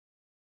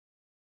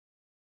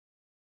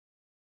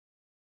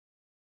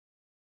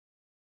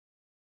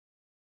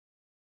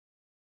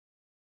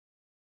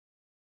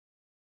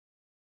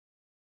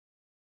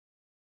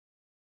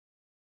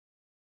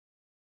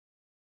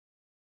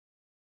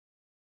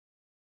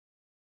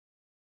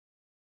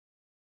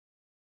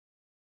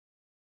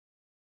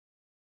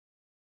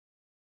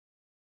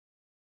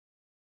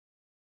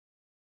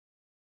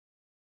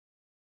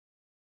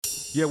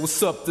Yeah,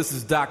 what's up? This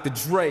is Dr.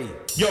 Dre.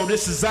 Yo,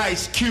 this is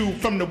Ice Cube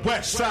from the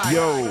West Side.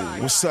 Yo,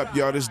 what's up,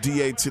 y'all? This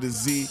DA to the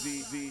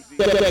Z.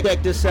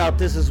 Check this out.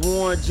 This is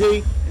Warren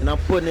G, and I'm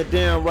putting it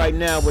down right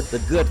now with the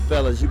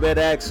Goodfellas. You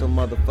better ask some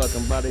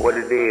motherfucking buddy. What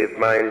it is,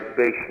 my name is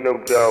Big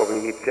Snoop Dogg,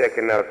 and you're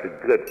checking out the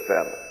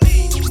Goodfellas.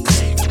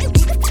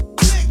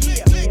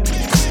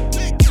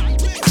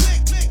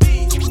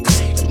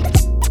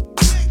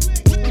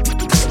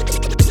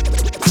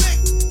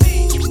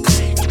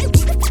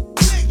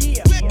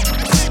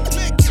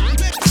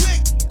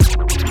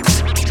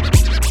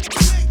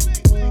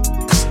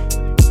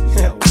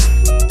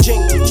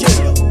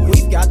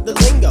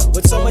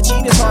 So much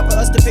heat, it's hard for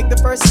us to pick the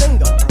first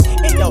single.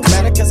 It don't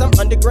matter cause I'm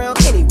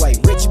underground anyway.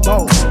 Rich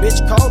bold, bitch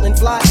call and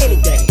fly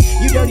any day.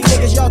 You dirty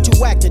niggas, y'all too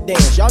whack to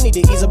dance. Y'all need to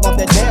ease up off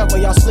that damn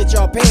or y'all split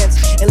y'all pants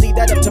and leave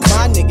that up to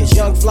my niggas.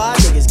 Young fly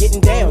niggas,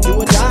 getting down, do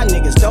or die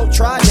niggas. Don't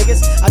try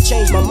niggas, I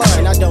changed my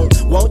mind. I don't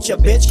want your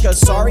bitch cause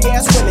sorry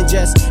ass women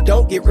just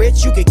don't get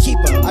rich, you can keep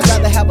her. I'd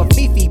rather have a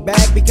Fifi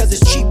bag because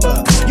it's cheaper.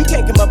 You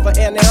can't come up for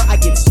air now, I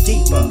get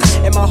deeper.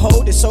 And my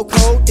hold is so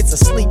cold, it's a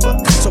sleeper.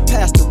 So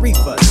pass the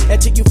reefer.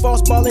 And to you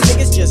false ballin'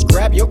 niggas, just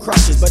grab your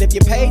crotches. But if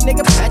you pay,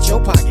 nigga, pat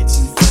your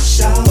pockets. For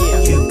sure, yeah.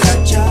 You got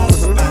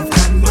yours, I've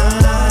got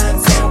mine,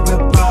 and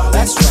we're ballin'.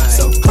 That's right.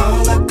 So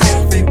call up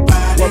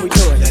everybody. What we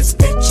doing? Let's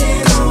pitch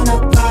it on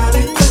a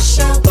party for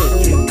sure.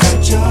 You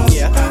got yours,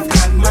 yeah. I've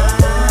got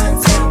mine,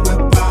 and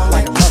we're ballin'.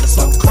 Like a mother.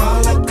 So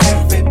call up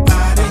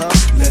everybody.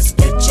 Let's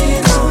pitch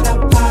it on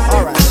a party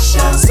all right. for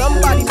sure.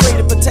 Somebody bring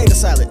the potato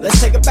salad. Let's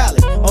take a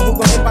ballot on who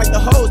gon' invite the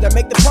hoes that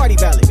make the party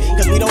valid.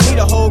 Cause we don't need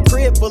a whole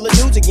crib full of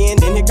dudes again.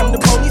 Then here come the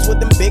police with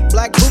them big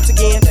black boots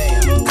again.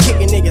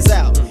 Kicking niggas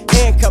out,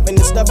 handcuffing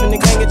and stuffing the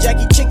gang of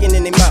Jackie Chicken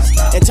in their mouth.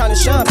 And China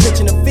Shine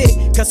pitching a fit,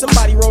 cause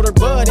somebody rolled her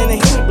bud in a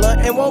Henny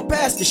blunt and won't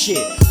pass the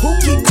shit. Who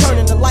keep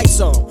turning the lights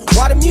on?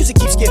 Why the music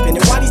keep skipping?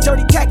 And why these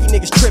dirty khaki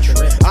niggas tripping?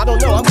 I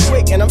don't know, I'm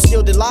quick and I'm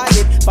still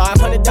delighted.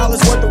 $500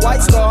 worth of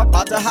White Star,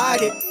 about to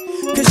hide it.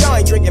 Cause y'all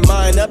ain't drinking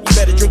mine up. You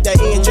better drink that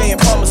E&J and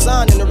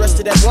Parmesan and the rest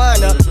of that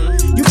wine up.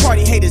 You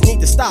party haters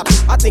need to stop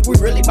it. I think we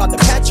really about to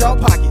pat y'all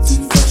pockets.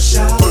 For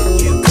sure,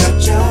 you got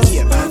yours,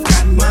 yeah. I've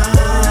got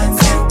mine,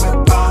 and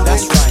we're ballin'.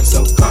 That's right.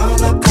 So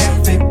call up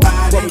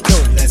everybody. What we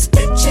doing? Let's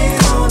pitch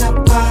it on a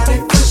party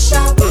for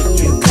sure.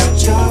 You got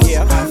yours,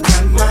 yeah. I've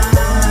got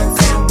mine,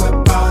 and we're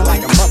ballin'.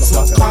 Like a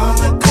motherfucker. So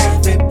call up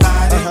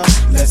everybody.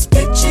 Let's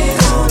pitch it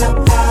on a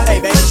party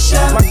Hey baby, for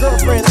sure. my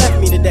girlfriend left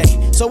me today.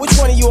 So which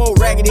one of you old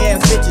raggedy ass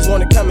bitches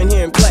wanna come in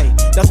here and play?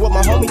 That's what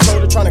my homie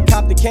told her, tryna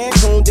cop the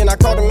Cancun. Then I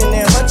caught him in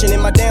there hunching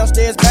in my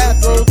downstairs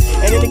bathroom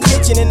and in the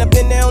kitchen, and up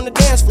in there on the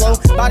dance floor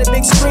by the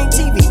big screen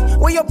TV.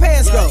 Where your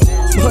pants go?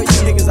 Boy,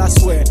 you niggas, I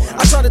swear.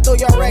 I try to throw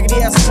y'all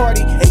raggedy ass a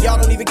party and y'all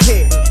don't even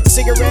care.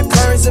 Cigarette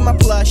burns in my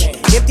plush,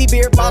 empty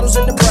beer bottles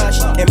in the brush,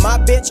 and my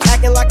bitch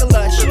acting like a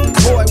lush.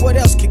 Boy, what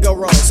else could go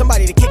wrong?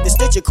 Somebody to kick the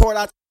stitcher cord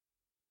out.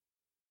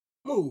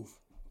 Move.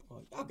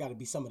 Y'all gotta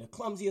be some of the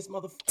clumsiest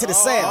motherfuckers. To the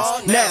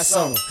sounds, now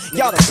song.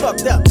 Y'all done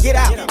fucked up. Get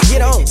out,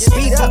 get on,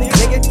 speed up,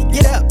 nigga.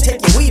 Get up,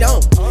 take your weed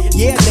on.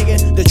 Yeah,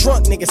 nigga, the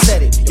drunk nigga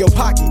said it. Your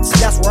pockets,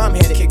 that's where I'm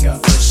headed. Kick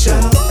up. For sure,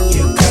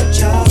 you got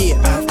yours, Yeah.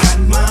 I've got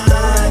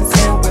mine,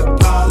 and we're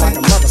ballin'. Like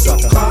a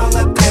motherfucker. So call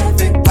up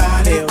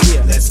everybody. Hell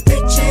yeah. Let's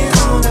pitch it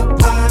on a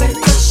party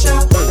for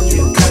sure.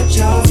 You got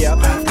yours, Yep.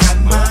 I've got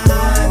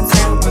mine,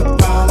 and we're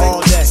ballin'.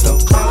 All day. So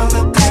call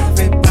up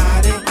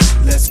everybody.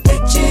 Let's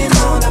pitch it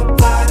on a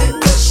party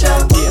for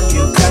sure.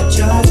 You got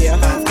yours, Yeah.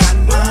 I've got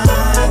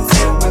mine,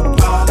 and we're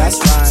ballin'. That's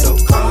right. So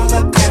call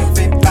up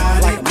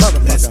everybody. Like a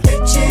motherfucker. Let's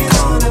pitch it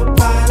on a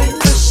party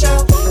for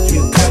sure.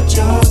 You got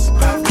yours,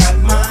 I've got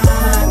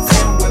mine,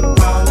 and we're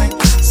ballin'.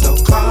 So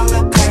call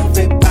up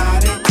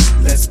everybody.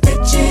 Let's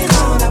pitch it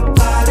on a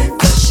party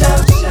for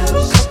sure.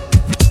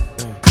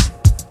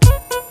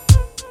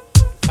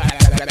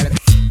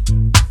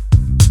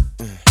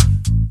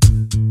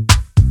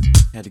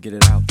 Had to get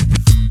it out.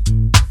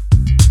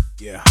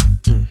 Yeah.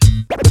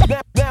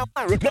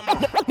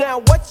 Now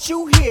what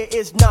you hear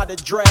is not a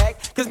drag,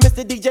 cause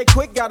Mr. DJ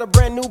Quik got a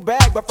brand new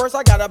bag. But first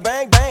I got a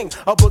bang bang,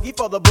 a boogie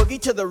for the boogie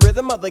to the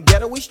rhythm of the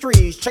ghetto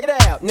streets. Check it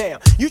out now,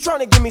 you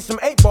tryna give me some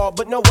 8-ball,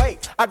 but no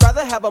wait, I'd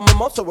rather have a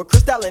mimosa with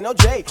Cristal and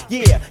OJ.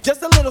 Yeah,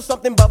 just a little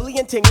something bubbly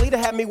and tingly to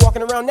have me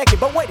walking around naked.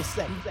 But wait a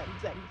second.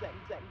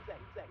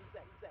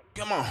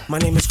 Come on. My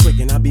name is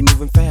Quik and I be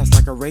moving fast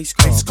like a race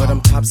car. But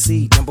I'm top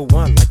seed, number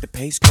one like the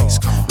pace car.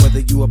 Whether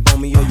you up on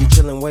me or you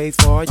chillin' way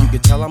far, you can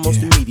tell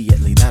almost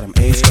immediately that I'm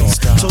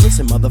A-star. So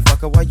listen,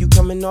 motherfucker, why you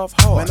coming off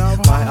hard?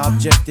 My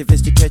objective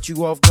is to catch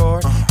you off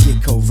guard,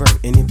 get covert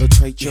and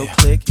infiltrate your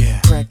clique,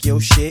 crack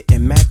your shit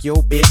and mac your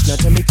bitch. Now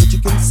tell me, could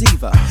you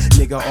conceive her?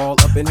 Nigga all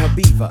up in her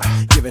beaver,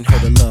 giving her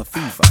the love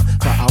fever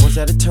for hours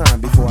at a time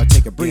before I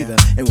take a breather.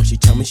 And when she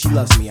tell me she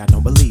loves me, I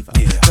don't believe her,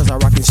 cause I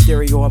rockin'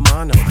 stereo or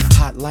mono,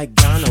 hot like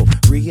Ghana.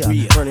 Rhea.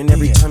 Burning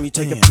every time you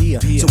take a pee.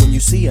 So when you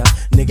see a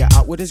nigga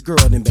out with his girl,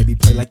 then baby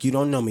play like you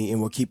don't know me and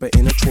we'll keep her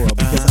in a twirl.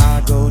 Because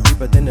I go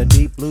deeper than the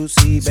deep blue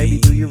sea. Baby,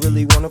 do you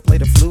really wanna play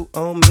the flute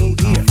on me?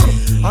 Here,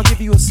 I'll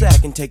give you a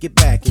sack and take it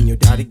back, and you'll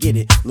die to get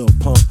it, little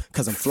punk,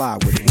 cause I'm fly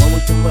with it. When we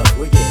come up,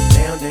 we get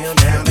down, down,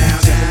 down,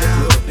 down, down. The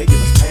club, they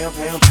give us pound,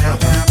 pound, pound,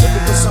 pound.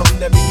 Looking for something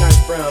that be nice,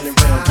 brown and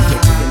round. DJ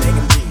Quik and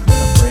AMG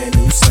with a brand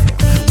new sound.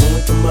 When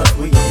we come up,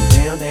 we get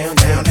down, down,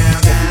 down,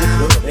 down. The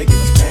club, they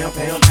give us pound,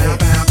 pound, pound,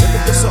 pound.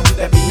 Looking for something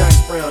that be nice,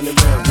 brown and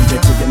round. DJ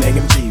Quik and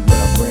AMG with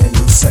a brand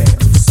new sound.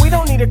 We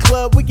don't need a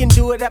club, we can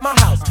do it at my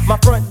house. My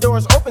front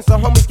door's open so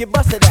homies get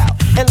busted out.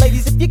 And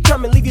ladies, if you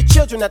come and leave your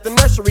children at the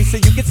nursery so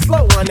you get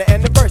slow on the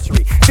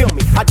anniversary. Feel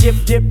me, I dip,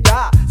 dip,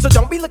 die. So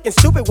don't be looking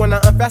stupid when I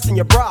unfasten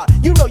your bra.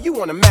 You know you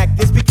wanna mac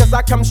this because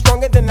I come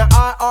stronger than the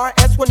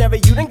IRS whenever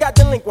you done got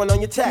delinquent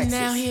on your taxes.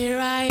 Now here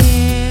I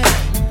am,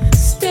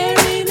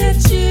 staring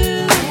at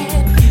you.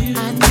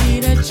 I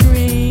need a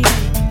drink.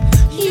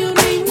 You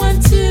need one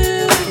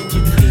too.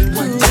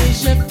 Who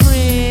is your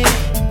friend?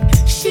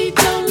 She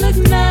don't look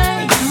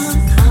nice,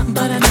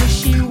 but I know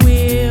she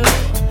will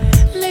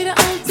later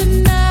on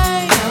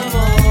tonight. Come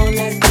on,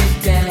 let's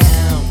get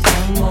down.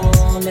 Come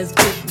on, let's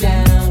get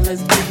down.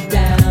 Let's get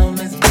down.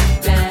 Let's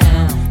get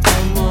down.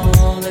 Come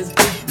on, let's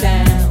get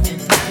down.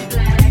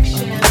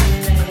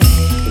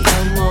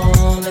 Come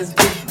on, let's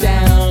get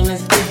down.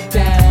 Let's get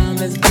down.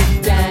 Let's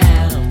get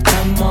down.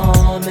 Come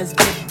on, let's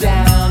get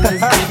down.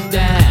 Let's get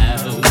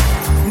down.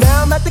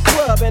 Now I'm at the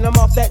club and I'm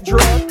off that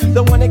drug.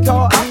 The one they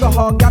call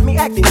alcohol got me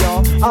acting,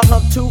 y'all. I'll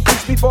hump 2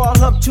 weeks before I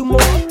hump 2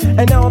 more.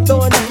 And now I'm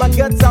throwing up my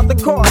guts out the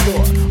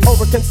corridor.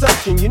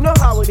 Overconsumption, you know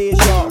how it is,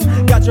 y'all.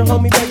 Got your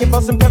homie begging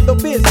for some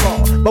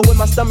Pepto-Bismol. But when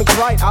my stomach's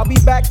right, I'll be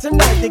back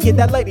tonight to get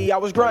that lady I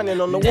was grinding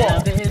on the wall. Now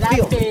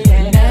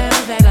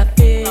that I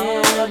feel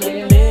a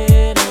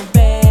little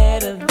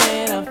better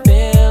than I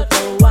felt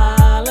a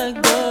while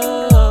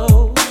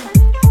ago.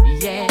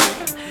 Yeah,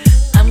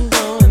 I'm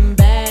going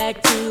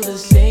back to the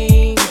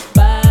same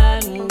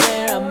spot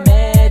where I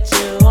met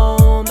you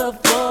on the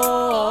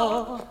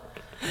floor.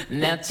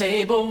 Now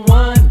table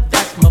 1,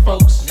 that's my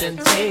folks, and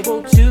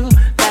table 2,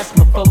 that's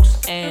my folks,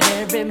 and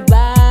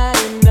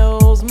everybody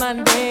knows my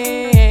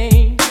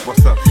name.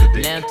 What's up,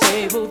 Sadiq? Now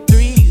table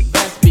 3,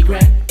 that's Big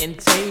Rat, and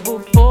table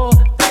 4,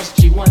 that's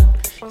G1.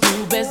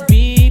 You best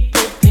be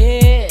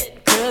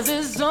prepared, cause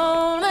it's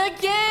on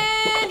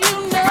again,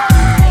 you know.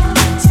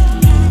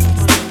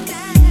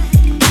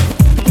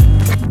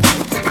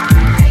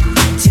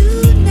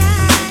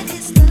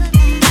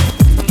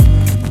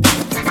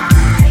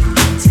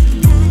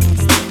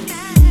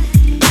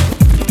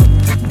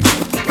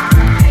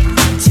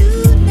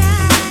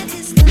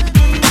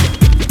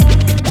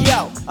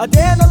 A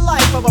day in the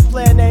life of a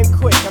player named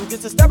Quik. I'm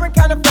just a stubborn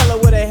kind of fella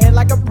with a head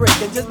like a brick.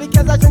 And just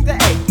because I drink the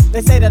A,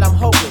 they say that I'm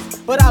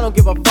hopeless. But I don't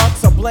give a fuck,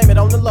 so blame it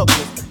on the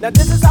locals. Now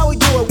this is how we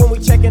do it when we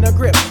checkin' a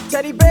grip.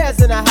 Teddy bears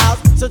in the house,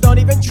 so don't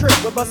even trip.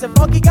 We're bustin'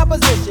 funky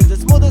compositions,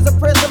 as smooth as a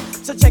prism.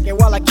 So check it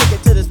while I kick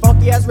it to this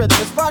funky ass rhythm.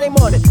 It's Friday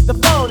morning, the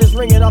phone is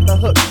ringing off the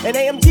hook. And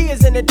AMG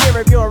is in the den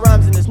reviewing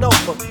rhymes in his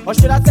notebook. Or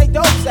should I say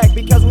dope sack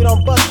because we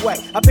don't bust whack?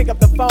 I pick up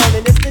the phone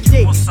and it's the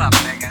G. What's up,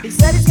 nigga? He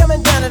said he's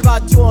coming down at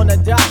about 2 on the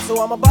dot.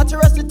 So I'm about to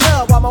rush the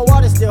tub while my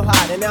water's still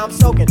hot. And now I'm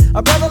soaking.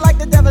 A brother like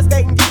the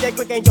devastating DJ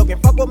Quik ain't joking.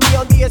 Fuck with me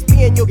on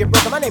DSP and you'll get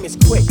broken. My name is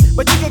Quik,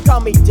 but you can call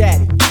me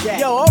Daddy.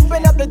 Yo,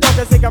 open up the door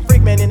cause think I'm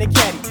freak man in the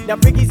caddy. Now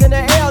Freaky's in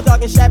the L,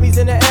 dog, and Shabby's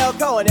in the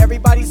L-Co. And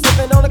everybody's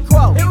sipping on a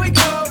quote. Here we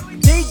go.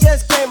 D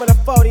just came with a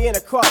 40 and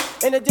a quote.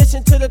 In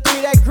addition to the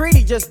 3 that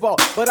Greedy just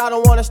bought. But I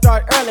don't wanna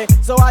start early,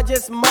 so I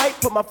just might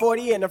put my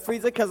 40 in the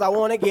freezer cause I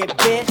wanna get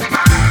bent.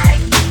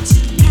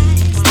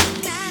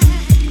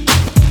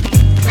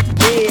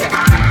 Yeah.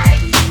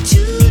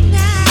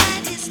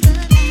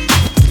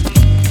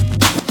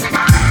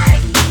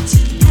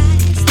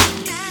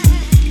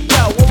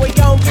 Yo, when we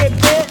gon' get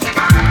bent?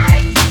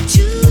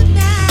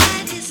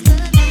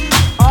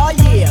 Oh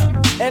yeah.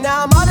 And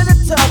now I'm out of the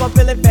tub, I'm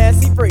feeling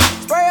fancy free.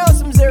 Spray on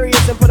some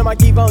Zerius and put on my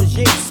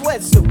Givenchy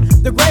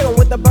sweatsuit. The gray one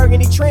with the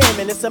burgundy trim,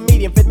 and it's a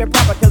medium, fit me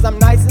proper cause I'm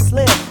nice and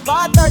slim.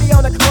 5:30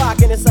 on the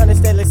clock and the sun is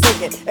steadily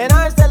sinking. And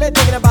I'm steadily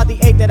thinking about the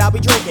 8 that I'll be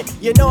drinking.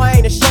 You know I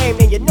ain't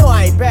ashamed and you know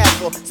I ain't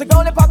bashful. So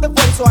go and pop the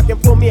 40 so I can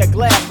pull me a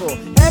glass full.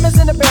 Hammers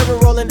in the barrel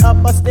rolling up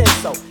a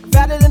stencil.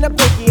 Fatter than a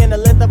pinky and the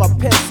length of a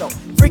pencil.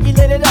 Freaky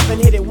lit it up and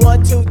hit it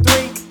 1, 2,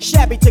 3.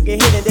 Shabby took a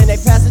hit and then they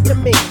passed it to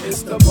me.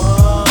 It's the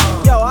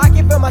bomb. Yo, I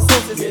can feel my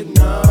senses. Get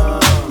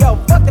numb. Yo,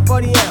 fuck the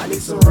 40 I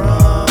need some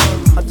rum.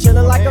 I'm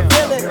chillin' like a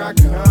villain. Here I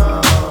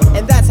come.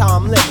 And that's how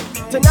I'm living.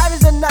 Tonight is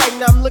the night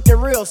and I'm looking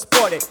real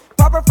sporty.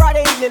 Proper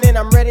Friday evening and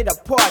I'm ready to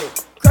party.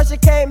 Crusher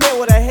came in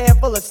with a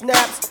handful of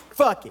snaps.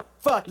 Fuck it,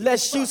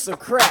 let's shoot some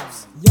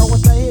craps. Yo,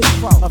 what the hit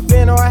for? A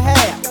fin or a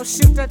half. Yo,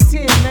 shoot that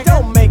 10, nigga.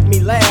 Don't make me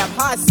laugh.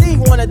 High C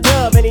want a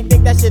dub and he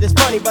think that shit is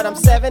funny. But I'm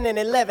 7 and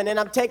 11 and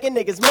I'm taking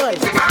niggas' money.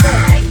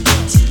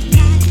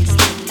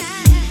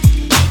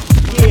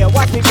 Yeah,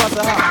 watch me bust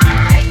a hop.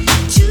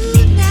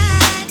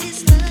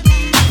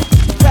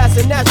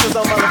 Passing naturals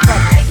on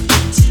motherfuckers.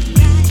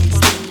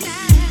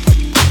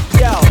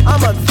 Yo,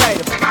 I'm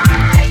unfadable.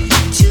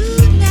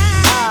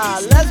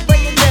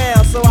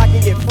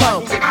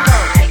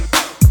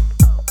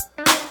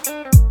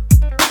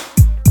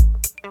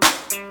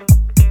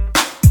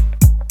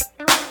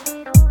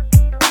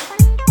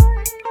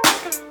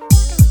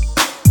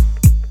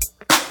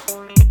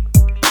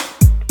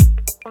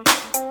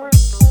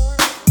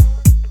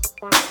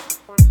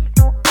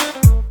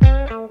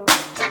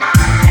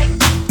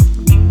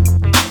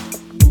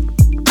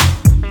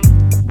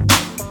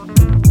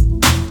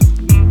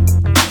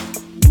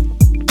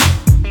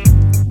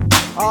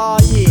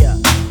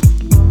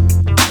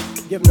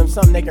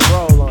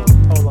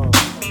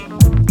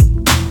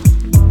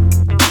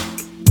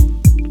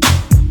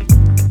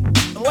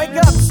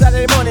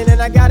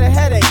 and I got a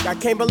headache. I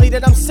can't believe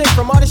that I'm sick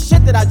from all the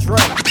shit that I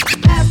drank.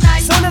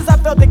 Soon as I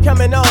felt it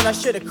coming on, I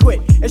should've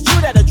quit. It's true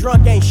that a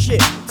drunk ain't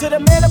shit. To the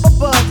man up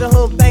above, to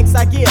whom thanks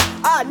I give,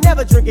 I'd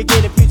never drink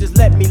again if you just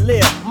let me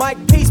live. Mike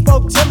P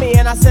spoke to me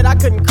and I said I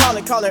couldn't call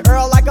it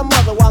Earl like a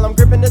mother while I'm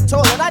gripping the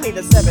toilet. I need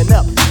a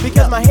 7-Up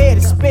because my head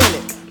is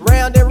spinning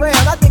round and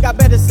round. I think I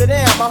better sit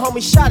down. My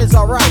homie shot is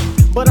alright,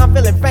 but I'm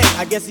feeling faint.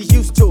 I guess he's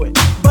used to it.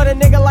 But a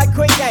nigga like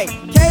Quik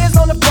ain't. K is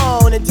on the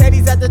phone and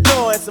Teddy's at the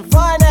door, and some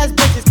fine ass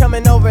bitches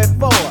coming over at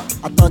 4.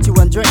 I thought you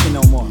wasn't drinking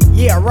no more.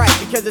 Yeah, right,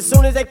 because as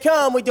soon as they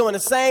come, we doing the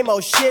same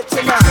old shit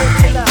tonight.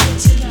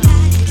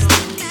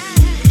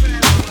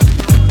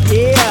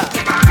 Yeah.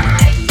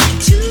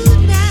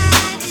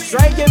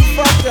 Straight getting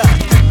fucked up.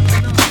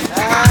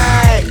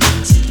 Alright.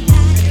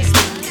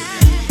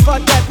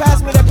 Fuck that,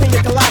 pass me that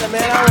pina colada,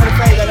 man. I don't wanna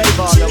play that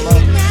A-ball no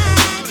more.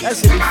 That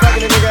shit be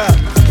fucking a nigga up.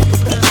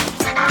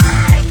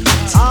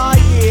 Oh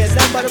yeah, it's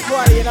nothing but a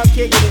party and I'm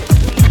kicking it.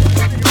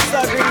 What's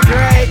up, Green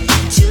Drake?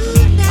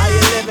 How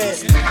you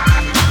living?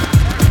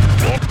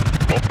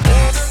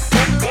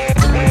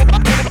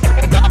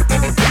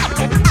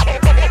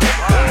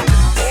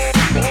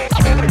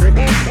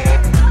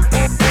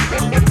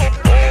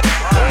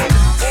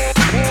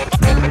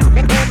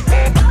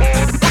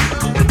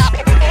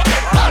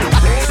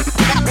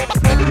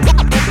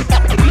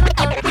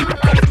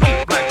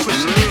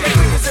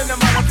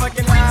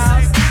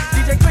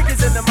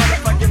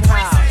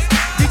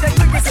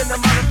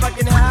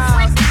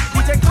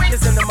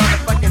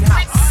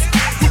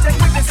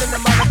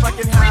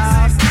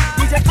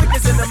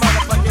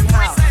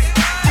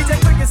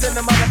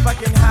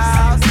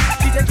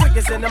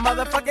 In the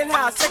motherfucking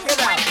house, check it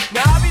out.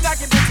 Now I be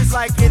knocking bitches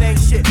like it ain't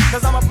shit,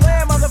 cause I'm a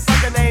player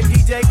motherfucker named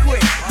DJ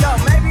Quik. Yo,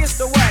 maybe it's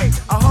the way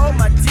I hold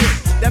my dick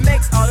that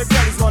makes all the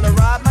girlies wanna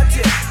ride my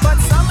dick. But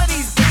some of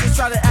these bitches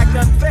try to act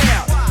unfair.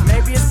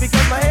 Maybe it's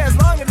because my hair is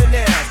longer than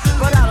theirs,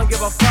 but I don't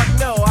give a fuck,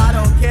 no, I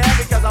don't care,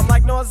 because I'm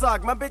like Noah's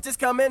Ark. My bitches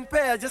come in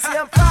pairs. You see,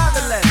 I'm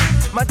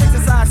 5'11", my dick's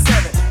a size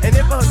 7, and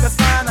if a hooker's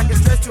fine, I can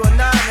stretch to a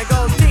 9 and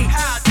go deep.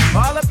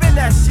 All up in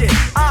that shit.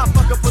 I'll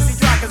fuck a pussy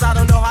dry cause I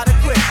don't know how to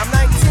quit. I'm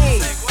 19,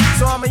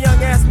 so I'm a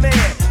young ass man.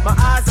 My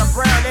eyes are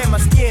brown and my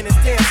skin is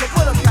tan. So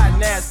put them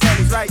cotton ass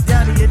panties right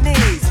down to your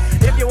knees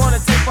if you wanna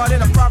take part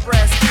in a proper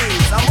ass scheme.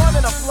 I'm more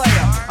than a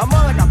player, I'm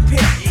more like a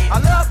pimp.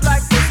 I love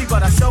black pussy,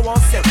 but I sure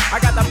won't simp.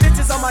 I got the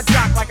bitches on my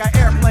jock like an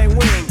airplane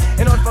wing.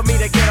 In order for me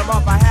to get them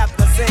off, I have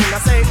to sing.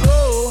 I say,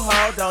 ooh,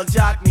 ho, don't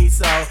jock me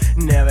so.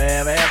 Never,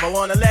 ever, ever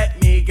wanna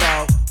let me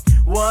go.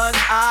 Once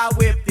I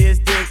whip this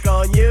dick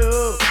on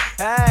you.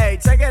 Hey,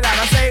 check it out,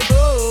 I say,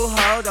 ooh,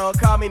 ho, don't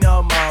call me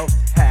no more.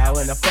 How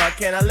in the fuck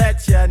can I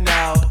let you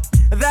know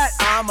that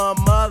I'm a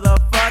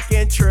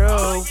motherfucking true?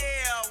 Oh,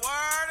 yeah,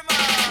 word of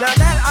mouth. Now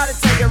that ought to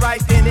tell you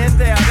right then and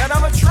there that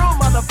I'm a true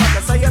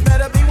motherfucker, so you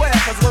better beware.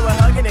 Cause when we're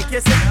hugging and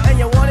kissing and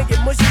you wanna get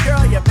mushy,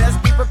 girl, you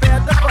best be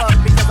prepared to fuck,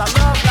 because I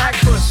love black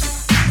pussy.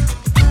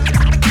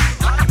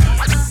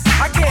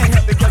 I can't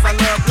help it cause I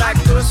love black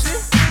pussy.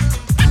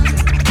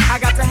 I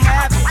got to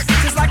have it,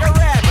 just like a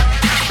rabbit.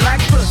 Black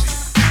pussy.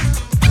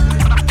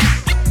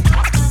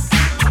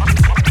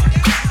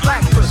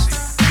 Black pussy.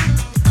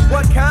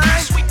 What kind?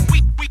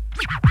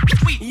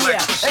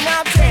 Yeah, and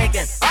now I'm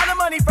taking all the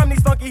money from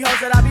these funky hoes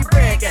that I be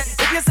breaking.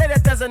 If you say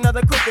that there's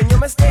another Quik, then you're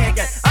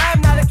mistaken. I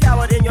am not a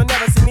coward and you'll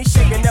never see me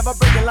shaking. Never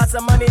breaking lots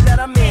of money that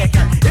I'm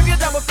making. If you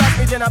double cross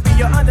me, then I'll be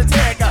your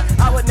undertaker.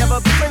 I would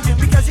never befriend you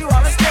because you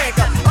are a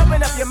staker.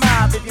 Open up your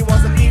mouth if you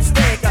want some beef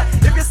steaker.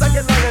 If you suck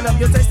it long enough,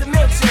 you'll taste the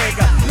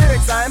milkshaker.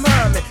 Lyrics I'm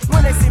humming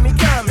when they see me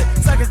coming.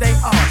 Suckers they,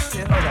 oh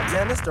shit, hold up,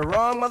 man, it's the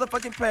wrong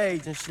motherfucking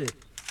page and shit.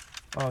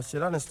 Oh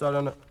shit, I done started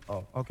on the,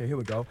 oh, okay, here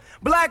we go.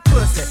 Black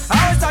pussy,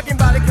 I always talking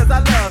about it cause I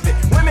love it.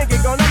 Women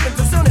get gone up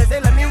until soon as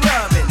they let me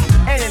rub it.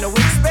 And in a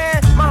week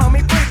span, my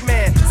homie Quik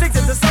Man sinks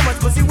into so much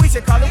pussy, we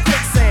should call him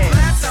quicksand.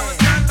 Last time was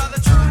done by the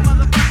true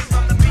motherfuckers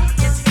from the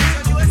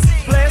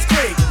BNGUSC. Players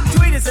Quik,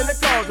 tweeters in the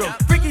cold room,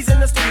 freakies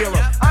in the studio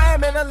room. I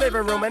am in the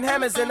living room and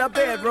Hammer's in the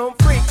bedroom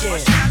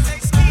freaking.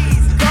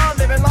 Call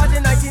living large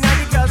in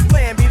 1990 cause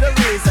playing be the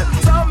reason.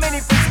 So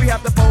many freaks we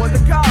have to forward the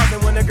calls,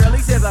 and when the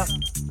girlies hear the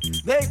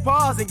they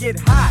pause and get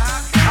hot.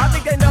 I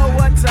think they know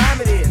what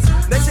time it is.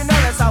 They should know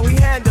that's how we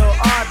handle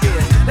our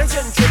biz. They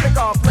shouldn't trip and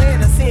call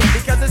playing a sin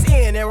because it's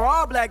in and we're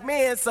all black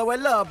men, so we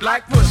love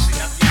black pussy.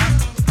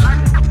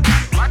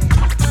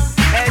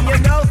 And you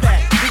know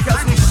that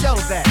because we show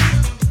that.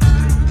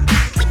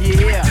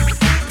 Yeah.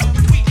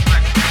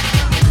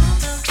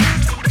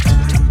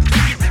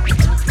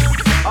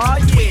 Oh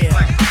yeah,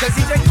 cause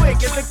DJ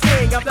Quik is the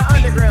king of the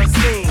underground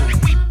scene.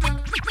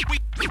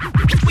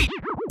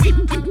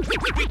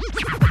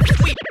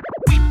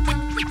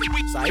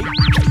 Sight?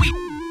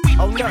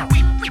 Oh no,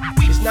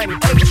 it's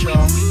 98,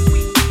 y'all.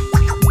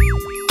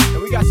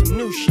 And we got some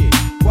new shit.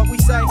 What we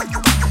say?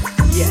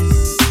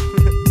 Yes.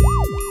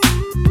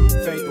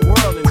 Fade the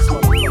world in this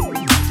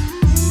motherfucker.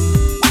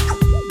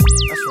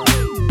 That's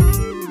right.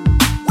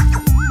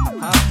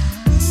 Huh?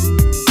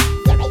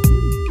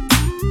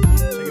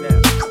 Check it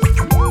out.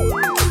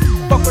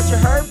 Fuck what you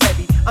heard,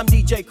 baby. I'm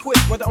DJ DJ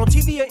Quik. Whether on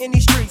TV or in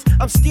these streets,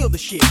 I'm still the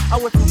shit. I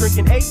went from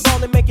drinking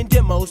 8-ball and making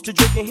demos to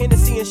drinking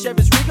Hennessy and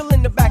Chevy's Regal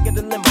in the back of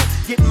the limo.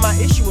 Getting my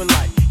issue in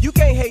life. You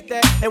can't hate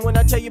that. And when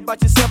I tell you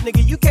about yourself,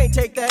 nigga, you can't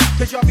take that.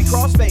 Cause y'all be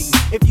crossfading.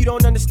 If you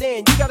don't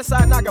understand, you got a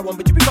side and I got one.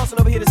 But you be crossing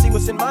over here to see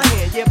what's in my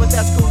hand. Yeah, but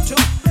that's cool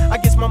too. I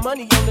guess my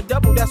money on the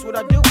double, that's what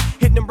I do.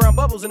 Hitting them brown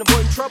bubbles and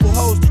avoiding trouble.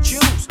 Hoes to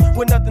choose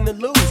with nothing to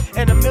lose.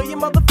 And a million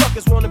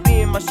motherfuckers wanna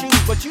be in my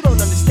shoes. But you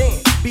don't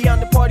understand.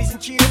 Beyond the parties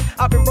and cheers,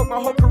 I've been broke my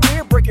whole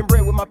career breaking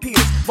bread with my peers.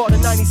 Bought a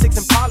 96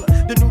 Impala,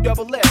 the new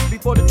double S.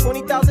 Before the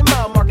 20,000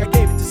 mile mark, I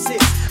gave it to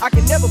 6. I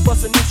can never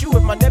bust a new shoe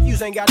if my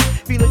nephews ain't got it.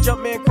 Feel a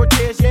Jumpman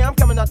Cortez, yeah, I'm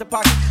coming out the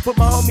pocket. Put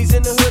my homies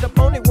in the hood up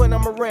on it when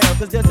I'm around.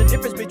 Cause there's a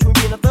difference between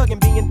being a thug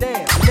and being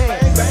down. Bang,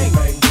 bang,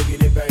 bang,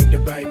 boogity, bang, the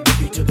bang,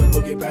 boogie to the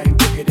boogie, bang,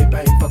 boogity,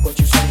 bang. Fuck what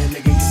you saying,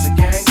 nigga, you's a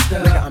gangster.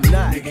 Nigga, I'm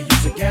not. Nigga,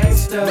 you's a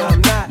gangster. No,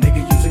 I'm not.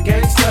 Nigga, you's a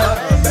gangster.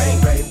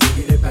 Bang, bang,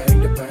 boogity, bang,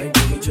 the bang,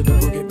 boogie to the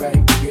boogie,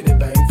 bang, boogity,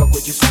 bang. Fuck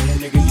what you saying,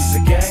 nigga, you's a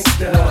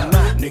gangster. No, I'm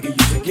not. Nigga,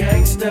 you's a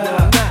gangster. No,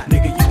 I'm not.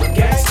 Nigga, you a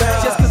gangster.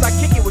 Just cause I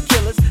kick it with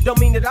killers, don't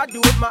mean that I do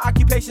it. My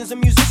occupation's a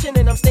musician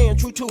and I'm staying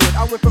true to it.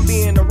 I went from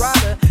being a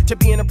rider to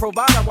being a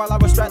provider while I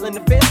was straddling the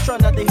fence,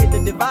 trying not to hit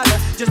the divider.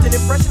 Just an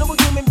impressionable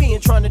human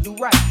being trying to do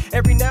right.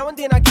 Every now and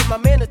then I get my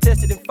man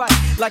tested and fight.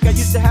 Like I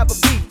used to have a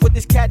beef with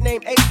this cat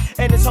named Ape,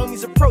 and his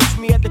homies approached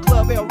me at the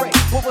club El Rey.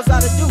 What was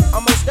I to do?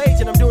 I'm on stage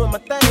and I'm doing my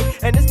thing,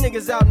 and this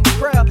nigga's out in the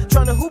crowd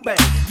trying to hoop bang,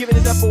 giving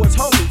it up for his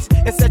homies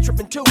and set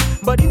tripping too.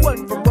 But he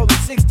wasn't from rolling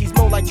 60s,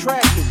 more like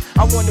trash dude.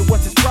 I wonder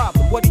what's his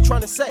problem, what he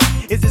trying to say.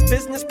 Is this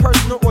business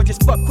personal or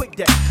just fuck quick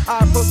day? I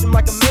approached him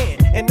like a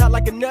man and not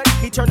like a nut.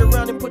 He turned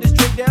around and put his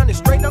drink down and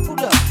straight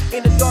knuckled up.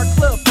 In the dark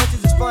club,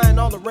 punches is flying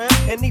all around,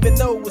 and even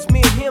though it was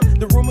me and him,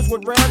 the rumors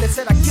went round and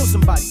said I killed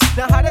somebody.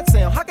 Now how that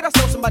sound? How could I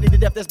sell somebody to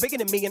death that's bigger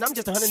than me and I'm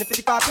just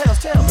 155 pounds?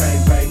 Tell me.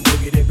 Bang, bang,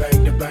 boogity,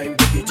 bang, the bang,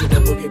 boogie to the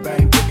boogie,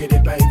 bang,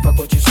 boogity, bang. Fuck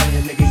what you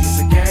saying, nigga, you's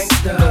a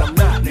gangster. No, I'm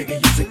not.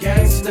 Nigga, you's a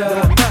gangster.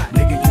 No, I'm not.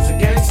 Nigga, you's a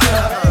gangster.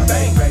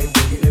 Bang, bang,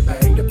 boogity,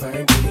 bang, the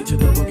bang, boogie to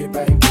the boogie,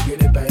 bang,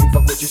 boogity, bang.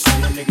 Fuck what you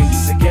saying, nigga,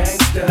 you's a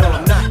gangster. No,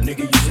 I'm not.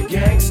 Nigga, you's a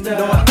gangster.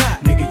 No, I'm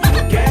not. Nigga, you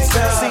a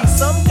gangster. See,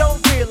 some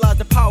don't realize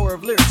the power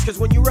of lyrics, cause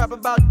when you rap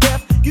about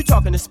death, you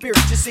talking to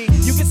spirits. You see,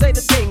 you can say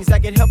the things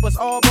that can help us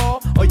all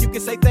ball, or you can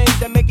say things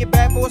that make it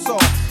bad for us all.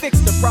 Fix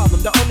the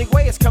problem, the only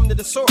way is come to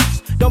the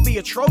source. Don't be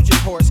a Trojan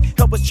horse,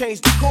 help us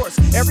change the course.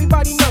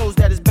 Everybody knows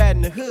that it's bad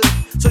in the hood,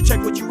 so check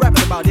what you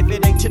rapping about if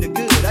it ain't to the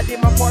good. I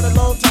did my part a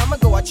long time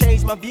ago, I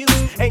changed my views.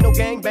 Ain't no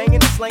gang banging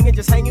and slanging,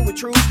 just hanging with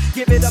truth.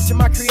 Give it up to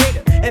my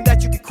creator, and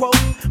that you can quote.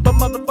 But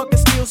motherfuckers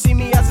still see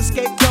me as a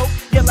scapegoat.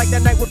 Yeah, like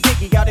that night with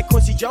Biggie out at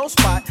Quincy Jones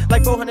spot.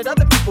 Like 400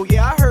 other people,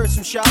 yeah, I heard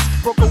some shots.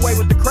 Broke away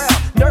with the crowd,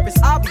 nervous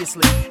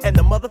obviously, and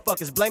the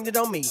motherfuckers blamed it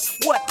on me.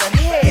 What the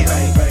hell?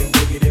 Bang, bang,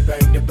 boogity,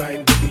 bang, the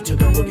bang, boogie to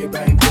the boogie,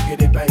 bang,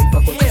 boogity, bang.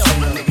 Fuck what you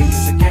saying, nigga,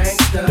 you's a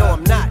gangster. No,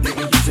 I'm not.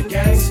 Nigga, you's a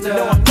gangster.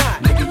 No, I'm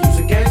not. Nigga, you's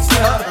a gangster.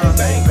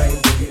 Bang, bang,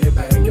 boogity,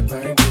 bang, the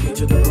bang, boogie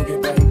to the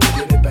boogie, bang,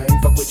 boogity,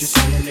 bang. Fuck what you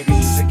saying, nigga,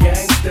 you's a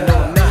gangster. No,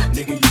 I'm not.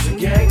 Nigga, you's a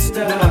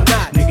gangster. No, I'm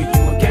not. Nigga,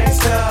 you a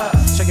gangster.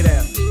 Check it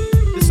out.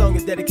 This song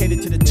is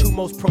dedicated to the two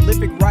most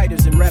prolific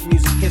writers in rap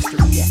music history.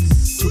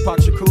 Yes. Tupac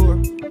Shakur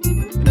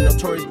and the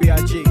Notorious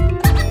B.I.G.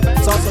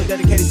 It's also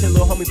dedicated to a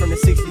little homie from the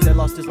 60s that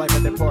lost his life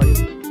at that party.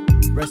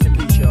 Rest in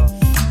peace, y'all.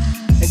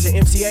 And to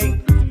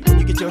MCA, when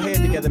you get your head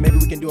together, maybe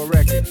we can do a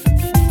record.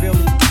 Feel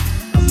me?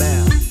 I'm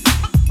out.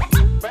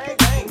 Bang,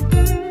 bang.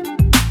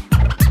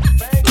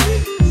 Bang,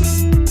 bang.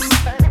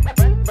 Bang, bang, bang,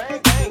 bang.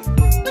 Bang, bang. Bang,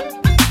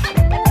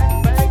 bang.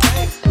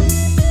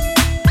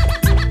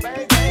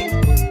 Bang, bang.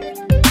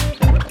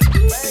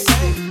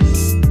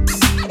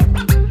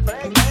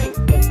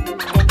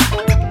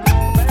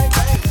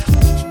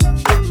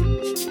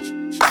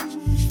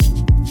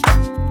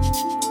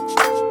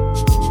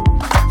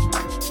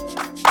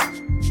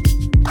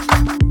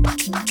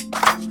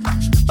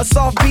 A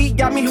soft beat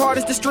got me hard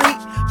as the street.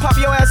 Pop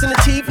your ass in the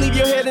teeth, leave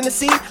your head in the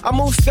seat. I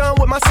moved scum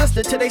with my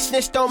sister till they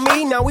snitched on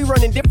me. Now we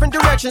run in different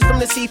directions from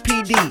the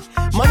CPD.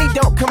 Money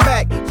don't come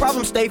back,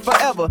 problems stay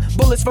forever.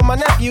 Bullets for my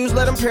nephews,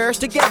 let them perish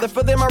together.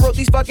 For them I wrote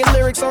these fucking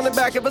lyrics on the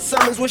back of a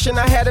summons. Wishing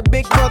I had a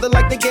big brother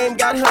like the game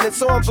got hunted.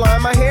 So I'm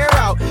flying my hair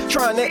out,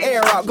 trying to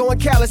air out. Going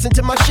callous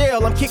into my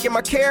shell, I'm kicking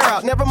my care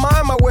out. Never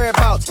mind my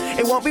whereabouts,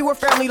 it won't be where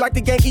family like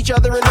to gank each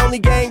other and only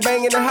gang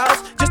bang in the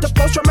house. Just a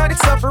post-traumatic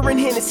suffering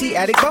Hennessy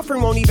addict.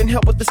 Buffering won't even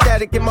help with the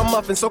static in my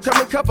muffin. So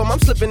come and cuff him, I'm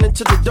slipping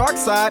into the dark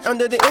side.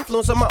 Under the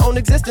influence of my own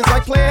existence,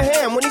 like Player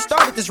Ham when he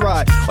started this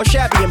ride. Or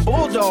Shabby and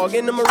Bulldog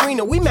in the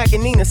marina, we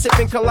mackin' Nina,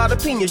 sipping colada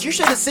pinas. You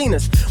should have seen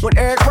us when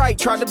Eric Wright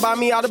tried to buy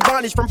me out of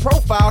bondage from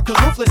Profile, cause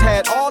Ruthless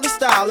had all the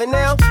style. And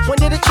now, when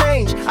did it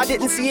change? I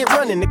didn't see it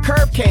running, the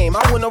curve came,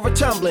 I went over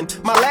tumbling.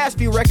 My last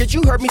few records,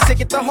 you heard me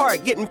sick at the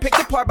heart, getting picked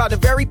apart by the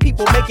very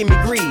people making me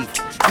grieve.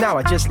 Now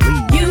I just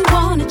leave. You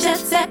wanna jet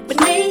set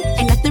with me?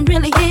 Ain't nothing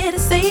really here to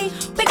see.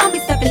 We gon' be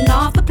stepping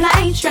off a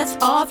plane, stress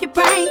off your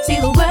brain, see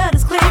the world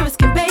as clear as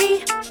can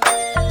be.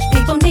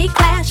 People need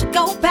class, should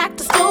go back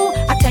to school.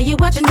 I tell you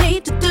what you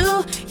need to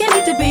do. You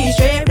need to be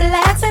straight,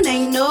 relaxed, and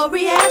ain't no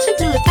reaction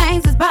to the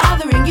things that's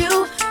bothering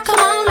you. Come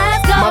on,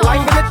 let's go. My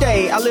life in a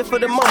day, live for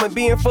the moment.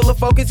 Being full of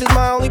focus is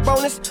my only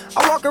bonus.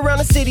 I walk around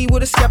the city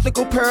with a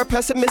skeptical pair of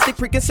pessimistic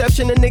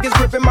preconception of niggas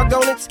ripping my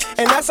gonets.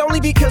 And that's only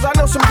because I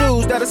know some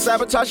dudes that'll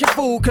sabotage your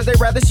food, cause they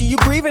rather see you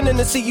grieving than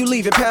to see you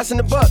leaving, passing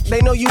the buck.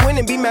 They know you win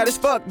and be mad as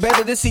fuck.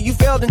 Better to see you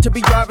fail than to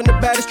be driving the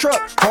baddest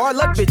truck. Hard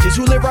luck bitches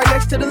who live right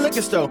next to the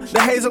liquor store.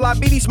 The hazel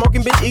beady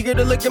smoking bitch eager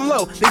to lick them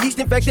low. The yeast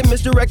infected,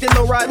 misdirected,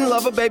 low riding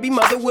lover, baby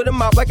mother with a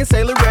mouth like a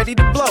sailor ready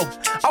to blow.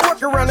 I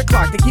work around the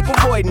clock to keep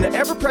avoiding the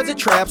ever-present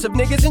traps of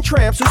niggas and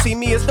tramps who see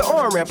me as the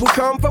on-ramp, who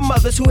come from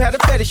mothers who had a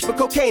fetish for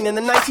cocaine in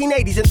the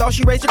 1980s and thought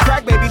she raised a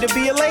crack baby to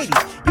be a lady.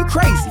 You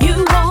crazy.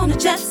 You wanna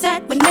jet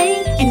set with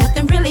me? Ain't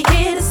nothing really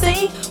here to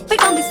see. We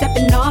gon' be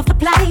stepping off the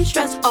plane,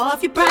 stress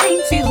off your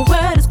brain, see the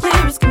word as clear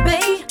as can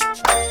be.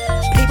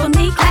 People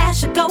need class,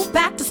 should go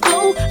back to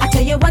school. I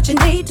tell you what you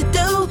need to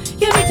do.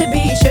 You need to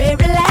be straight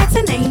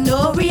relaxing, ain't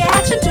no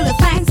reaction to the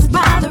things that's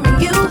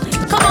bothering you.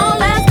 Come on,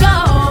 let's go.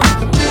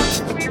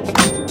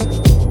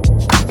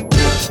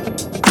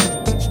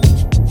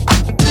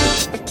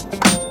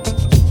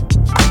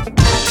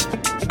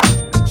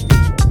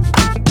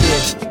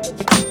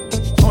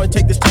 I wanna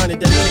take this time to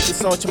dedicate this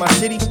song to my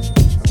city,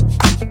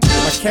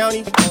 my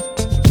county,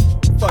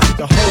 fuck it,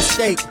 the whole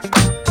state.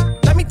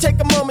 Let me take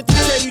a moment to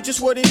tell you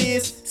just what it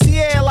is.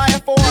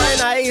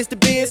 CALIFORNIA is the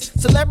biz.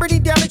 Celebrity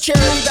down to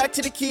charity, back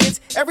to the kids.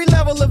 Every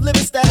level of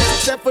living status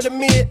except for the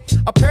mid.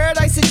 A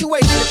paradise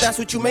situation if that's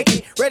what you make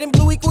it. Red and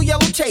blue equal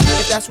yellow tape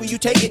if that's where you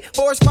take it.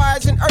 Forest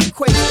fires and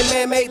earthquakes and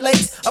man-made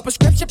lakes. A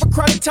prescription for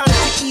chronic tonic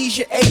to ease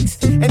your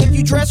aches. And if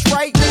you dress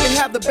right, you can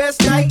have the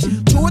best night.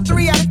 2 or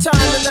 3 at a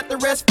time and let the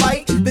rest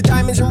fight. The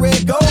diamonds and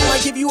red gold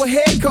might give you a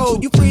head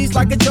cold. You freeze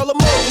like a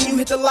Jolamo when you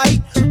hit the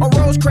light. On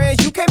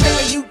Rosecrans, you can't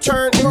make a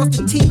U-turn. Girls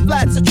to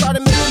T-flats to try to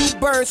make you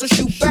burn, so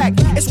shoot back.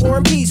 It's War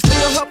and Peace, with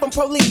no help from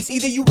police.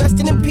 Either you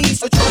resting in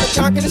peace or trying to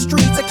conquer the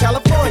streets of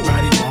California.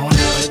 Everybody want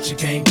it, but you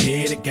can't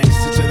get it.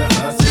 Gangsta to the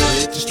hustle,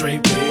 bitch, you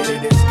straight with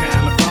it. It's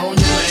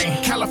California,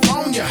 man.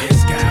 California,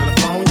 it's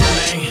California,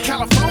 man.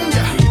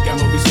 California. We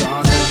got movie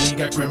stars and we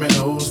got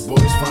criminals.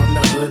 Boys from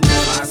the hood,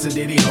 fly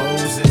city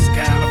hoes. It's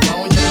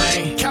California,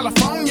 man.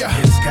 California,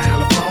 it's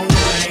California,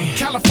 man.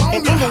 California.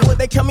 And even when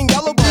they come in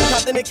yellow bone,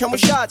 Compton they come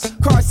with shots.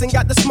 Carson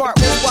got the smart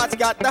ones, Watts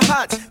got the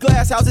hots.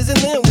 Glass houses in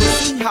Linwood,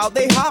 see how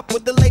they hop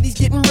with the ladies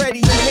getting ready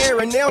in hair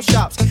and nail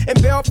shops.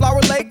 And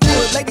Bellflower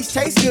Lakewood, ladies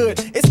taste good.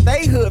 It's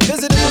they hood,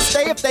 visitors will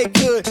stay if they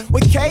could.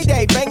 With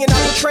K-Day banging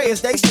out the tray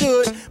as they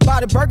stood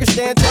by the burger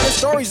stand telling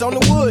stories on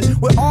the wood.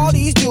 With all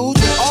these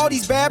dudes and all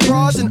these bad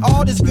bras and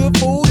all this good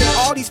food and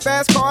all these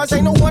fast cars.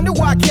 Ain't no wonder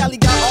why Cali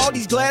got all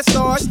these glass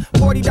stars.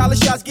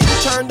 $40 shots getting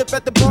turned up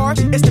at the bar.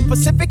 It's the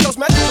Pacific Coast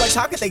Metroplex,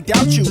 how could they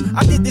doubt you?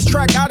 I did this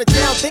track out of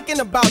town thinking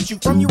about you.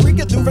 From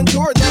Eureka through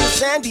Ventura down to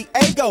San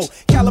Diego,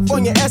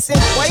 California, SM,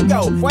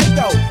 Fuego, Fuego,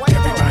 Fuego.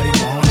 Everybody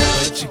want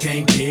it, but you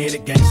can't get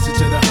it. Gangsta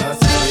to the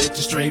hustle, bitch,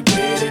 you straight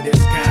with it.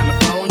 It's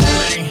California,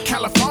 man.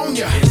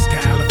 California, it's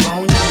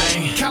California,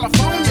 man.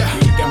 California.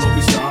 We got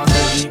movie stars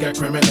and we got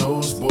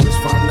criminals. Boys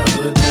from the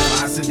hood,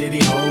 fly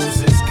city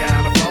hoes. It's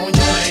California,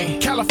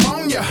 man.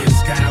 California,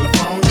 it's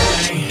California,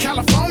 man.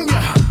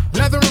 California.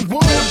 Leather and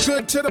wood, I'm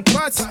good to the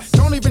butts.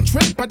 Don't even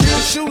trip, I did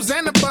the shoes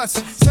and the bus.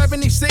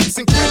 76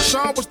 and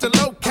Crenshaw was the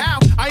locale.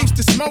 I used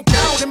to smoke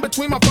out in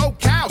between my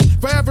vocals.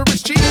 Forever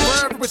it's cheap,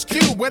 forever it's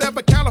cute.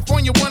 Whatever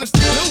California want us to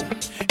do.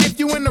 If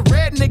you in the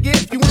red, nigga,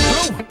 if you in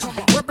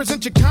blue.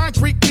 Represent your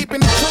concrete,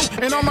 keeping it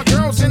true. And all my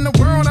girls in the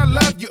world, I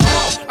love you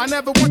all. I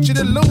never want you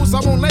to lose,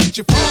 I won't let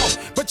you fall.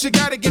 But you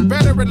gotta get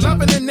better at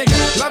loving a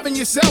nigga. Loving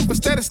yourself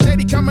instead of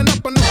steady coming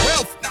up on the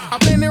wealth. I've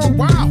been there a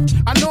while.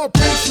 I know a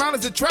pretty smile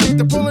is a trap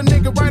to pull a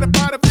nigga right up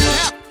out of his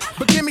cap.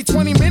 But give me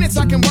 20 minutes,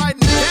 I can widen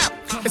the gap.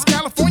 It's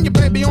California,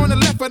 baby, on the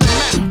left of the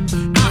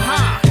map.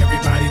 Aha!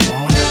 Everybody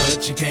want it,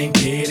 but you can't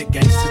get it.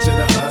 Gangsta to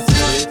the hustle,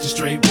 bitch, you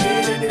straight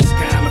with it. It's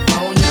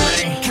California,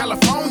 man.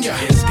 California,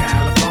 it's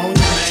California,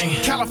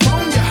 man.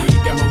 California. We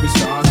got movie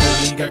stars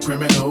and we got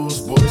criminals.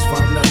 Boys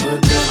from the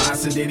hood, fly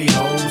city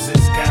hoes.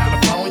 It's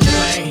California,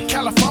 man.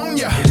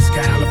 California, it's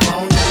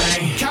California,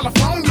 man.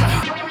 California.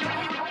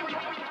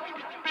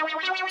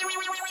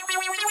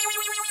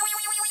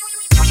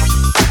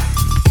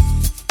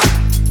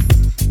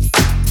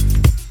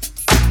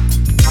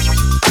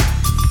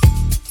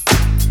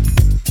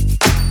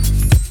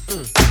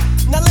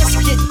 Now let's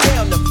get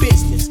down to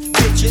business,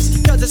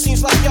 bitches. Cause it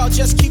seems like y'all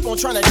just keep on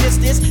trying to diss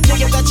this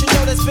nigga that you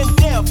know that's been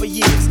down for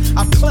years.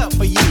 I've clowned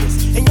for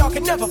years, and y'all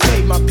can never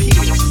fade my peers.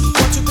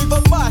 1, 2, 3,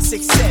 4, 5,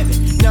 6,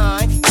 7,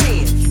 9,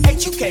 10.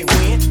 8, you can't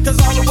win. Cause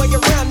all the way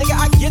around, nigga,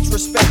 I get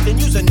respect. And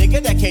you's a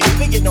nigga that can't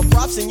even get no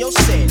props in your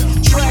set.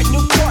 Drag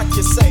new park,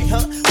 you say,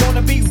 huh?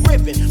 Wanna be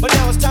rippin', but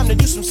now it's time to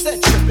do some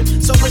set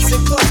trippin'. So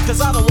listen close,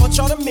 cause I don't want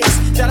y'all to miss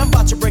that I'm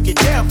about to break it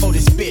down for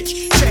this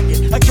bitch. Check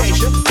it,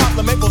 Acacia,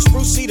 Poplar, Maple,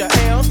 Spruce, Cedar,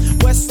 Elm,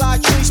 West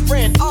Side Tree,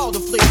 spraying all the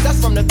fleas.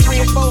 That's from the 3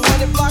 and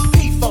 400 block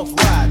P-Funk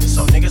riding.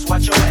 So niggas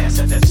watch your ass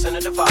at that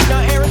center divide.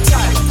 Now Aaron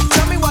Tyler,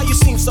 tell me why you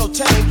seem so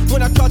tame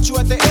when I caught you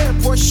at the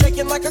airport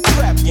shaking like a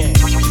crap game.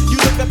 You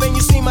look up and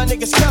you see my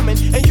niggas coming,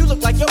 and you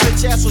look like your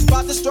bitch ass was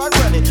about to start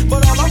running.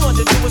 But all I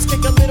wanted to do was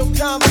kick a little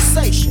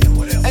conversation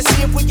and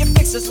see if we can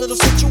fix discuss this little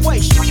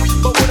situation.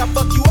 But what I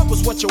fuck you up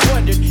was what you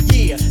wondered.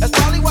 Yeah, that's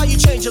probably why you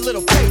changed your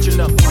little pager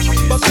number.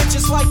 But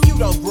bitches like you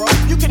don't grow.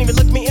 You can't even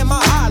look me in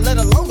my eye, let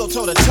alone go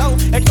toe to toe.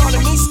 And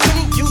calling me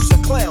skinny, you's a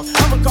clown.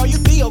 I'ma call you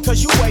Theo,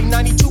 cause you weigh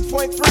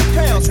 92.3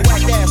 pounds.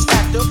 Whack ass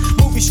actor,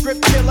 movie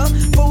script killer.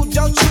 Fool,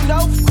 don't you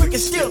know? Quick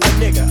and steal the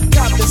nigga.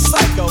 Compton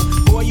psycho,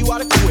 boy, you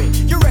oughta quit.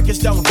 Your records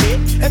don't hit,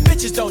 and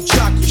bitches don't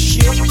jock your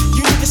shit.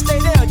 You need to stay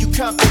down, you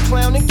Compton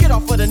clown, and get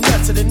off of the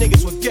nuts of the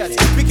niggas with guts.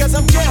 Because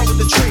I'm down with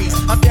the trees,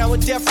 I'm down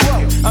with Death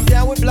Row, I'm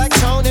down with Black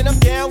Tone, and I'm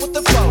down with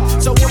the flow.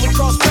 So when we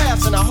cross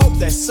paths, and I hope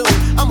that soon,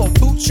 I'ma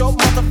boot your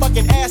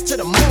motherfucking ass to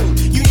the moon.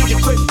 You need to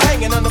quit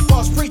banging under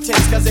false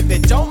pretense, cause if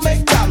it don't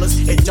make dollars,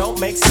 it don't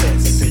make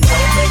sense. If it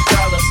don't make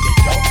dollars, it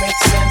don't make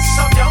sense.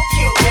 So don't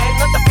kill game,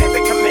 let the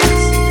pivot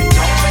commence. If it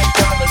don't make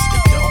dollars,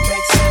 it don't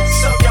make sense.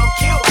 So don't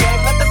kill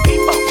game, let the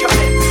people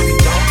commence. If it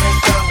don't make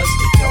dollars,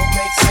 it don't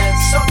make sense.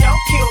 So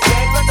don't kill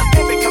game, let the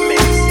pivot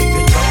commence. If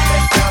it don't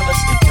make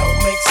dollars, it don't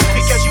make sense.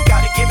 Because you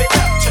gotta give it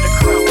up to the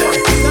crown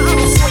prince. Now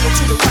I'ma swing it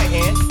to the right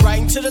hand,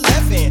 right to the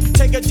left hand.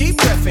 Take a deep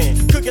breath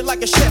in, cook it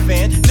like a chef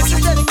and this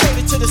is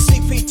dedicated to the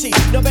CPT.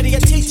 Nobody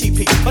at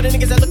TTP, but the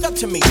niggas that look up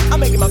to me. I'm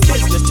making my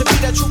business to be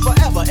that true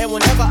forever. And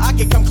whenever I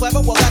can come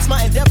clever, well that's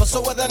my endeavor.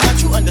 So whether or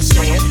not you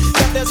understand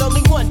that there's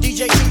only one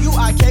DJ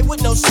Quik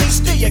with no C,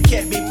 still you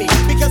can't beat me.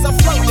 Because I'm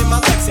floating in my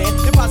Lexan,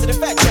 depositing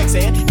fat checks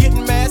and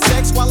getting mad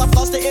sex while I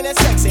floss the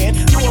NSX and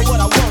doing what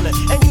I wanna.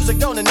 And music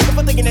gonna nigga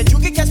for thinking that you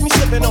can catch me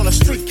slipping on a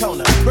street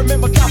corner.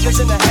 Remember Compton's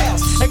in the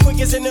house and Quik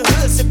is in the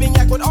hood, sipping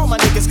yak with all my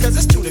niggas cause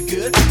it's too the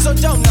good. So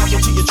don't knock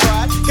it till you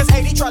try, cause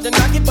 80 tried to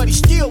knock it, but he's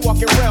still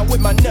walking around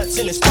with my nuts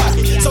in his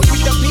pocket. So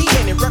keep the beat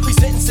in it,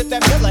 representing Sip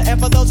That Miller. And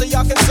for those of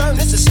y'all concerned,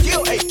 this is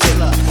still a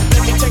killer.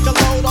 Let me take a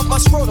load off my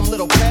scrotum,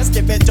 little pest.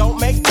 If it don't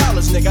make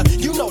dollars, nigga,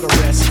 you know the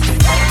rest. If it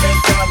don't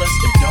make dollars,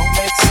 it don't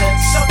make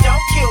sense. So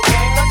don't kill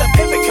game, let the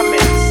pivot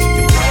commence. If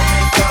it don't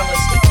make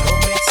dollars, it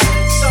don't make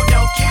sense. So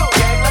don't kill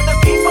game, let the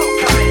people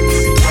commence.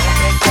 If it don't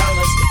make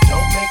dollars, it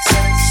don't make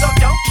sense. So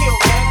don't kill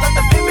game, let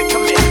the pivot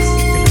commence.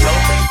 If it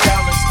don't make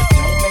dollars, it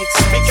don't make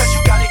sense. Because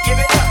you gotta give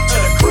it up to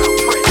the crown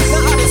prince.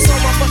 Now I done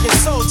sold my fucking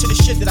soul to the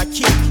shit that I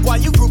keep. While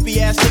you groupie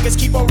ass niggas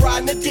keep on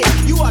riding the dick.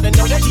 You oughta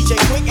know that DJ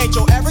Quik ain't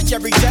your average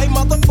everyday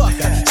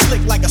motherfucker.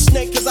 Slick like a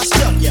snake cause I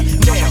stuck ya.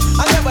 Now,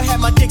 I never had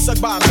my dick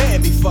sucked by a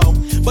man before,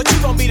 but you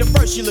gon' be the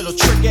first, you little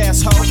trick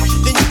ass hoe.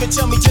 Then you can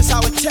tell me just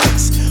how it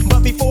tastes.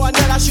 But before I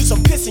nut, I shoot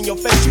some piss in your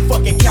face, you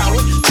fucking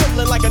coward.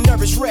 Trembling like a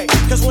nervous wreck.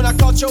 Cause when I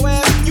caught your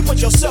ass, you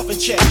put yourself in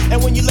check.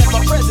 And when you left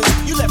my presence,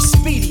 you left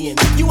speedian.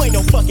 You ain't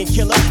no fucking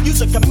killer,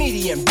 you's a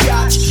comedian,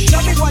 biatch.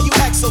 Tell me why you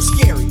act so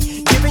scary,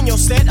 giving your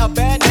set a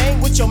bad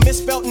name with your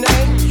misspelt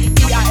name,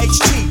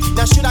 E-I-H-T.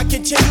 Now should I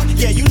continue?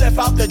 Yeah, you left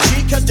out the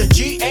G, cause the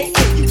G ain't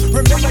in you.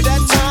 Remember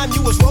that time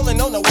you was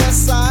rolling on the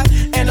west side,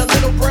 and a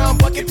little brown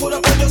bucket put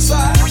up on your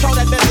side? Call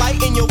that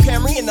light in your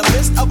Camry in the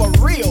midst of a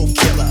real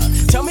killer.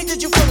 Tell me,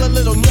 did you feel a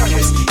little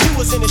nervous? You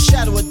was in the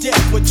shadow of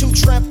death with 2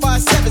 tramp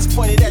 5.7s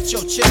pointed at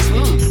your chest.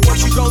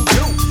 What you gon'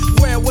 do?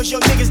 Where was your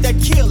niggas that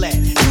kill at?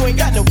 You ain't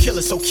got no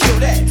killer, so kill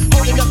that.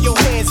 Holding up your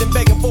hands and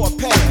begging for a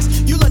pass.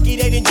 You lucky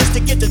they didn't just to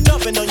get the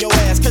dumping on your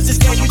ass. Cause this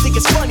game you think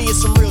is funny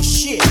is some real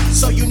shit.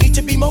 So you need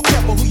to be more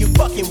careful who you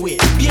fucking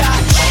with. Yeah,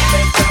 don't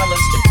make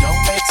dollars, it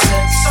don't make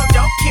sense. So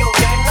don't kill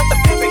game, let the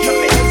pivot come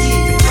in.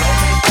 Yeah, it don't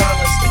make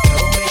dollars, it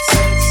don't make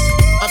sense.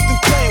 I'm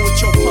through playing with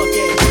your punk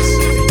ass.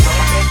 If it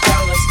don't make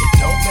dollars, it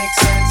don't make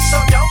sense. So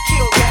don't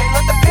kill game,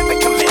 let the pivot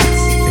come in.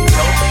 If it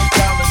don't make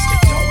dollars,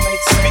 it don't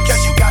make sense.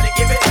 Because you gotta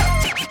give it up.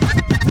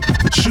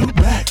 Shoot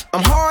back.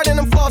 I'm hard and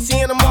I'm flossy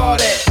and I'm all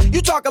that.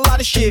 You talk a lot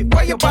of shit,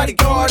 where your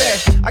bodyguard at?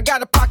 I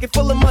got a pocket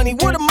full of money,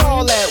 where the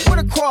mall at?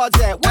 Where the quads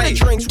at? Where the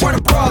drinks, where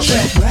the bras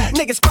at?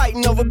 Niggas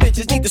fighting over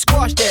bitches, need to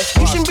squash that.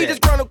 You shouldn't be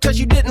disgruntled cause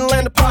you didn't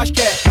land a posh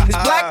cat. It's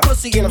black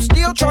pussy and I'm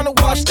still trying to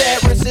wash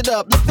that. Rinse it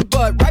up, lift the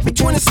butt right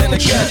between the center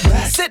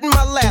gut. Sit in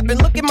my lap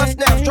and look at my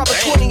snaps. Drop a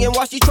 20 and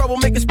watch these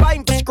troublemakers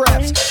fighting for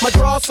scraps. My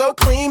draw's so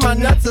clean, my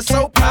nuts are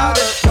so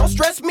powdered. Don't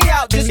stress me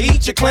out, just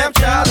eat your clam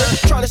chowder.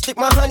 Trying to stick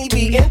my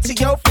honeybee into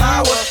your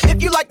flower.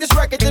 If you like this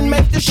record, then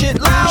make the shit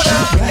louder.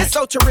 It's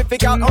so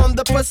terrific out on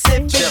the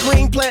Pacific.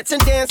 Green plants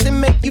and dancing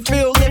make you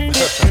feel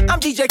lifted. I'm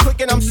DJ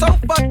Quik and I'm so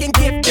fucking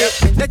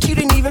gifted that you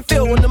didn't even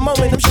feel when the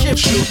moment I'm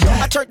shifted.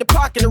 I turned the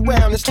pocket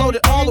around and slowed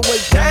it all the way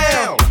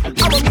down.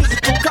 I'm a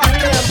musical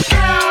cocktail. Get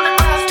out and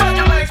bounce, spread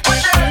your legs,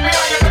 put your hands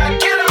behind your back.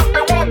 Get up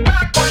and walk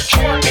backwards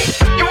toward me.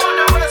 You want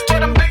the rest, but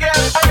them big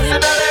ass purse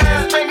and that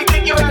ass made me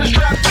think you had a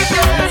strap. Keep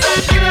your hands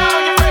up, get out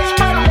of your face,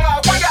 spread them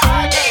wide. Where your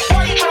ID?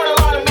 Why you trying to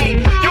lie to me?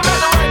 You got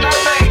the right to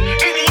say.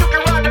 Either you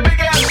can ride the big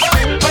ass bus,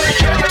 or you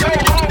can't go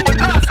home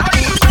with us. How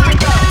you like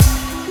that?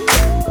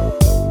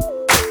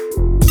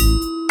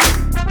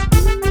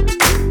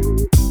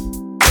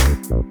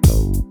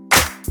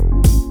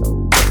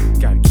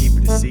 Gotta keep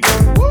it a secret.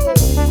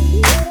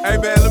 Hey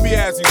man, let me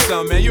ask you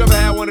something, man. You ever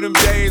had one of them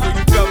days where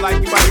you felt like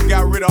you might have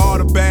got rid of all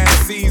the bad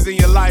seeds in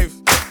your life?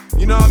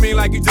 You know what I mean?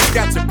 Like you just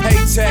got your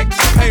paycheck,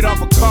 paid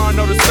off a car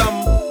note or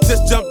something,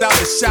 just jumped out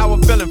the shower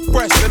feeling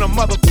fresh than a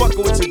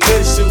motherfucker with your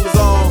good shoes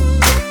on.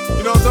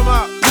 You know what I'm talking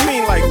about?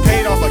 mean like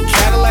paid off a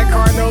Cadillac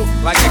car note?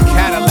 Like a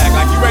Cadillac,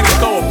 like you ready to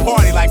throw a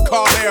party, like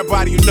call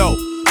everybody you know.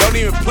 Don't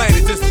even plan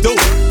it, just do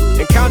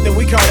it. In Compton,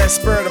 we call that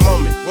spur of the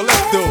moment. Well,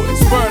 let's do it.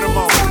 Spur of the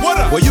moment. What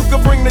up? Well, you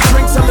can bring the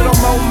drinks a little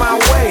more my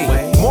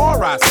way.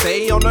 More, I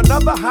say, on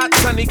another hot,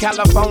 sunny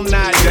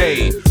California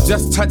day.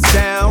 Just touched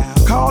down,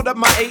 called up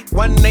my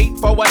 818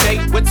 for a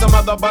date with some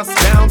other bus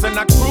downs, and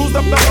I cruised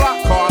up the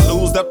block, car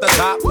loosed up the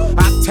top.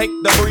 I take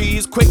the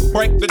breeze, quick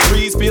break the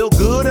trees, feel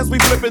good as we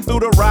flipping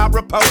through the ride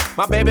report.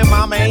 My baby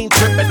mama ain't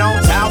tripping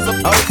on child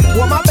support.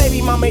 Well, my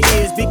baby mama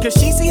is, because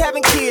she see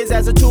having kids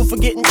as a tool for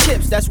getting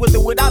chips. That's with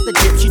or without the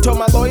dip. She told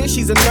my lawyer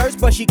she's a nurse,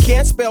 but she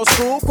can't spell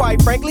school.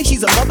 Quite frankly,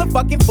 she's a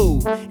motherfucking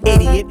fool.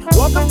 Idiot.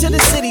 Welcome to the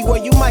city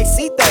where you might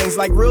see things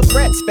like real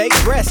threats, fake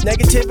breasts.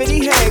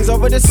 Negativity hangs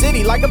over the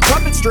city like a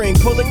puppet string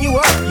pulling you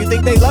up. You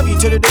think they love you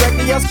till the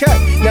director yells cut.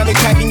 Now they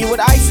packing you with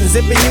ice and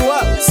zipping you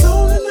up.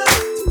 So tonight,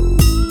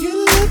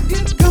 you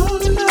looking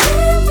cold enough.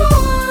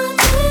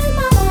 Everyone's in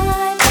my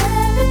life,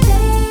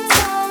 everything's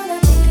gonna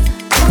be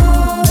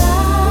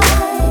alright.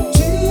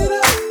 Cheer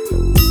up,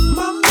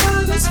 my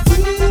mind is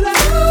freed up.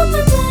 From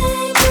the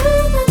day to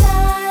the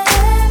night,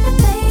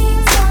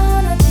 everything's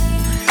gonna be.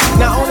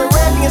 Now on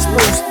Arabian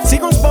spruce,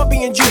 Seagram's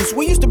bumpy and juice.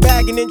 We used to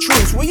bag and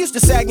intrude. We used to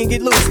sag and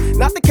get loose.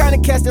 Not the kind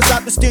of cats that's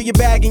out to steal your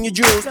bag and your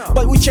jewels.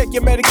 But we check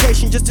your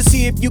medication just to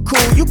see if you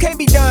cool. You can't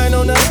be dying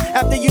on us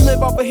after you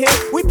live off a hip.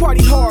 We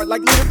party hard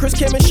like Ludacris,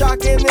 Kim, and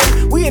Shock and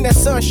them. We in that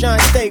sunshine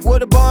state where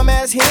the bomb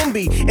ass hen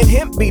be. And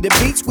hemp be the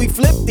beats we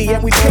flip thee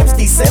and we pimps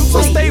thee simply.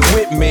 So stay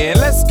with me and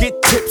let's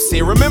get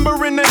tipsy.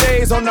 Remembering the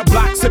days on the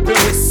block sipping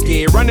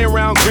whiskey, running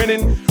around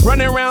grinning,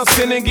 running around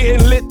sinning,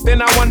 getting lit.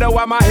 Then I wonder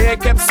why my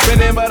head kept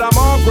spinning. But I'm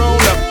all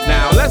grown up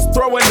now. Let's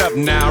throw it up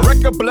now.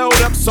 Record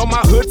blowed up so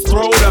my hood's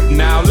throwed up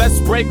now. Let's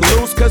break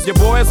loose cause your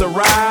boys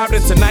arrived.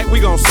 And tonight we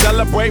gon'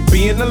 celebrate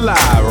being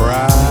alive,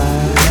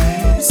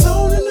 right?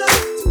 So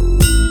tonight,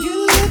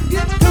 you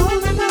looking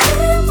cold enough.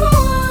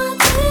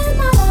 Everyone's in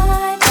my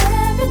life,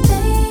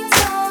 everything's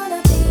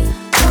gonna be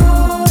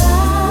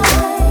alright.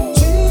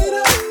 Cheer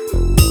up,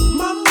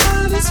 my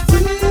mind is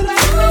freed up.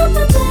 From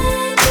the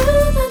day to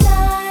the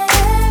night,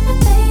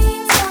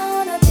 everything's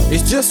gonna be.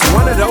 It's just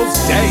one of those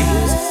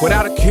days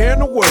without a care in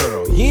the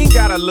world. You ain't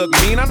gotta look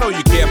mean, I know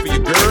you care for your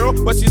girl,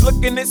 but she's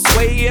looking this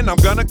way and I'm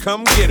gonna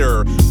come get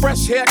her.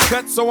 Fresh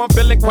haircut, so I'm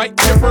feeling quite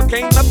chipper.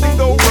 Can't nothing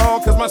go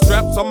wrong, cause my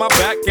strap's on my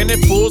back, and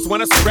it fools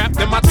when I scrap,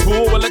 then my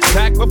tool will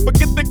attack. But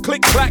forget the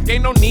click clack,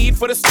 ain't no need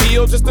for the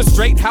steel, just a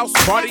straight house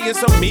party and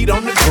some meat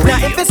on the grill.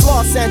 Now if it's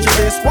Los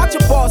Angeles, watch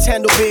your boss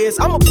handle biz.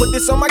 I'ma put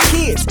this on my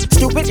kids.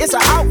 Stupid, it's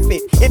an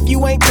outfit. If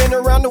you ain't been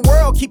around the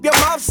world, keep your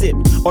mouth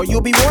zipped, or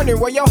you'll be wondering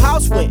where your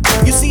house went.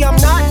 You see, I'm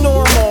not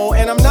normal,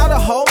 and I'm not a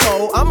homo.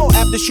 I'm gonna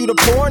have to shoot a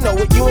porno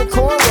with you and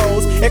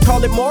cornrows and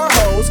call it More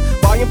Hoes.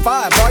 Volume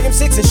 5, Volume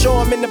 6, and show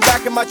them in the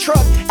back of my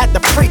truck at the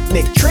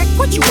Freaknik. Trick,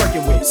 what you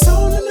working with?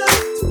 So tonight,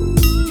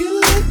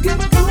 you looking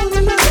cold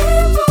enough.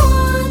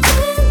 Everyone's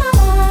in my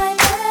life,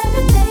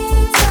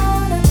 everything's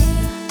gonna be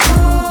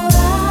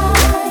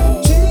alright.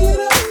 Cheer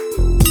up,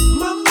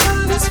 my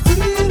mind is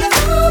freed up.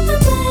 From the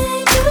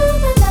day to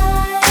the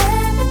night,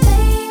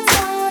 everything's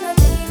gonna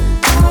be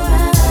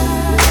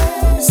alright.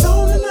 So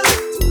tonight,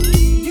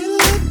 you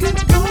looking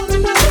cold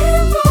enough.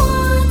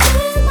 Everyone's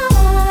in my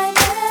life,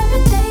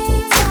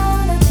 everything's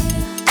gonna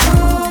be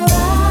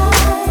alright.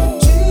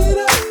 Cheer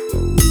up,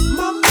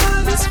 my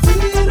mind is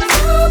freed up.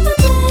 From the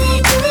day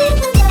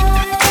to the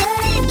night,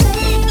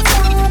 everything's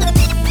gonna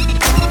be alright.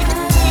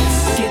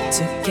 Get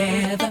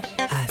together,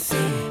 I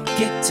said,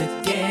 get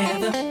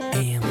together.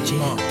 AMG,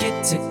 get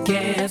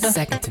together.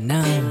 Second to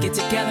none, get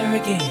together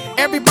again.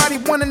 Everybody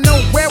wanna know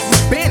where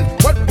we've been,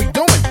 what we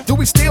doing. Do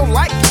we still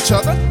like each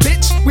other?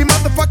 Bitch, we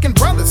motherfucking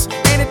brothers.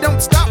 And it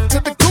don't stop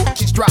till the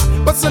coochies drop.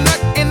 Bust a nut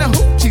in the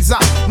hoochies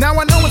out. Now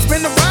I know it's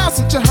been a while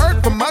since you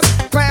heard from us.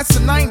 Class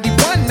of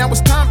 91, now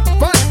it's time for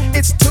fun.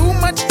 It's too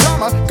much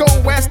drama, go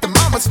ask the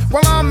mamas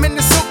while I'm in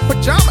the silk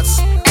pajamas.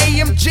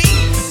 AMG,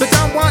 the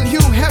Don Juan Hugh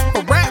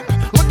Hefner rap.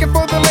 Looking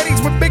for the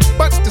ladies with big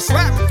butts to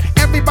slap.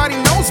 Everybody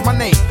knows my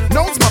name,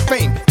 knows my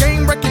fame.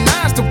 Game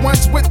recognized the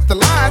ones with the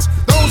lies.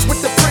 Those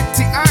with the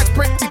pretty eyes,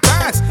 pretty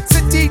thighs.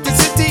 City to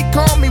city,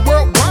 call me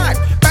worldwide.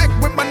 Back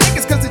with my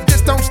niggas cause it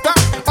just don't stop.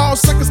 All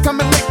suckers come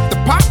and lick the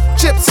pop,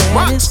 chips and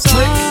rocks.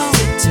 Trick.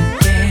 Get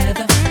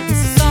together,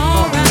 it's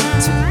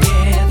alright.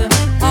 Together,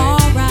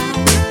 alright.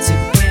 Get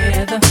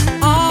together,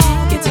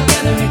 all get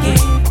together again.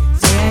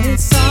 Yeah,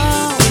 it's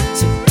all get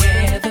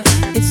together,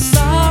 it's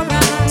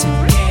alright.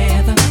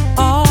 Together,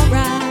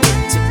 alright.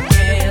 Get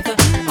together,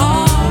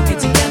 all get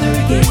together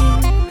again.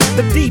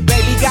 The D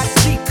baby got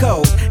cheat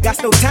code.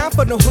 Got no time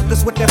for no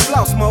hookers with that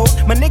floss mode.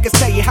 My niggas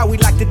tell you how we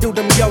like to do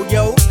them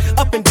yo-yos.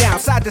 Up and down,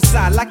 side to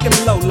side, like them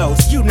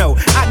lolos. You know,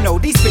 I know,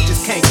 these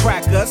bitches can't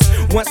crack us.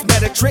 Once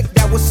met a trick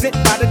that was sent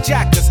by the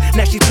jackers.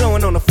 Now she's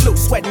blowing on the flute,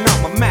 sweating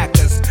on my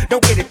macas.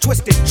 Don't get it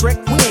twisted, trick,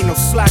 we ain't no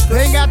slackers.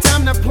 They ain't got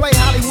time to play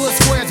Hollywood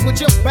squares with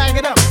you. Bag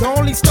it up, the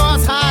only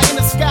stars high in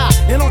the sky.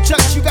 And on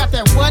Chucks, you got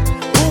that what?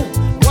 Who?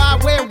 Why,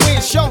 where,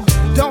 when? Show me.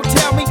 Don't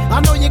tell me.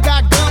 I know you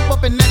got gum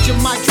up and that you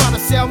might try to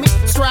sell me.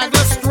 Straggler,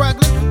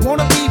 struggling,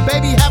 wanna be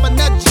baby, have a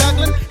nut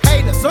juggling.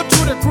 Haters, so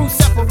to the crew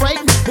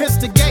separating,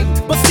 instigating,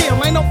 but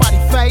still ain't nobody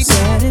fading.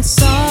 Said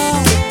it's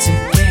all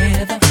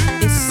together,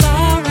 it's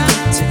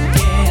alright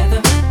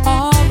together,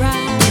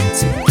 alright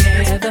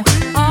together,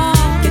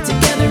 all get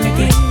together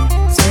again.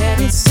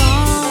 Said it's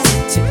all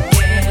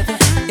together,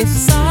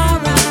 it's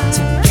alright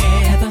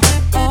together,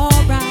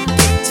 alright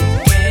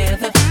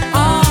together,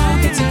 all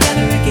get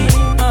together again.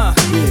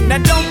 Now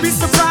don't be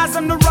surprised,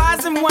 I'm the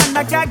rising one.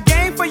 I got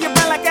game for your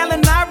man like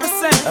Allen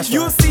Iverson.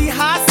 You'll see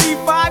how I see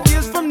 5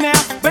 years from now.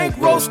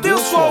 Bankroll still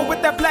swole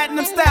with that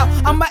platinum style.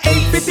 I'm a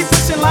 850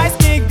 pushing light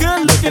skin,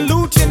 good looking,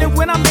 luchin', and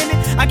when I'm in it,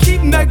 I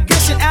keep nut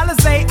gushing.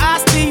 Alizé,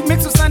 Iced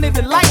mixed with Sunday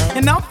Delight,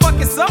 and I'm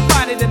fucking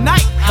somebody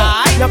tonight.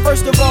 Alright. Now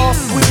first of all,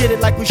 we did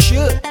it like we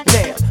should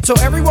now, so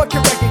everyone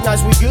can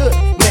recognize we good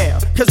now.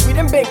 Cause we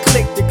done been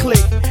click to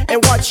click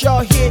and watch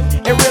y'all hit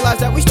and realize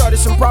that we started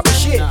some proper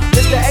shit.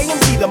 Mr.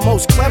 AMG, the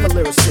most clever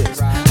lyricist.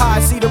 How I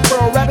see the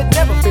Pearl Rabbit,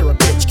 never fear a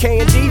bitch.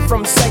 K&D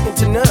from second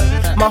to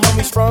none. My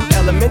homies from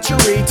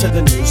elementary to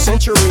the new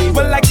century.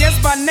 Well, I guess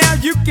by now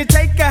you can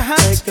take a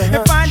hunch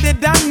and find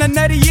that I'm the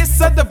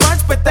nuttiest of the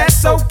bunch, but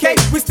that's okay.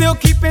 We still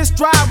keep in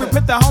stride. We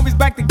put the homies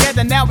back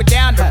together, now we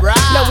down to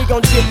ride. Now we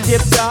gon'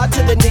 dip dot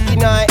to the Nicky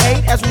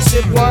 9-8 as we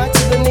sip wine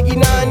to the Nicky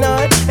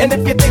 9-9. And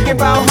if you're thinking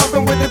about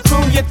humping with the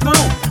crew, you're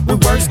through. We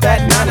worse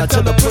that 9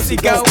 until the pussy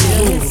go.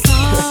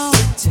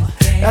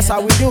 That's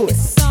how we do it.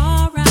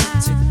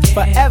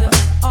 Forever.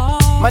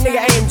 My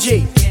nigga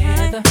AMG.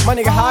 My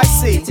nigga High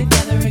C.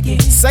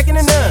 Second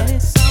to none.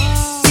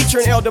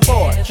 Featuring El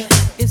DeBarge.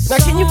 Now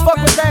can you fuck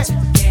with that?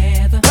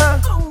 Huh?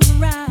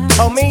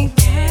 Oh me?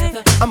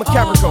 I'm a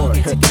Capricorn.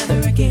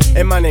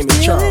 And my name is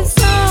Charles.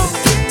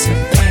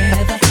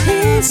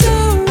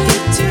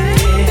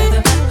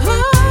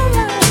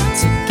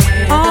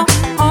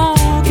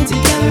 All get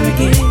together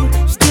again.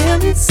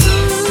 Still it's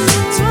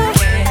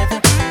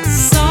together.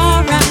 It's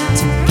alright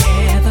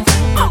together.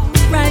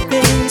 Alright,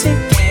 baby.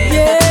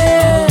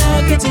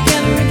 Yeah, get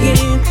together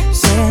again.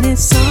 Said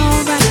it's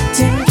alright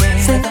together.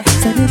 Said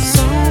it's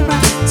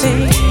alright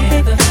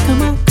together.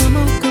 Come on, come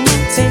on, come on,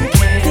 take it.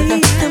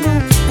 Please, come on,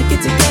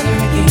 get together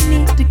again.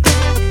 Need to get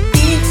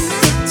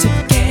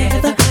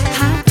together.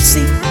 High C,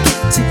 get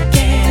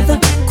together.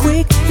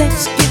 Quick,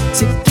 let's get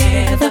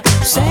together.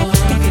 Second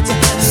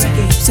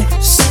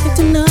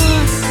to none,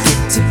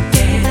 get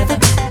together.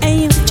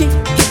 AMG,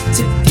 get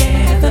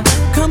together.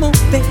 Come on,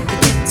 baby,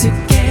 get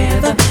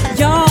together.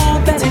 Y'all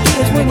better get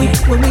us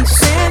when we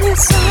said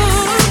it's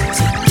alright.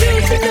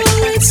 You should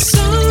know it's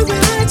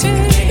alright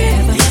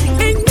together.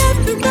 Ain't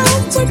nothing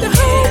wrong with the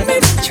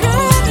homies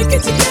trying to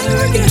get together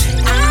again.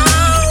 Ow!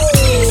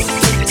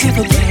 Have a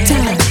good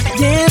time,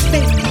 yeah,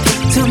 baby.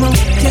 Come on,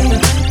 yeah,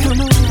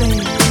 come on,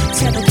 baby.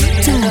 Have a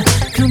good time,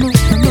 come on,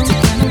 come on.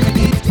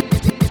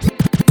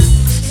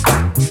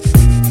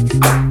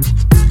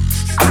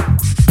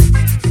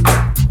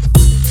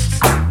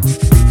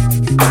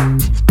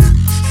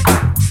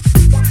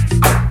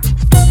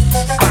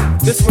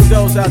 This one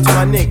goes out to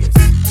my niggas,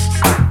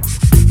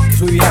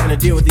 cause we be having to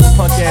deal with these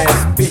punk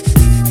ass bitches.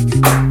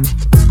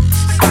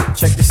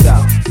 Check this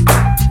out.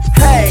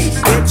 Hey,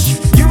 bitch,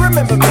 you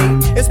remember me?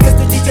 It's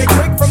Mr. DJ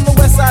Quik from the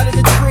west side of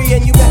the tree,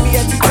 and you met me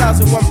at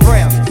 2001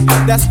 Brown.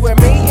 That's where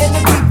me and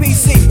the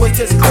DPC was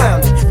just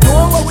clowning,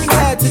 doing what we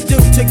had to do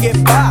to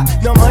get by.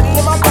 No money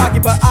in my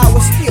pocket, but I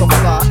was still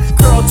fly.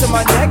 Curl to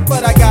my neck,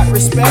 but I got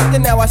respect,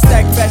 and now I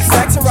stack fat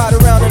sacks and ride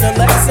around in a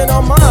Lex. And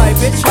oh my,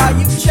 bitch, how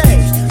you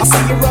changed? I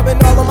see you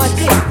rubbing all on my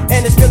dick,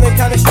 and it's feeling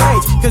kinda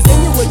strange, cause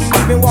then you wouldn't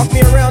even walk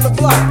me around the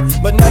block.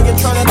 But now you're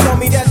trying to throw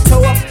me that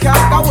toe up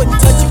cock. I wouldn't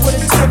touch you with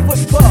a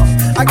 10-foot pole.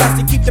 I got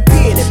to keep the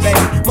P in it,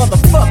 baby.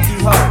 Motherfuck you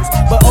hoes.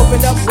 But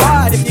open up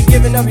wide if you're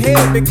giving up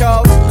head,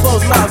 because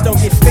closed mouths don't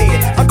get fed.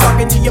 I'm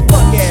talking to your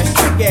punk ass,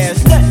 trick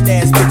ass, nut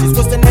ass bitches.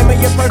 What's the name of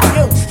your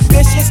perfume?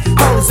 Vicious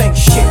hoes ain't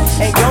shit.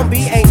 Ain't gon'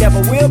 be, ain't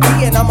never will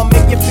be, and I'ma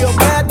make you feel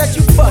bad that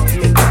you fucked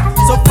me.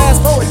 So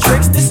fast forward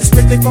tricks, this is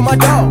strictly for my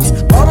dogs.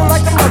 Ballin'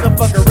 like a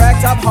motherfucker,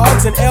 ragtop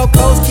hogs and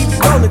L-Co's. Keep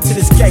rollin' to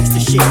this gangster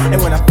shit. And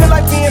when I feel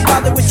like being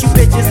bothered with you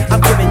bitches, I'm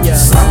giving you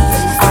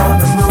something for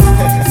the move.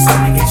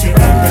 Something get you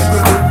in the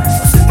groove.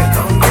 So sip the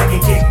cognac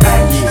and kick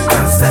back.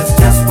 Cause that's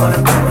just what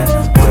I'm doing.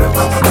 Put a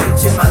rubber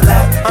bitch in my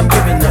lap. I'm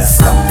giving you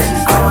something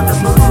for the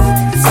move.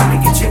 Something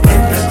get you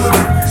in the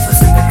groove. So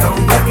sip the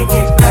cognac and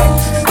kick back.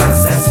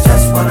 Cause that's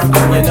just what I'm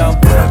doing.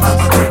 Put a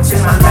rubber bitch in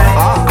my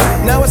lap.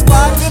 Now it's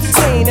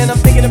 5:15 and I'm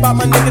thinking about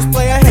my niggas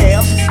play a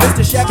ham.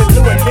 Mr. Shabby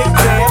Blue and Big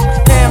Jam.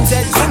 Ham's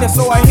at Gina,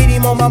 so I hit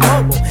him on my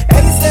mobile.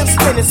 87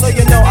 spinning, so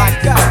you know I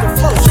got the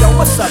flow. Yo,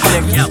 what's up,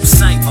 nigga? Yo,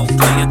 same old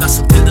player. Got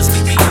some tenders,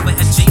 meet me over at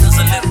Gina's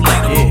a little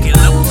later. Get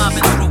low, I've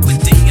been through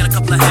with D and a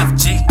couple of half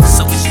G's.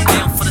 So is you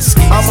down for the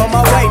skis? I'm on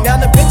my way. Now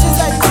the bitches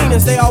at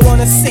Gina's, they all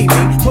wanna see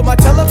me. Put my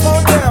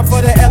telephone down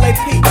for the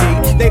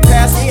LAPD. They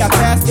passed me, I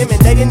passed them, and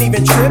they didn't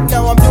even trip.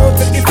 Now I'm doing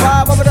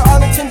 55 over the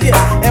Arlington dip.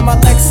 And my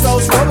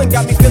Lexus rolling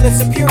got me feeling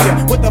superior.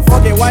 With the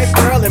funky white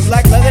girl and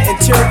black leather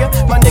interior.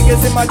 My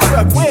niggas in my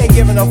truck, we ain't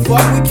giving a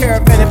fuck. We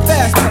caravanning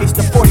fast pace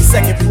to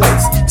 42nd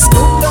place.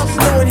 Scooped up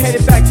blue and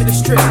headed back to the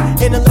strip.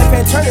 In the left hand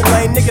man, turning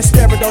lane, niggas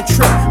staring, don't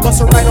trip.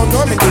 Bust a right on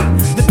Normandy.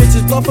 The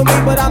bitches blow for me,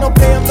 but I don't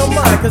pay them no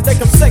mind, cause they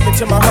come second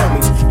to my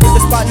homies. Hit the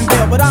spot and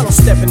bail, but I don't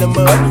step in the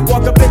mud.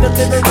 Walk up in the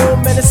living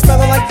room and it's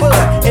smelling like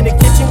bud. In the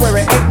kitchen where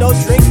it ain't no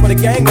drinks, but a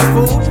gang of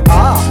food.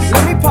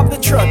 Let me pop the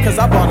trunk, cause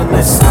I bought a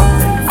list.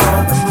 Something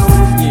for the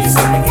mood, yeah.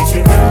 Something get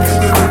you in the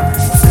groove.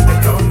 Sip the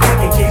cognac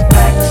and kick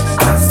back,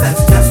 cause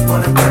that's just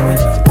what I'm doing.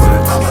 Put a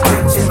mama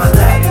bitch in my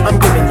lap. I'm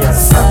giving you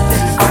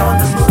something for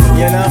the mood,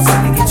 you know?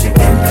 Something get you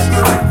in the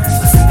groove.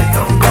 So sip the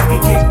cognac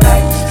and kick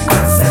back,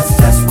 cause that's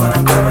just what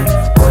I'm doing.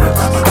 Put a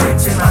mama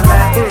bitch in my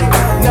lap.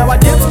 Now I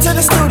dipped to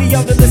the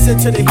studio to listen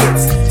to the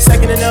hits.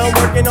 Second and I'm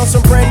working on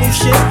some brand new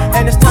shit.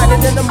 And it's tighter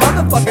than the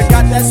motherfucker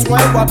got that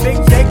swing. While Big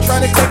Jake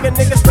trying to take a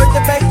nigga straight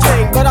to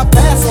Beijing. But I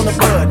pass on the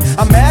bud,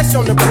 I mash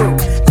on the brew.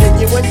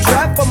 Genuine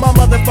trap for my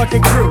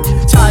motherfucking crew.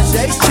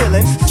 Tajay's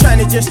chillin',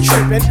 China just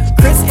trippin'.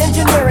 Chris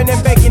engineering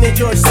and Bacon and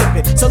George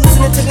sippin'. So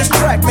listening to this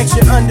track makes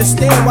you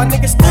understand why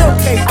niggas still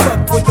can't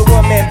fuck with the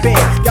one-man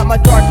band. Got my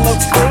dark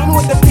looks clean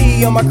with the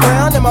P on my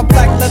crown. And my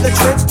black leather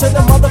trench to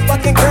the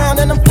motherfucking ground.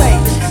 And I'm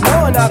playing,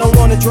 knowing I don't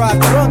wanna drive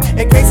drunk.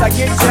 In case I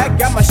get jacked,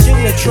 got my shit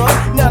in the trunk.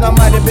 Now I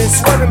might have been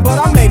swerving, but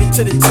I made it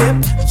to the tip.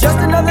 Just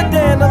another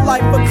day in the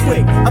life of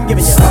Quik. I'm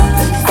giving you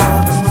something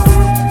for the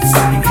mood,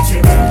 something get you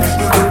in the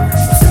groove.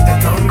 So sip the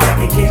cognac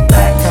and kick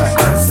back,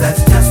 cause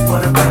that's just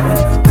what I'm doing.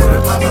 Put a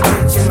rubber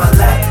bitch in my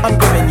lap. I'm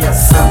giving you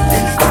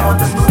something for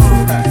the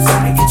mood,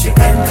 something get you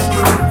in the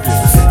groove.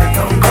 So sip the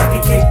cognac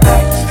and kick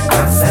back,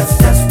 cause that's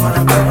just what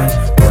I'm doing.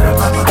 Put a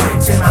rubber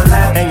bitch in my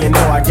lap. And you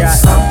know I got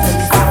something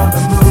for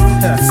the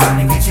mood,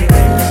 something get you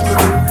in the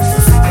groove. So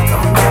sip the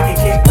cognac and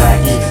kick back,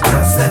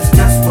 cause that's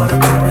just what I'm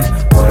doing.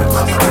 Put a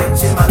rubber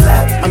bitch in my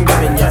lap. I'm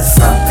giving you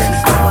something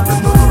for the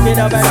mood, you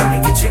know, baby.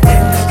 Something get you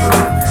in the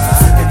groove.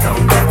 Sip the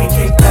cognac and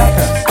kick back,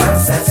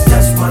 cause that's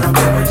just what I'm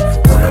doing.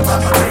 Put a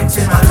rubber bitch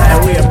in my lap.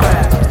 And we are back.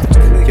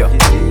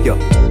 Yo,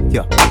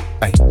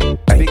 ay,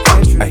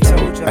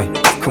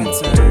 come on.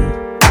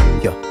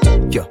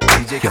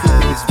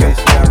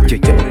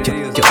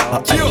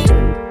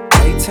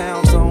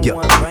 Yo,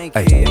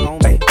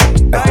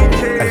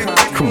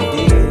 come on.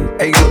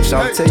 Hey, look,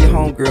 Shawty, tell your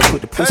homegirl,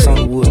 put the puss on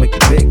the wood, make the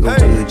bed go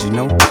good, you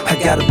know. I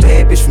got a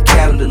bad bitch from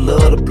Cali that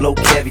love to blow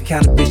cabbie.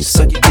 Kind of bitch to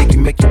suck your dick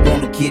and make you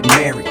wanna get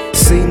married.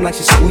 Seem like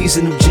she's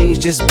squeezing them jeans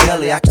just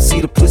belly. I can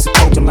see the pussy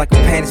poking like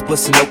her panties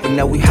busting open.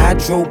 Now we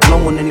hydro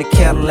blowing in the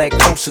Cadillac,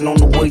 coasting on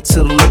the way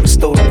to the liquor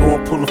store to go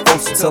and pull a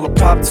folks and tell her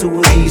pop to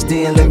her knees.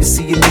 Then let me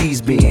see your knees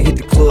bend. Hit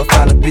the club,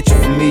 find a bitch you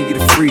familiar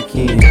to freak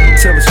in.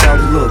 Tell her,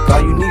 Shawty, look,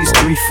 all you need is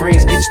 3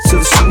 friends. Get you to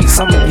the suites,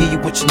 I'ma give you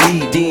what you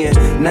need.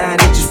 Then 9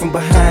 inches from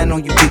behind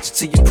on you bitches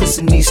till your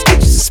pussy needs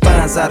stitches and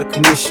spines out of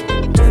commission.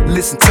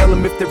 Listen, tell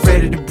them if they're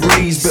ready to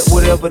breeze. Bet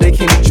whatever, they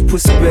can't get your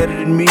pussy better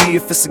than me.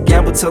 If it's a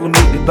gamble, tell them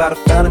meet me by the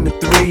fountain in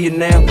 3. And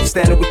now I'm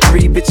standing with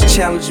 3 bitches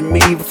challenging me.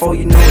 Before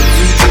you know it,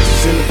 3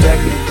 bitches in the back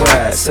of the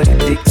ride, sucking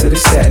dick till they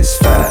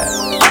satisfied.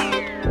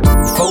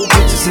 4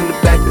 bitches in the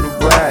back of the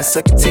ride,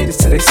 sucking titties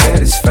till they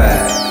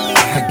satisfied.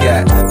 I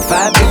got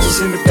 5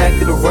 bitches in the back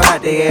of the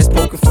ride, they ass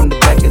poking from the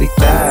back of their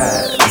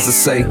thighs. As I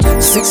say,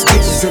 6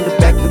 bitches in the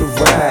back of the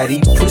ride,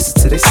 eat pussy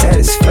till they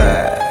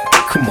satisfied.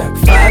 Come on,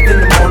 5 in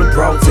the morning,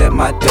 broads at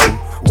my door.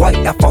 White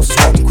Air Forces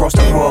walking across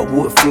the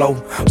hardwood floor.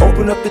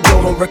 Open up the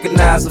door, don't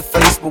recognize her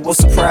face, but was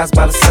surprised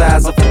by the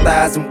size of her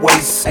thighs and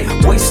waist.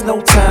 Waste no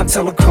time,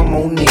 tell her come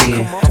on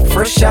in.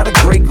 Fresh out of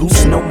Grey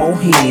Goose, no more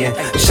hen.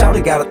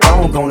 Shawty got a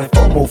thong on and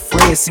 4 more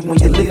friends. See, when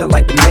you live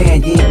like a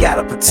man, you ain't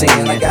gotta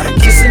pretend. I got her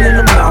kissing in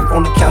the mouth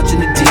on the couch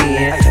in the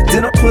den.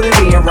 Then I put it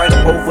in right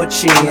up over her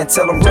chin.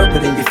 Tell her rub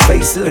it in your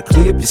face, it'll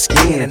clear up your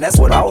skin. And that's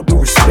what all due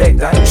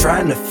respect, I ain't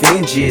trying to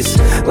offend you.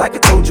 Like I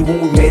told you when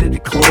we met at the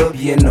club,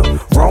 you in the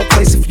wrong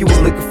place if you was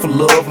looking for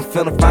love. I'm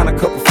finna find a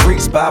couple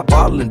freaks, buy a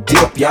bottle and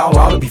dip. Y'all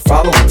ought to be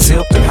following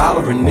tip and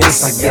hollering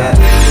this. I got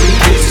 3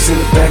 bitches in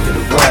the back of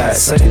the ride,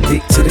 sucking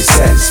dick till they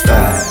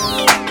satisfied.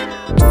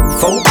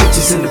 4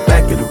 bitches in the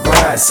back of the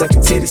ride,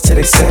 sucking titties till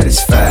they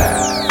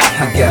satisfied.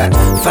 I got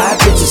 5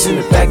 bitches in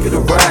the back of the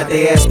ride,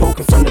 they ass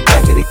poking from the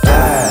back of their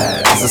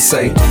thighs. As I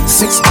say,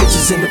 6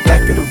 bitches in the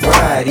back of the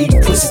ride,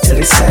 eating pussy till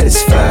they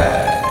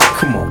satisfied.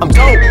 Come on. I'm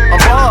dope, I'm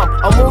bomb,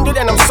 I'm wounded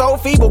and I'm so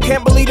feeble.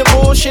 Can't believe the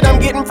bullshit I'm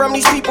getting from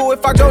these people.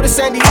 If I go to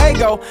San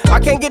Diego, I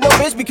can't get no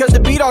bitch because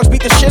the B-Dogs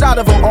beat the shit out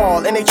of them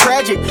all. And they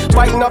tragic,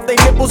 biting off their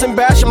nipples and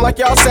bash them like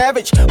y'all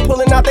savage.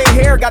 Pulling out their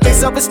hair, got their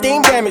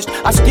self-esteem damaged.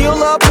 I still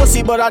love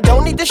pussy, but I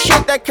don't need the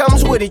shit that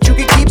comes with it. You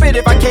can keep it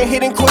if I can't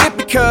hit and quit it,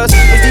 because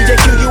it's DJ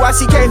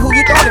QUICK who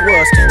you thought it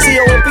was.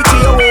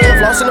 COMPTON,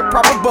 flossing the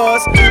proper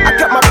buzz. I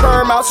cut my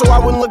perm out so I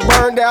wouldn't look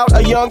burned out.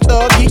 A young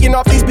thug, geeking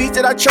off these beats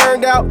that I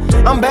churned out.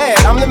 I'm bad,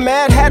 I'm the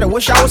Mad Hatter.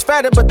 Wish I was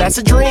fatter, but that's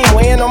a dream.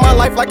 Weighing on my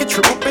life like a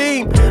triple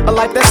beam. A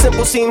life that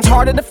simple seems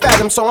harder to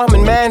fathom, so I'm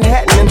in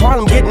Manhattan and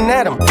Harlem getting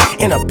at 'em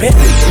in a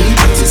Bentley. 3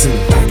 bitches in the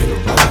back of the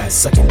ride,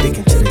 sucking dick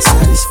until they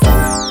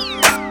satisfied.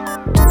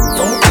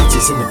 4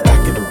 bitches in the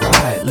back of the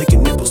ride,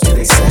 licking nipples till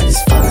they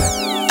satisfied.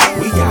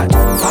 We got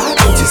 5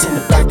 bitches in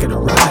the back of the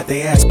ride,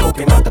 they ass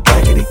poking out the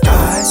back of their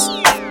thighs.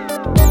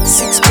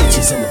 6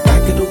 bitches in the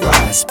back of the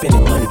ride, satisfied.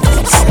 Spending money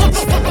doesn't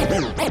satisfy.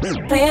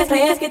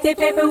 Players get their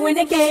paper when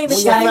the game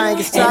is tight.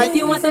 And if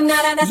you want some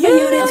nada, that's for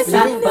you to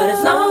decide. But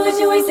as long as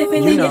you ain't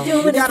sipping, then you're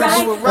doing it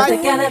right. Cause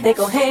together they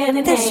go hand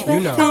in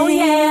hand. Oh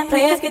yeah,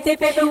 players get their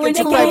paper when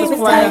the game is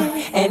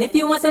tight. And if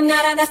you want some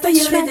nada, that's for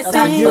you to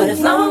decide. But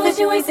as long as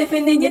you ain't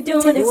sipping, then you're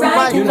doing it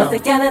right. Cause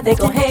together they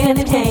go hand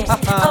in hand.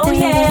 Oh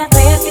yeah,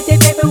 players get their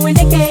paper when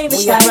the game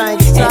is tight.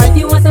 And if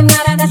you want some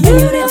nada, that's for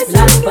you to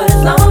decide. But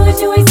as long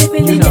as you ain't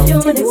sipping, then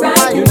you're doing it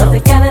right. Cause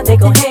together they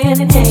go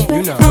hand in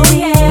hand. Oh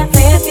yeah,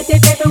 players get their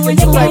paper when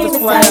the game is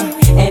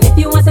tight. And if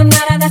you want some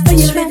nada, that's for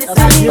you to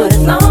decide. But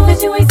as long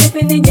as you ain't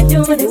sipping, then you're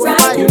doing it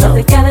right. Cause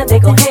together they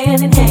go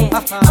hand in hand.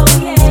 Oh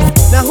yeah.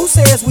 Now who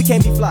says we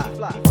can't be fly?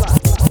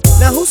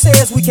 Now who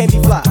says we can't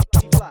be fly?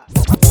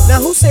 Now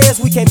who says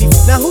we can't be?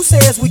 Now who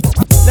says we?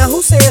 Now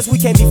who says we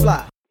can't be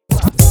fly?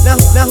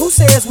 Now who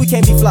says we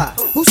can't be fly?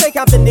 Who say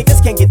Compton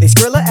niggas can't get their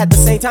Skrilla at the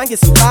same time get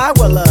some pie?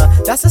 Well,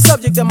 that's the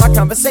subject of my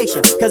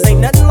conversation. Cause ain't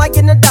nothing like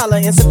getting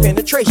 $1 in some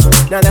penetration.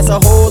 Now that's a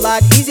whole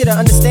lot easier to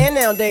understand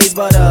nowadays.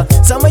 But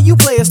some of you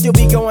players still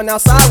be going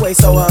out sideways.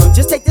 So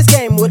just take this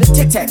game with a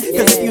tic-tac.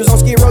 Cause if you was on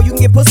Skid Row, you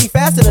can get pussy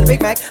faster than a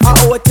Big Mac. I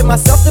owe it to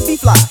myself to be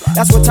fly.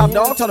 That's what Top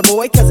Dog told the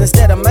boy. Cause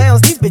instead of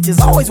mounds, these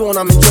bitches always want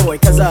them enjoy.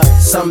 Cause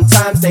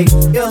sometimes they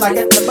feel like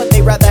it, but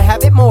they rather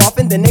have it more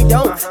often than they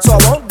don't. So I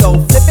won't go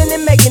flipping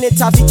and making it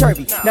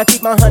topsy-turvy. Now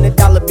keep my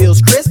 $100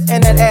 bills crisp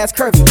and that ass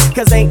curvy.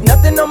 Cause ain't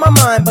nothing on my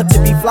mind but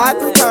to be fly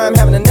through time.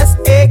 Having a nest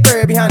egg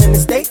bird behind in the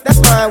state, that's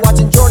fine.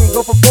 Watching Jordan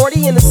go for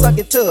 40 in a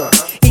sucking tub.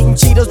 Eating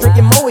Cheetos,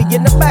 drinking Moe,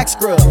 getting a back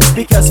scrub.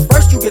 Because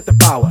first you get the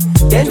power,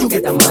 then you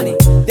get the money,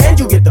 then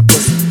you get the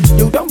pussy.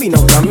 Dude, don't be no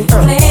dummy.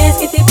 Players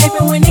get their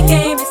paper when the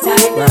game is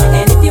tight.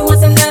 And if you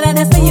want some nada,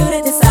 that's for you to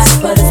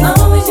decide. But as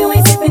long as you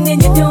ain't sipping, then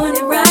you're doing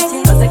it right.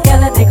 Cause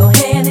together they go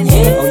hand in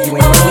hand.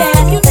 Oh yeah,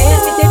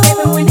 players get their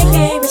paper when the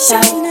game is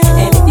tight.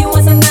 And if you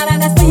want some nada,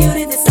 that's for you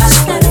to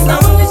decide. But as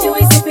long as you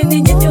ain't sipping,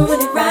 then you're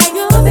doing it right.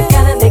 Cause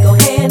together they go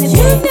hand in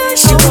hand.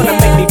 She wanna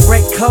make me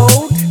break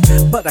code,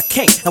 but I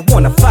can't. I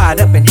wanna fire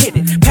it up and hit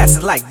it, pass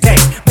it like dang.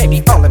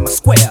 Baby all in my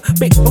square,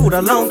 big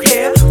Buddha, long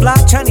hair, fly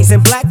Chinese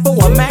and black for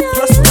a Mac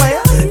plus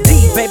player.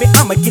 D baby,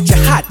 I'ma get you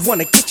hot,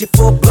 wanna get you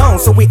full blown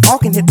so we all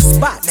can hit the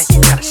spot. Now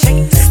you gotta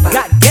shake the spot.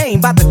 Got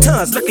game by the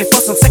tons, looking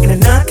for some second to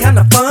none,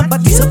 kinda fun.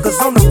 But these hookers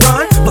on the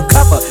run, for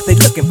cover, they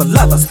looking for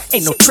lovers.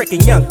 Ain't no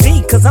tricking young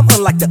D, cause I'm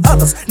unlike the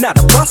others. Not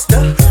a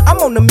buster, I'm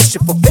on a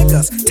mission for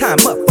figures. Time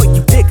up for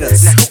you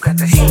diggers. Now who got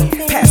the hand?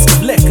 Pass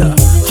the liquor.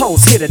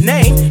 Hoes hear the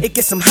name, it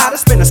gets them hotter.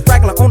 Spin a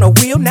straggler on a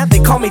wheel, now they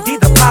call me D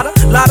the Potter.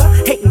 Lotta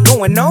hating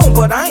going on,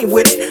 but I ain't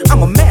with it.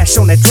 I'ma mash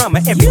on that drummer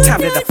every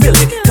time that I feel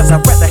it. Cause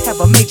I'd rather have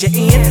a major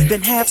in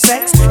than have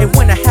sex. And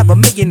when I have a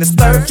million to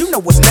splurge, you know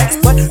what's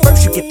next. But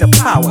first you get the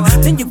power,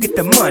 then you get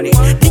the money,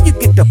 then you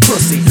get the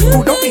pussy.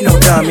 Ooh, don't be no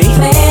dummy.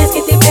 Players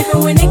get their paper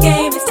when the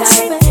game is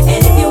tight.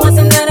 And if you want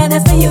some nada,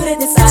 that's for you to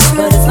decide.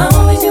 But as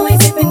long as you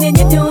ain't sipping, then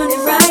you're doing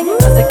it right.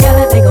 Cause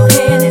together they go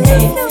hand in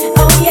hand.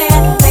 Oh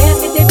yeah,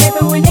 players get their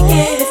paper when the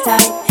game is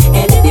tight.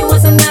 And if you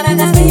want some nada,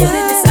 that's for you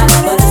to decide.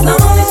 But as long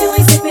as you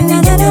ain't sipping,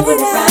 then you're doing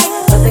it right.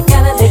 Cause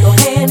together they go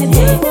hand in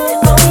hand.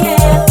 Oh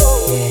yeah.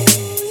 Yeah,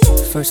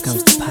 first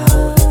comes the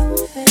power,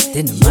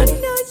 then the money.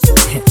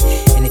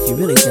 And if you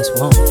really just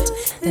want it,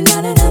 then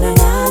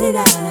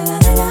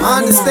I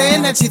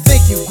understand that you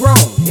think you've grown,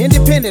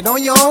 independent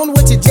on your own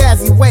with your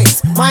jazzy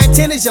ways. My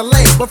intent is your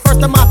leg, but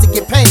first I'm out to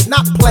get paid,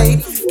 not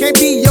played. Can't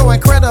be your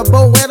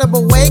incredible,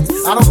 edible wigs.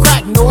 I don't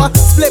crack nor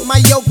split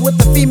my yoke with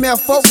the female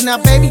folk. Now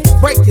baby,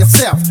 break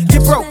yourself,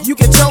 get broke. You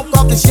can choke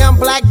off this young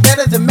black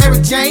better than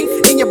Mary Jane.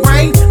 In your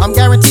brain, I'm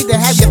guaranteed to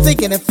have you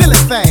thinking and feeling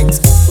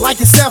things like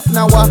yourself.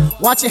 Now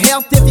watch your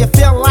health if you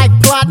feel like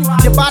plotting.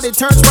 Your body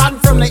turns rotten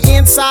from the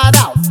inside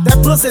out.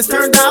 That pussy's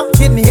turned out,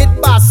 getting hit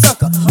by a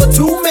sucker. A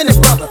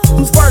 2-minute brother,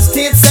 whose first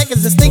 10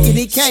 seconds is thinking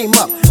he came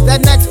up.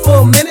 That next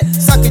full minute,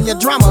 sucking your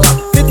drama up.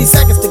 50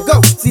 seconds to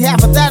go, see half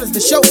of that is the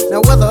show.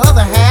 Now with the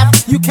other half,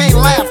 you can't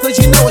laugh, cause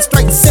you know it's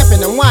straight sipping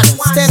and whining.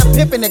 Instead of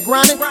pimping and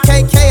grinding,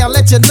 KK, I'll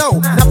let you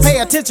know. Now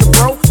pay attention,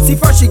 bro. See,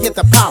 first you get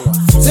the power,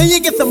 then you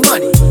get the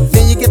money,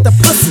 then you get the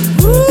pussy.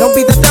 Don't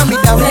be the dummy.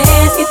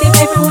 Players get their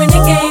paper when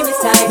the game is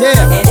tight. Yeah.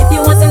 And if you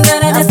want some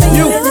nada, that's for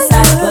you to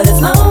decide. But as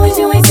long as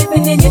you ain't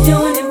sipping, then you're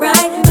doing it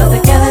right. Cause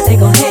together they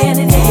go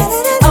hand in hand.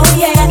 Oh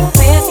yeah,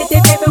 players get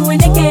their paper when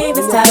the game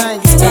is tight.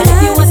 And if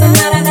you want some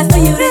nada, that's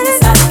for you to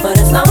decide. But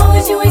as long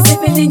as you ain't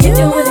sipping, then you're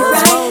doing it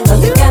right. Cause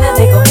together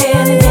they go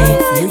hand in hand.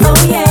 Oh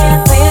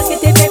yeah, players get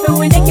their paper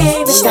when the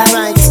game is tight.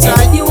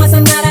 And if you want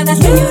some nada, that's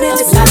for you to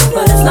decide.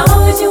 But as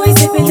long as you ain't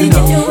sipping, then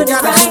you're doing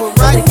it right.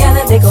 Cause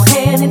together they go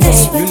hand in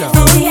hand.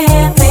 Oh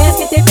yeah, players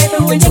get their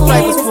paper when the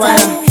game is tight.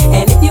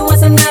 And if you want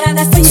some nada,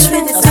 that's for you to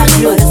decide.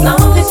 But as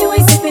long as you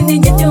ain't sipping, then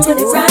you're doing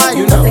it right.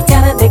 Cause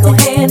together they go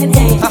hand in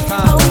hand.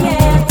 Oh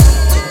yeah.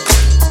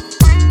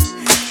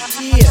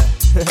 Yeah.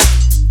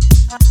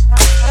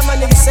 That my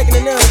nigga second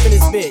to none up in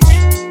this bitch.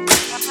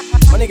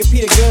 My nigga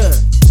Peter Gunn.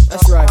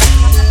 That's right.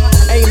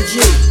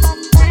 AMG.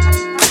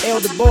 El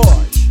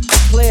DeBarge.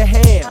 Player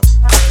Ham.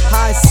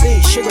 High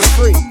C. Sugar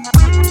free.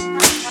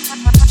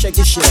 Check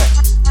this shit out.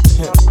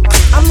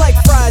 I'm like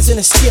fries in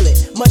a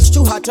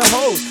hard to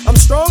hold. I'm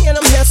strong and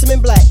I'm handsome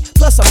and black,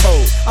 plus I'm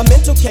bold. A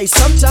mental case,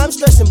 sometimes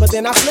stressing, but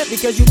then I flip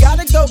because you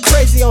gotta go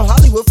crazy on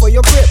Hollywood for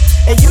your grip.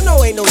 And you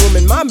know ain't no room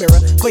in my mirror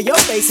for your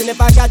face. And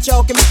if I got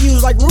y'all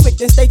confused like Rubik,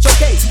 then state your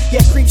case.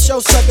 Yeah, creep show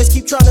suckers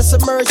keep trying to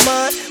submerge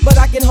mine, but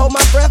I can hold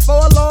my breath for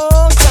a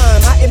long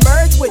time. I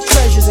emerge with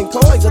treasures and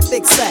coins, a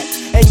thick sack.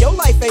 And your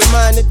life ain't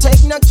mine to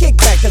take no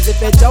kickback. Cause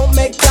if it don't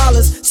make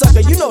dollars,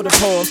 sucker, you know the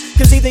poem.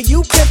 Cause either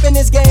you pimpin'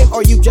 this game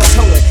or you just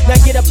hoeing. Now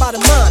get up out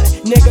of mine,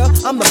 nigga.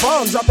 I'm the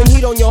bomb, dropping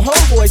heat on your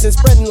homeboys and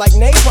spreading like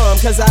napalm.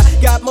 Cause I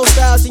got more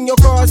styles than your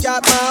cars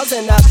got miles.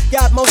 And I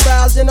got more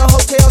styles than the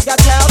hotels got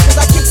towels. Cause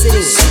I kicks it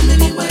in. So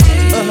many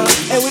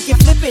ways. And we can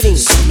flip it in.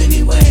 So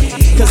many ways.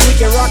 Cause we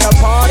can rock a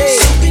party.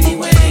 So many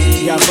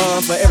ways. Got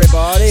fun for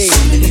everybody. So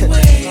many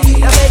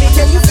ways. Now baby,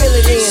 can you feel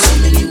it in? So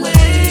many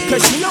ways.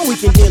 Cause you know we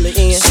can deal it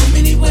in. So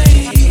many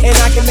ways. And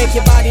I can make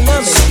your body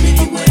numb it. So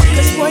many ways.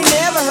 Cause you ain't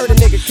never heard a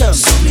nigga come.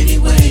 So many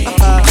ways.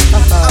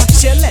 I'm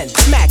chillin',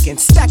 smacking,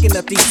 stacking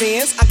up these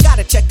ends. I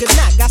gotta check a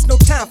knot, got no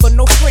time for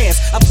no friends.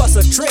 I bust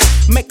a trick,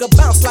 make a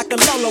bounce like a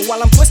Lolo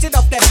while I'm twisted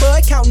off that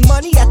bud, counting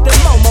money at the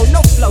Momo.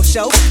 No flow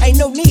show, ain't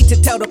no need to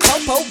tell the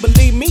popo.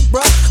 Believe me,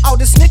 bruh, all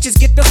the snitches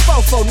get the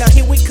fofo. Now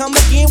here we come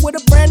again with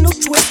a brand new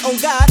twist. On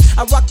God,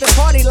 I rock the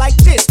party like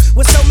this,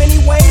 with so many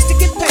ways to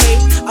get paid.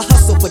 I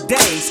hustle for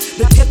days,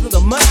 the 10th of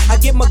the month, I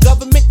get my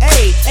government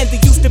aid. And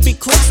there used to be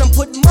crooks, I'm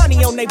putting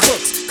money on they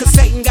books. Cause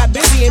Satan got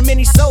busy and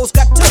many souls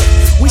got took.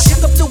 We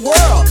shook up the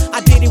world, I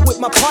did it with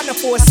my partner,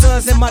 4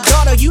 sons and my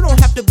daughter. You don't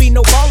have to be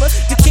no baller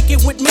to kick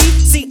it with me.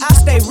 See, I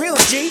stay real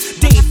G,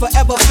 D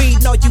forever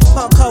feeding all you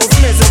punk hoes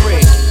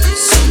misery.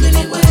 So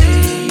many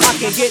ways I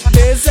can get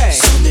busy.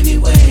 So many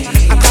ways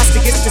I got to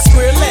get the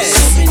squirreless.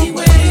 So many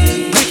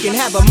ways we can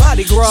have a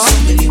Mardi Gras. So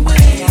many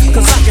ways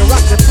cause I can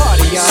rock the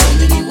party, y'all. So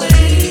many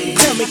ways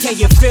tell me, can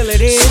you feel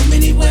it in? So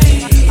many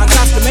ways I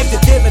got to make the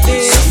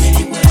dividends. So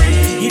many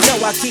ways you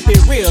know I keep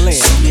it real in.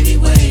 So many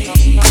ways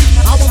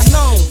I was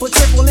known for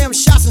triple M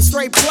shots and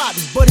straight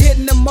plotting, but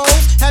hitting them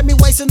moles had me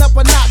wasting up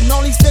a knot, and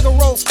all these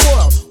Figaro's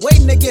spoiled,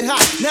 waiting to get hot.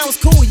 Now it's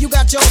cool, you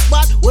got your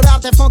spot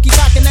without that funky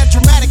cock and that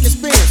dramatic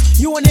experience.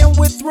 You and him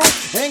went through,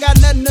 ain't got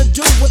nothing to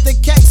do with the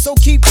cake, so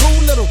keep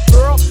cool, little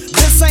girl.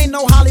 This ain't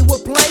no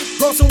Hollywood play.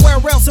 Go somewhere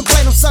else and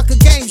play them sucker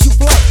games you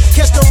play.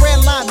 Catch the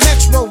red line,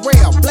 metro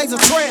rail, blaze a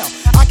trail.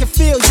 I can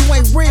feel you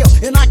ain't real,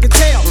 and I can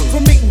tell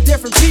from meeting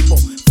different people.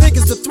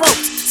 Figures to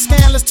throats,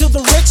 scandalous to the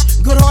rich,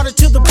 good-hearted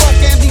to the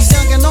broke, and these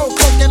young and old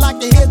folk, they like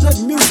to hear good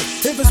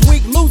music. If it's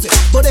weak, lose it,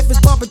 but if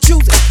it's bumper,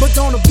 choose it. But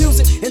don't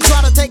abuse it and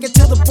try to take it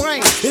to the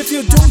brain. If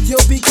you do,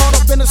 you'll be caught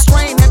up in a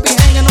strain and be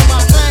hanging on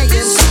my thing.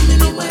 So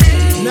many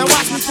ways. Now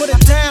watch me put it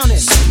down in.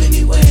 So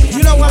many ways.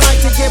 You know I like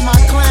to get my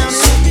clown in.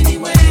 So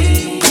many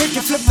ways. We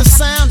can flip the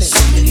sound in.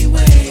 So many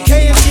ways.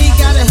 K&G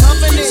got it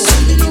humping in. So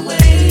many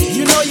ways.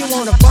 You know you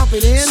wanna bump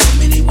it in. So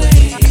many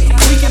ways.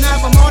 We can have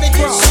a Mardi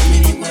Gras. So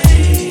many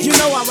ways. You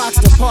know I rocks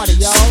the party,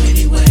 y'all. So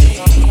many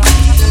ways.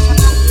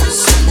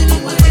 So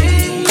many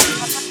ways.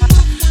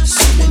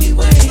 So many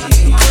ways.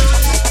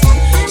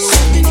 So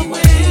many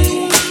ways.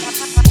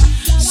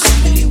 So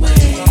many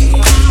ways.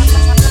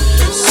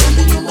 So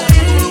many ways.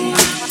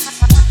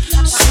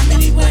 So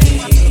many ways.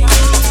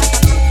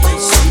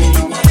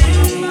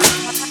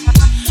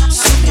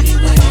 So many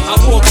ways. I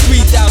walk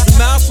 3,000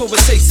 miles for a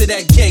taste of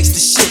that gangsta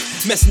shit.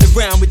 Messing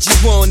around with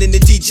G1 and the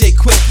DJ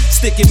Quik.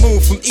 Stick and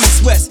move from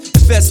east west.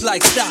 Invest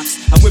like stocks.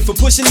 I went from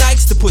pushing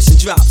Nikes to pushing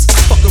drops.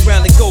 Fuck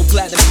around and go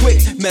platinum quick.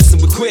 Messing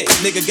with Quik.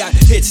 Nigga got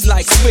hits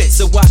like Switch,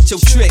 so watch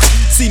your trick.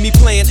 See me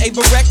playing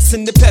Ava Rex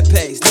and the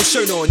Pepe's. No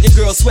shirt on, your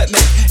girl sweat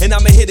me. And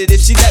I'ma hit it if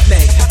she let me.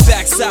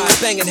 Backside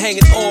banging,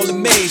 hanging all the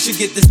maze. She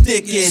get this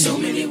dick in. So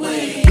many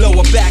ways. Blow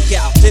her back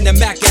out, then the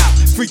Mac out.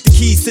 Freak the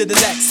keys to the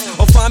Lex.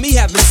 Or find me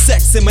having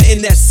sex in my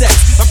internet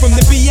sex. I'm from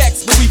the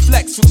BX, but we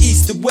flex from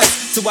east to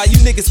west. So while you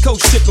niggas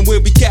coach shipping, we'll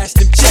be cash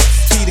them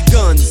checks. See the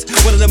guns,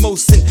 one of the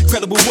most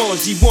incredible ones.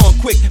 G1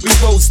 Quik, we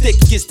roll stick,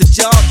 gets the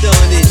job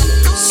done in.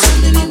 So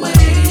many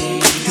ways.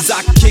 Cause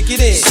I can kick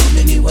it in. So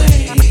many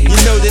ways. You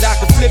know that I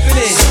can flip it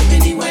in. So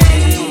many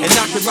ways. And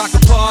I can rock a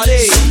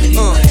party. So many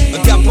ways.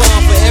 I got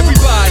bomb for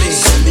everybody.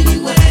 So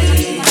many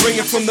ways. Bring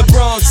it from the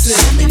Bronx in.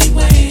 So many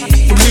ways.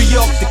 From New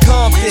York to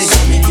Compton. So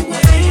many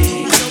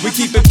ways. We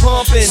keep it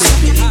pumping. So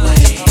many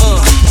ways.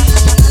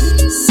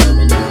 So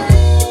many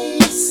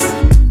ways.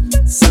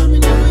 So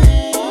many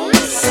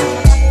ways.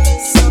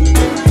 So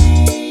many ways.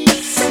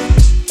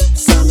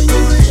 So many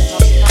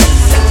ways.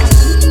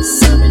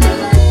 So many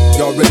ways.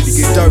 Y'all ready to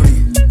get dirty?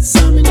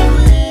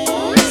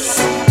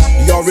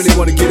 Y'all really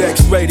wanna get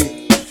X-rated?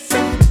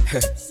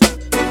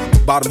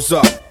 Bottoms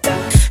up.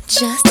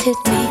 Just hit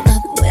me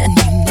up when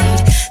you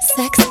need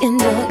sex in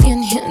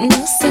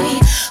intimacy.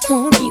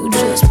 Won't you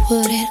just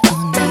put it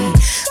on me?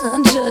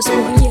 I just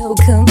want your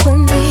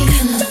company.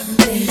 Come on,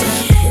 baby,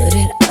 put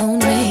it on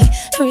me.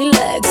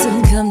 Relax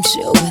and come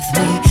chill with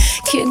me.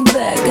 Kick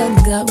back, I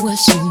got what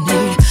you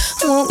need.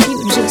 Won't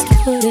you just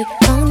put it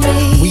on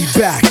me? We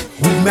back,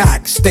 we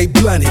Mac, stay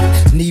blunted.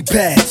 Knee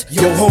pads,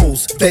 yo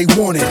hoes, they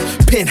want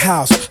it.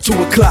 Penthouse, 2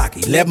 o'clock,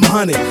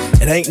 1100.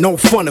 It ain't no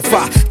fun if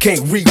I can't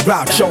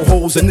reroute your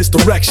hoes in this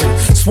direction.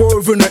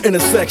 Swerve in the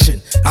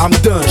intersection. I'm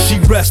done, she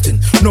resting,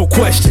 no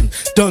question.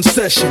 Done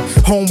session,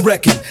 home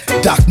wrecking.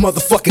 Doc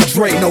motherfucking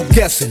Dre, no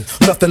guessing.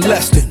 Nothing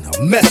less than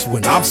a mess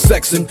when I'm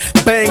sexing.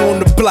 Bang on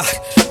the block.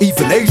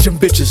 Even Asian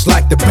bitches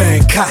like to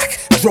bang cock.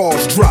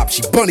 Draws drop,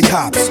 she bunny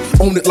hops.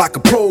 Own it like a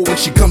pro when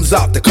she comes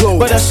out the clothes.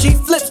 But she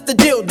flips the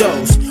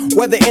dildos,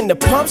 whether in the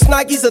pumps,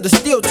 Nikes, or the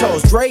steel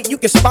toes. Dre, you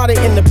can spot it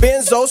in the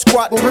Benzo,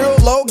 squatting real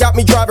low. Got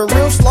me driving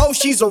real slow,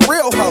 she's a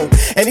real hoe.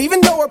 And even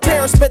though her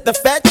parents spent the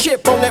fat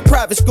chip on that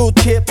private school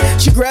tip,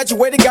 she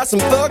graduated, got some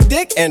thug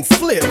dick, and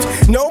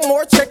flipped. No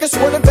more checkers,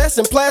 sweater vests,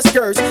 and plaid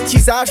skirts.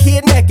 She's out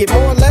here naked,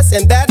 more or less,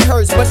 and that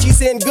hurts. But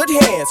she's in good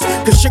hands,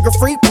 cause Sugar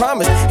Free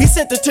promised. He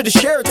sent her to the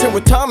Sheraton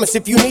with Thomas.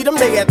 If you need him,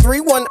 they at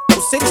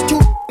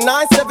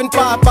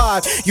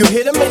 310-629-9755. You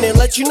hit him and it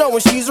let you know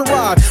when she's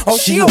arrived. Oh,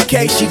 she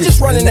okay, she just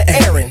running the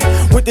errand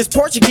with this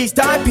Portuguese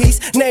timepiece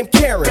named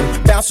Karen.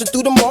 Bouncing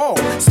through the mall,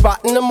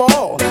 spotting them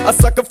all. A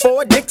sucker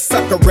for a dick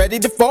sucker, ready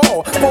to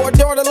fall. For a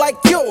daughter like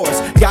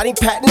yours, got him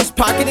pat in his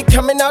pocket and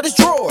coming out his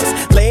drawers.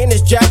 Laying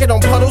his jacket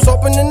on puddles,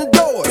 opening the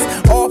doors.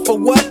 All for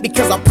what?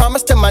 Because I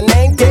promised him my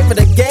name, gave her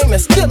the game,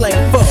 and still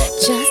ain't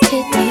fucked. Just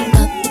hit me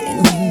up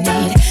when you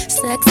need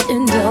sex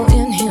and dough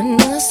in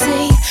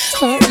Hennessy.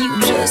 Won't you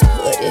just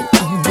put it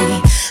on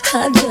me?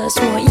 I just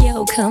want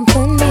your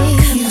company. Come on,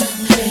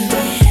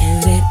 baby,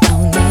 put it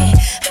on me.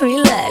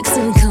 Relax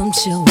and come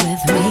chill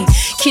with me.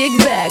 Kick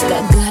back,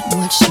 I got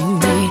what you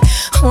need.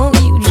 Won't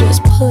you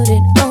just put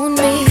it on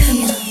me?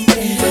 Come on,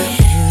 baby,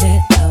 put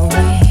it on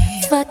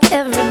me. Fuck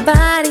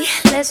everybody,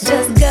 let's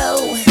just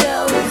go.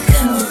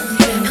 Come on,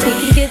 baby. We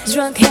can get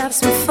drunk, have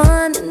some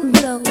fun, and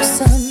blow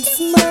some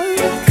smoke.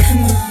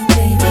 Come on,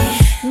 baby.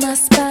 My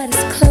spot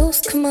is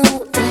close, come on,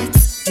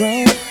 let's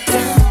roll.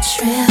 Don't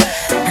trip,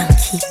 I'll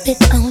keep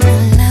it on the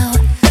low.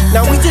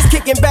 Now we just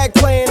kicking back,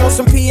 playing on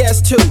some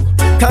PS2.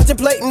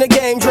 Contemplating the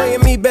game, Dre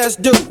and me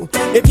best do.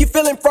 If you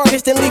feeling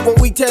froggish, then leave when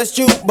we test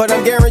you. But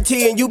I'm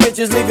guaranteeing you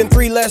bitches leaving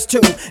 3 less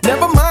too.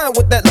 Never mind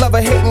what that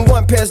lover hating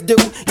one pest do.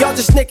 Y'all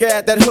just snicker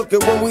at that hooker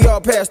when we all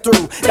pass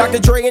through. Dr.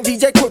 Dre and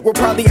DJ Quik will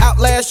probably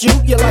outlast you.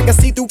 You're like a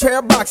see-through pair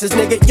of boxes,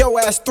 nigga, yo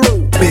ass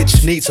through.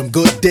 Bitch, need some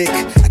good dick,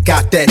 I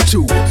got that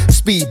too.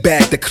 Speed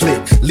bag the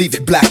clip, leave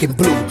it black and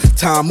blue.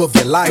 Time of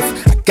your life,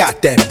 I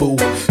got that boo.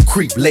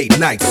 Creep late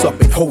nights up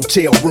in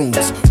hotel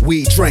rooms.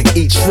 We drink,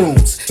 eat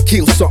shrooms,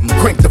 kill something,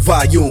 crank the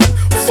volume.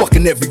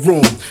 Fucking every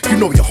room, you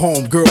know your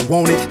homegirl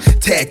want it.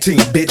 Tag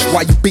team, bitch,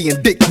 why you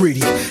being dick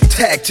greedy?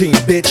 Tag team,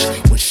 bitch,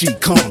 when she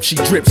comes, she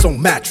drips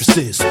on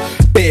mattresses.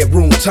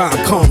 Bedroom time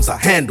comes, I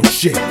handle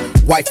shit.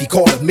 Wifey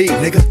calling me,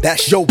 nigga,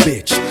 that's your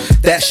bitch.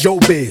 That's your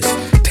biz,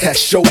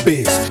 that's your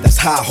biz. That's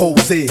how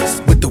hoes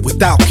is, with or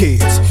without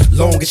kids.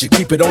 Long as you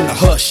keep it on the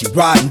hush, she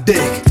riding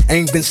dick.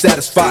 Ain't been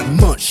satisfied in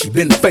months, she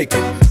been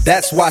faking.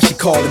 That's why she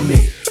calling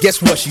me.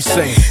 Guess what she's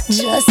saying?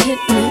 Just hit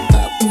me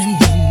up when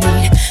you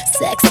need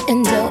sex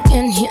and dough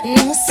in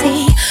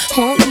Hennessy.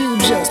 Won't you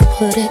just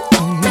put it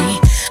on me?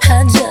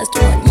 I just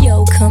want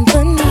your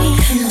company.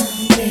 Come on,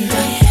 baby,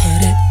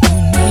 put it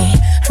on me.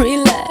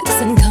 Relax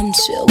and come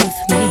chill with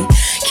me.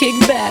 Kick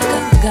back, I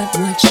got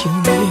what you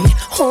need.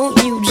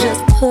 Won't you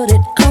just put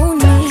it on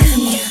me?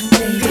 Come on,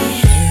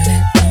 baby, put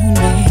it on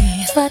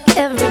me. Fuck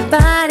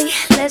everybody,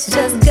 let's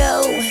just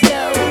go.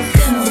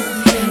 Come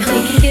on, baby. We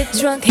can get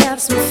drunk,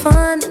 have some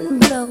fun, and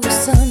blow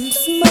some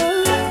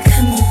smoke.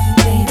 Come on,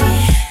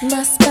 baby.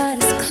 My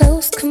spot is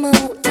close, come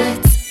on,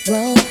 let's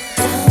roll.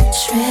 Don't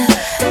trip,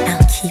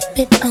 I'll keep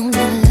it on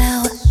the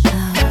low.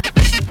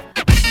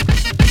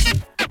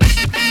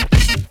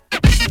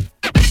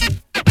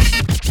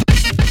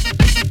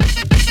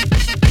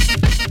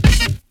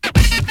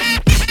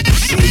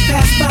 She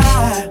passed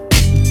by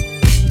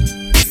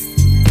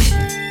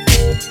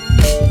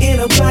in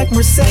a black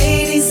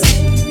Mercedes.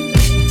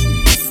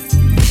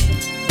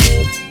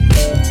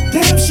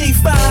 Damn, she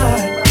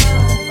fine.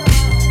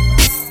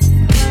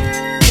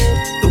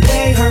 The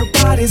way her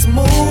body's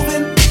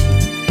moving.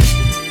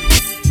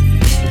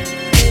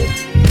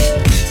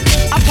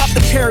 I popped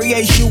the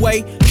Perrier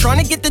Jouet, trying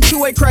to get the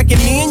two-way cracking.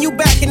 Me and you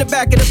back in the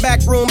back of the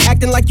back room,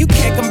 acting like you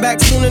can't come back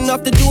soon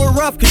enough to do it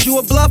rough. Cause you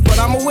a bluff, but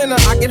I'm a winner,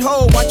 I can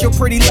hold. Watch your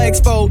pretty legs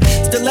fold.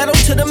 Stiletto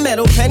to the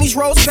metal, panties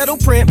rose petal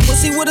print.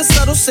 Pussy with a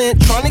subtle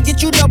scent, trying to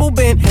get you double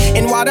bent.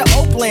 And why the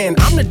Oakland?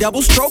 I'm the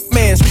double stroke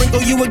man.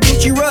 Sprinkle you a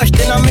Gucci rush,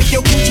 then I make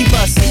your Gucci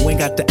bust. You ain't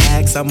got to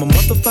ask, I'm a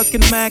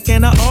motherfucking Mac,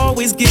 and I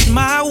always get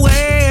my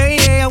way.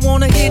 I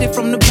wanna hit it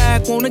from the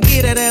back, wanna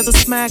get it as a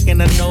smack,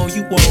 and I know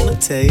you wanna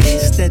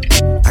taste it.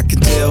 I can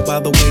tell by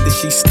the way that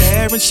she's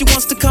staring. She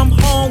wants to come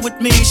home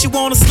with me, she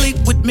wanna sleep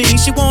with me,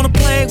 she wanna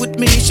play with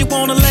me, she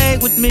wanna lay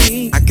with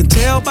me. I can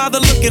tell by the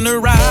look in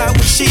her eye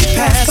when she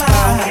passed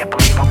by. Can't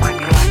believe I might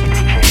be like a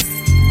DJ.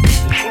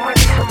 She might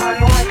be somebody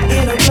like it.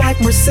 In a black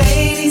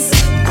Mercedes.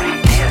 But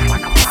she dance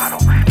like a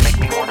model, make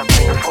me wanna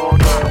bring her full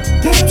throttle.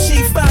 Damn,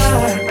 she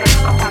fine.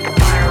 I'm about to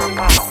buy her a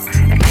bottle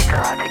and take her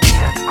out to eat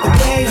at the club. The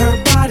way her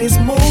body's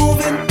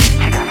moving. She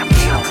got some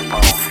heels and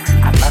bones.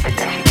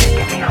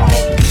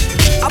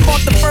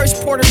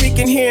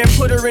 in here and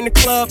put her in the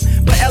club.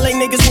 But LA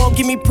niggas won't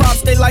give me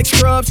props, they like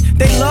scrubs.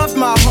 They loved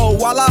my hoe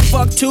while I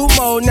fucked two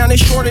more. Now they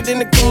shorter than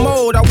the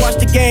commode. I watched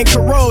the gang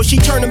corrode. She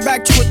turning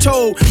back to a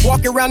toad.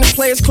 Walking around the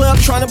Players Club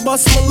trying to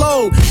bust some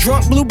load.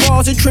 Drunk blue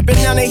balls and tripping,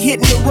 now they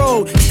hitting the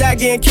road.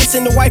 Staggering,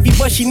 kissing the wifey,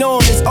 but she know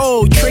him is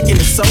old. Tricking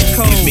is so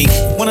cold. Give me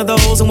one of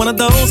those and one of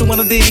those and one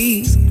of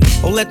these.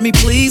 Oh, let me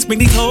please bring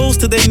these hoes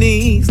to their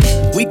knees.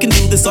 We can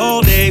do this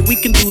all day, we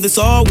can do this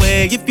all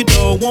way. If you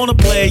don't wanna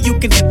play, you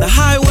can hit the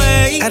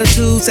highway.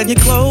 Attitudes and your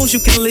clothes, you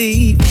can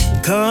leave.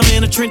 Come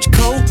in a trench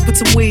coat, put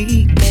some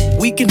weed.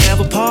 We can have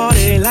a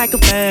party like a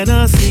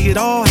fantasy. It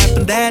all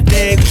happened that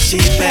day when she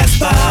passed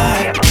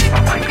by.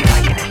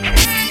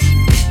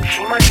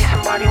 She might be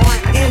somebody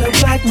worth it. In a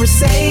black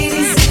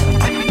Mercedes.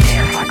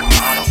 Dance like a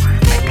model.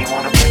 Make me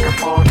wanna bring her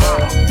for a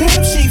bottle.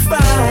 Damn, she fine.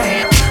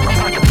 Damn, I'm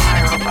about to buy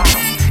her a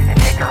bottle and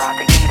take her out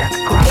to eat at the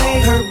grotto. The way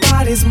her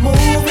body's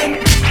moving.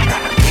 She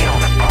got the beat on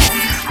the phone.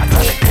 I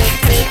love it till she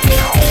takes me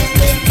home.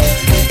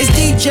 It's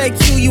DJ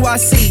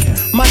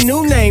QUIC, my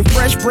new name.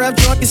 Fresh breath,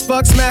 drunk as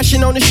fuck,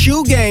 smashing on the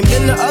shoe game.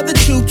 Then the other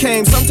two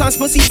came. Sometimes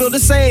pussy feel the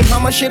same. How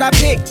much should I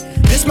pick?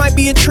 This might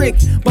be a trick,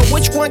 but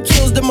which one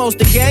kills the most?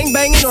 The gang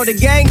banging or the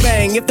gang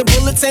bang? If the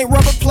bullets ain't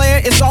rubber player,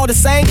 it's all the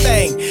same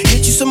thing.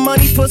 Get you some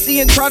money,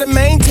 pussy, and try to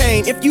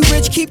maintain. If you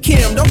rich, keep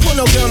Kim. Don't put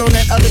no gun on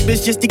that other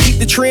bitch just to keep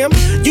the trim.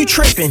 You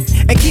trippin',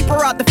 and keep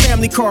her out the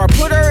family car.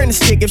 Put her in the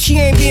stick. If she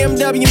ain't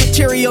BMW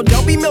material,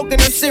 don't be milking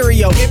her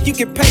cereal. If you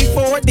can pay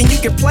for it, then you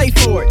can play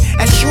for it.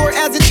 As sure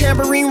as the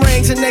tambourine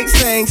rings and Nate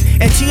sings,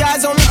 and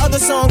T.I.'s on the other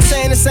song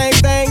saying the same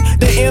thing.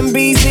 The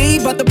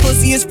MBZ, but the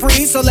pussy is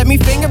free, so let me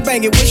finger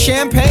bang it with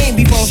champagne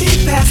before she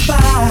passed by.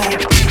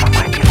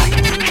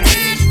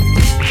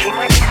 She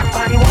might be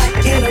somebody worth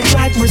it. In a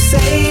black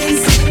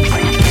Mercedes.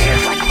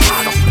 Dance like a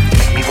model.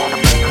 Make me wanna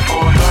bring her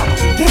for a bottle.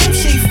 Damn,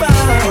 she fine.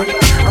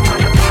 I'm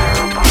about to buy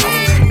her a bottle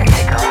and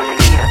take her out to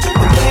eat at the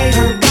grotto. The way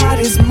her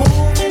body's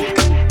moving.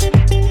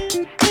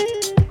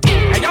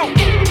 Hey yo,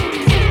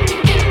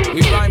 we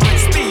rhyme like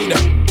speed.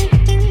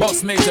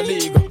 Boss Major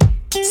League,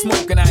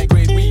 smoking high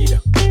grade weed.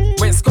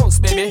 West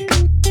Coast, baby,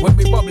 when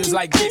we bubbles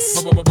like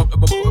this.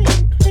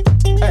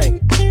 Hey,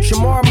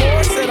 Shamar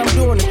Moore said I'm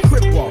doing a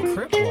crip walk.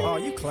 Oh,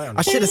 you clown.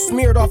 I should've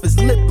smeared off his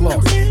lip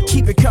gloss.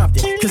 Keep it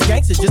Compton, cause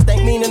gangsters just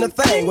ain't meaning a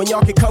thing. When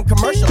y'all can come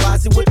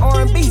commercialize it with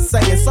R&B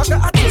singing. Sucker,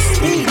 I just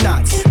speed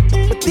knots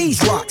with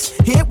these rocks.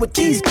 Hit with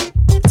these.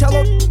 Tell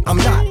them I'm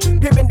not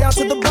pimping down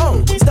to the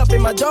bone.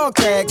 Stuffing my dog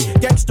tag.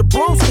 Gangsta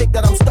broomstick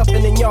that I'm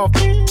stuffing in y'all.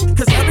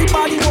 Cause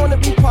everybody wanna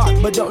be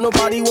popped, but don't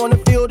nobody wanna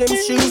feel them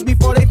shoes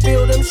before they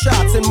feel them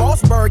shots. And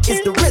Mossberg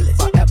is the realest.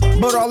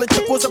 But all it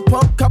took was a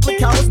pump, couple of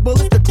countless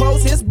bullets to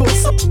close his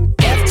boots.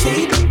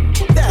 FT,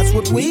 that's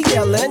what we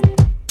yellin'.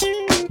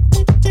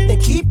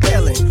 And keep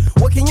yelling.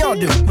 What can y'all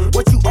do?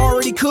 What you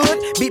already could?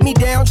 Beat me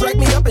down, drag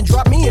me up, and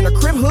drop me in a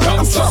crib hood.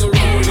 I'm sorry.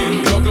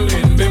 Rolling,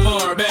 juggling, be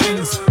more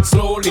Benz.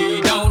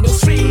 Slowly down the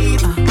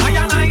street. I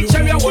and I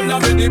cherry, I will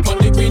have it on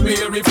the Queen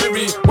Mary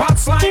Ferry.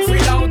 What's life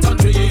without a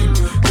dream?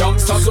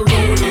 Youngsters are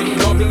rolling,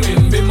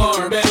 juggling, be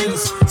more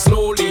Benz.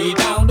 Slowly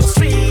down the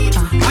street.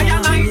 I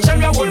and I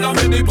cherry, I will have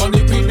it on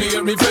the Queen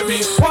Mary Ferry.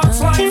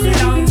 What's life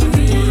without a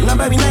dream? Now,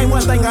 baby, name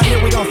one thing out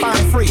here we gon'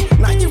 find free.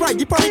 Now, you're right,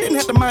 you probably didn't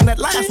have to mind that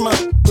last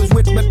month.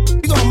 But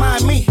you gon'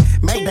 mind me.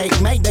 Mayday,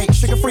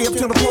 sugar free up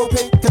to the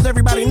pulpit. Cause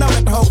everybody know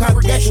that the whole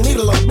congregation need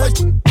a little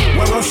bit.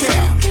 Well,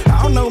 Rochelle,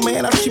 I don't know,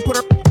 man. After she put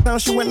her down,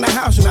 she went in the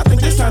house. And I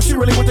think this time she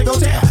really went to go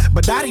tell.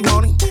 But Dottie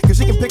on it. Cause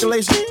she can pick a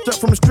lace up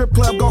from the strip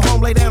club, go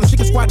home, lay down, and she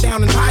can squat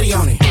down and potty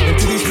on it. And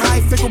to these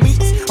high, fickle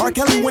beats, R.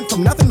 Kelly went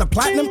from nothing to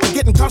platinum to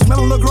getting caught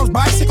smelling little girls'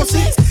 bicycle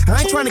seats.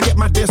 I ain't trying to get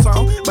my diss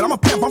on, but I'm a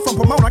pimp, I'm from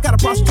Pomona. I got a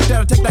prostitute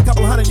that'll take that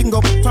couple $100, you can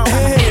go.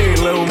 Hey,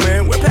 little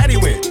man, where Patty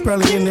went?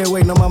 Probably in there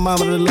waiting on my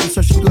mama to leave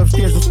so she can go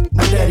upstairs with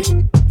my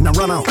daddy. Now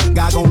run on,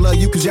 God gon' love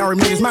you cause y'all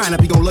made his mind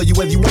up. He gon' love you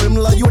whether you want him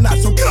to love you or not,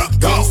 so get up,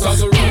 go!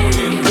 Gangsters are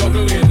rolling,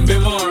 juggling, be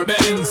more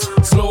Benz.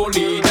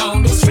 Slowly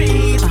down the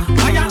street.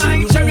 I and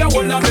I cherry, I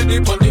will have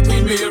it on the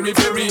Queen Mary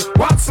Ferry.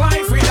 What's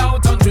life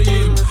without a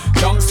dream?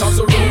 Youngsters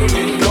are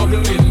rolling,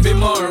 juggling, be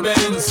more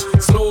Benz.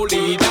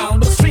 Slowly down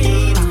the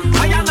street.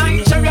 I and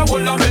I cherry, I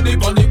will have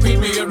it on the Queen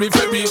Mary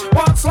Ferry.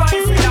 What's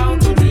life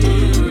without a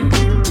dream?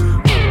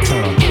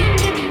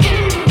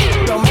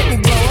 Don't make me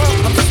blow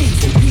up, I'm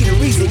seasoned, be the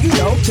reason, you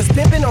know. Cause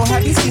pimpin' don't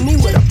have you see me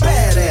with a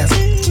badass.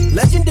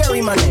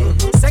 Legendary my name,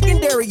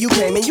 secondary you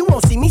came. And you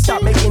won't see me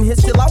stop making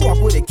hits till I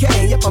walk with a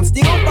cane. Yep, I'm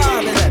still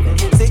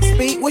 5'11", 6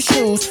 feet with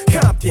shoes.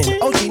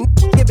 Compton, OG,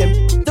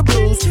 giving the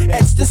blues.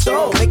 Etched in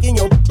stone, making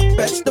your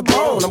fetch the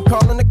bone. I'm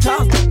calling the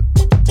cops,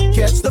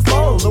 catch the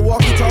phone. The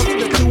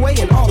walkie-talkie, the two-way,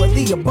 and all of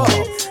the above.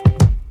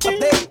 Up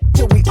there,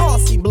 till we all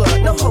see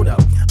blood. No, hold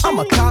up, I'm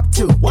a cop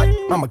too. What?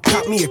 I'm a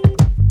cop me a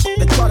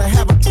they try to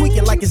have them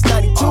tweaking like it's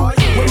 92.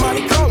 With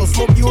Monte Carlo,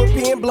 smoke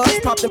European blunts,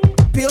 pop them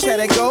pills, had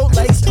that gold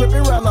lace,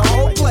 stripping around the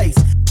whole place.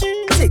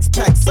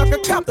 6-pack, sucker,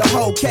 cop the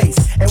whole case.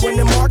 And when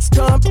the marks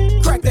come,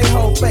 crack their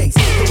whole face.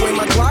 The way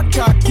my Glock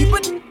cock, keep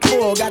it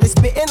full. Got it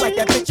spitting like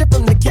that picture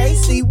from the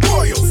KC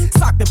Royals.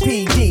 Sock the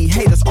PD,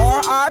 haters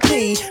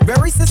R.I.P.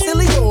 Very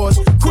sincerely yours,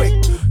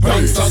 Quik.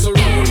 Gangsters are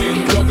rolling,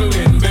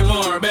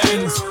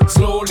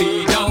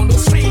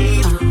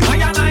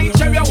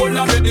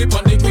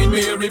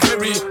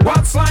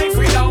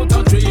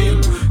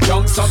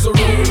 youngsters are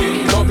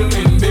rolling,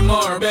 bubbling, be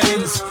more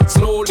Benz.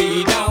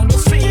 Slowly down the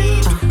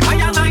street, I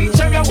and I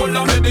cherry hold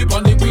on ready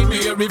on the Queen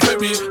Mary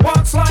ferry.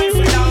 What's life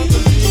without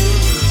the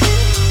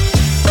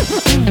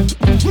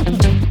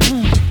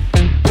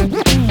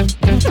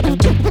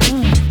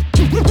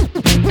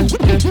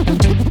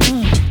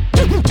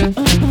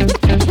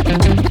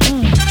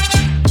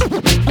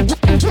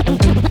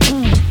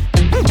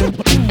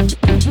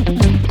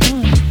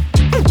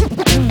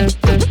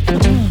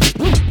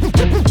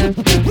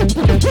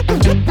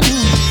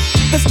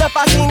The stuff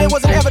I seen, it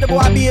was inevitable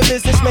I'd be a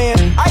businessman.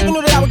 I even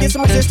knew that I would get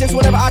some resistance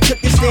whenever I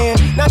took this stand.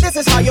 Now this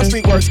is how your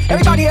street works.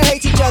 Everybody here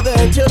hates each other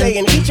until they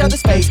in each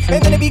other's face.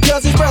 And then it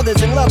because his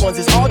brothers and loved ones,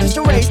 it's all just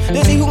a race.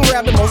 To see who can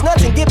grab the most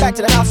nuts and get back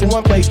to the house in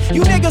one place.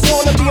 You niggas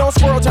wanna be on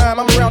squirrel time,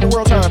 I'm around the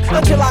world time.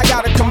 Until I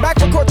gotta come back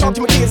for court, talk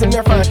to my kids and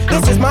they're fine.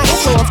 This is my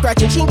intro, I'm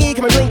scratching chingy,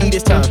 coming blingy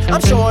this time.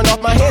 I'm showing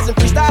off my hands and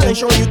freestyling,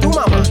 showing you through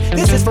my mind.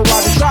 This is for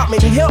Roger Troutman,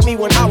 he helped me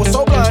when I was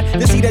so blind.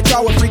 To see that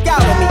y'all would freak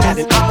out on me at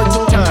an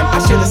opportune time. I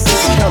should've seen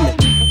it coming.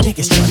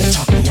 Niggas tryna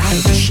talk me out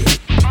of this shit.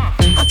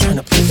 I'm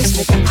tryna put this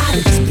nigga out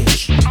of this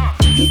bitch.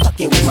 He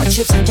fucking with my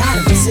chips, I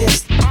gotta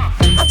resist.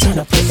 I'm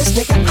tryna put this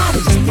nigga out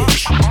of this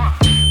bitch.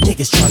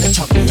 Niggas tryna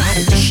talk me out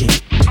of this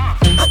shit.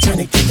 I'm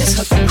tryna get this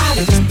hooker out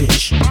of this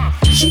bitch.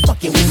 She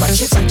fucking with my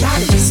chips, I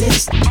gotta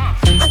resist.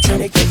 I'm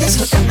tryna get this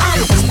hooker out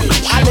of this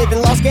bitch. I live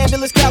in Los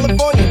Angeles,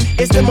 California.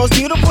 It's the most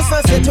beautiful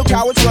sunset till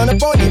cowards run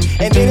up on you.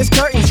 And then it's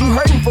curtains, you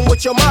hurting from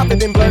what your mom have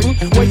been blurting.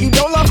 Where you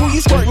don't love who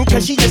you squirting,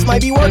 cause she just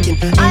might be working.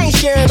 I ain't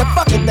sharing a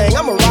fucking thing,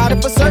 I'm a rider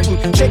for certain.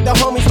 Shake the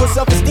homies with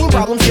self-esteem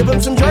problems, give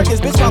them some jerkins.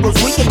 Bitch problems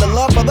weaken, the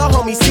love for the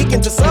homies seeking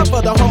to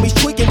suffer. The homies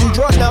tweaking, do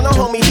drugs, now the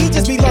homie, he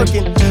just be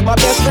lurking. My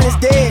best friend is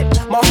dead,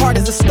 my heart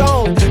is a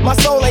stone. My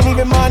soul ain't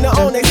even mine to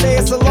own, they say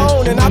it's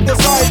alone. And I feel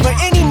sorry for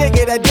any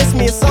nigga that diss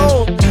me, it's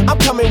on. I'm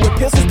coming with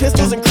pencils,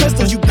 pistols, and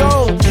crystals, you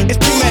gone. It's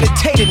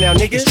premeditated now,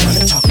 niggas.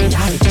 Tryna talk me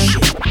out of this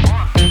shit.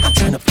 I'm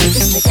tryna put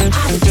this nigga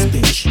out of this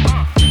bitch.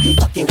 He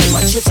fucking with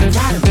my chips, I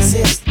gotta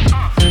resist.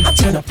 I'm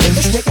tryna put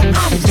this nigga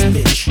out of this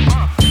bitch.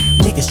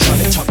 Niggas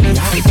tryna talk me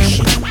out of this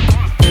shit.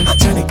 I'm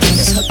tryna get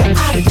this hooker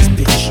out of this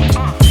bitch.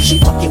 She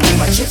fucking with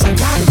my chips, I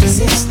gotta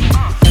resist.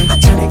 I'm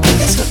tryna get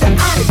this hooker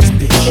out of this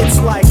bitch. It's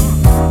like,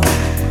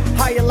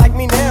 how you like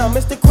me now?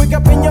 Mr. Quik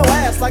up in your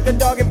ass like a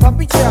dog and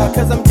puppy chow.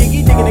 Cause I'm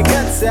digging the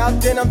guts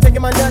out. Then I'm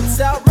taking my nuts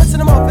out, rinsing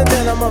them off and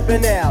then I'm up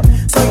and out.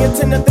 So you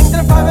tend to think that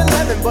I'm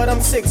 5'11", but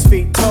I'm 6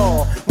 feet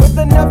tall. With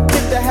enough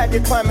dick to have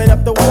you climbing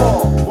up the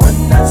wall.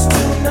 1 nuts,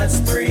 2 nuts,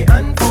 3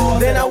 and 4.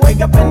 Then I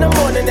wake up in the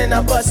morning and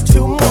I bust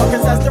 2 more.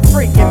 Cause that's the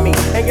freak in me,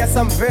 and guess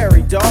I'm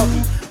very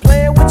doggy.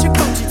 Playing with your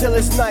coochie till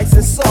it's nice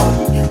and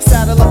soggy.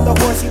 Saddle up the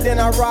horsey, then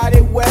I ride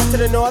it west to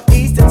the north,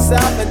 east, and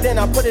south. And then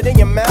I put it in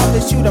your mouth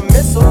and shoot a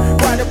missile.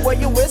 Right up where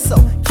you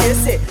whistle,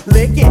 kiss it,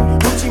 lick it.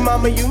 Hoochie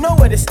mama, you know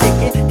where to stick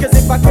it. Cause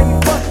if I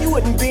couldn't fuck, you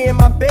wouldn't be in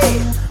my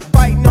bed.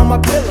 Biting on my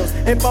pillows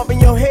and bumping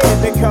your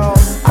head.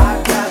 Because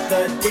I got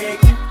the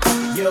dick,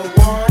 you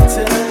want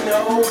to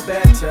know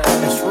better.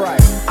 That's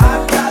right.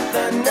 I've got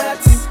the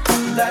nuts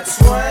that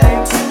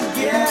swang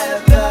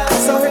together.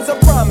 So here's a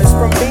promise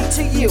from me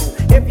to you.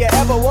 If you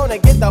ever wanna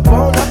get the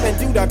bone up and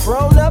do the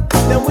grown up,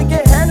 then we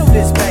can handle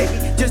this, baby.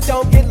 Just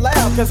don't get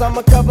loud, cause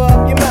I'ma cover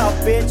up your mouth,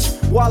 bitch,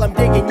 while I'm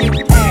digging you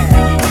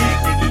out.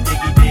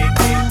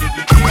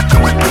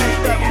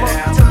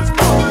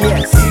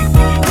 Yes.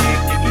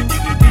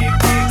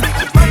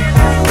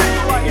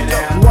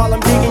 While I'm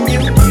digging you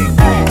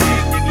out.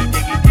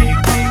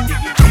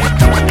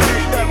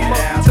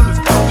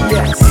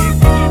 Yes.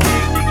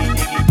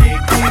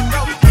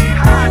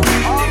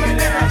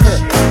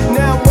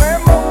 Now wear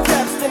more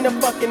caps than the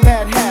fucking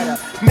Mad Hatter,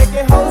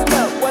 making hoes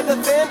melt, whether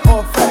thin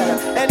or fatter.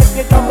 And if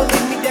you don't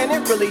believe me, then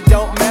it really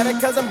don't matter.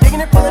 Cause I'm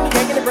digging it, pulling it,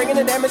 yanking it, bringing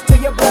the damage to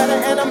your bladder.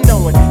 And I'm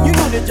knowing you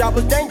knew the job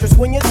was dangerous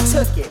when you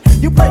took it.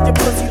 You played your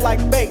pussy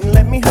like bait and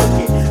let me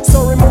hook it.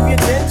 So remove your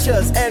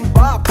dentures and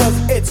bob, cause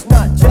it's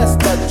not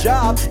just a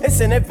job, it's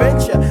an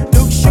adventure.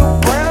 Duke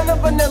shoot brown or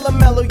vanilla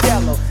mellow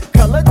yellow.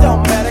 Color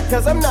don't matter,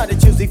 cause I'm not a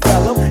choosy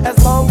fellow.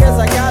 As long as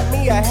I got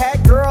me a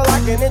hat, girl, I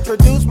can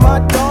introduce my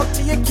dog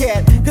to your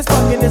cat. Cause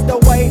fucking is the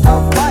way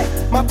of life,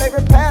 my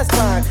favorite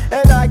pastime.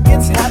 And I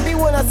gets happy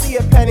when I see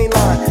a penny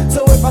line.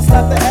 So if I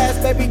slap the ass,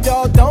 baby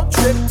doll, don't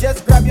trip.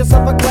 Just grab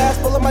yourself a glass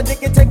full of my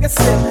dick and take a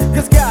sip.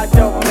 Cause God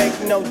don't make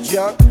no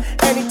junk,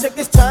 and he took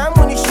his time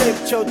when he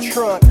shaped your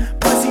trunk.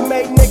 Plus he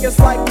made niggas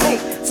like me,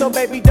 so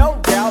baby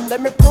don't doubt.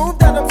 Let me prove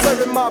that I'm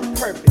serving my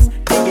purpose,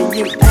 digging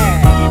you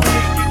out.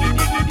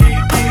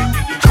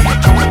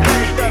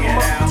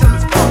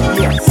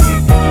 Yes.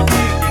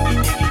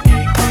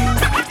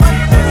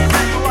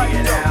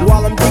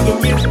 While I'm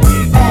digging you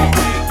out.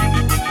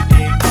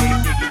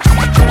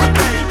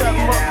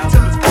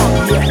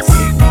 Yes.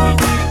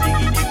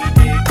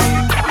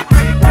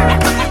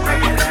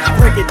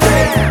 Break it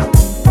down.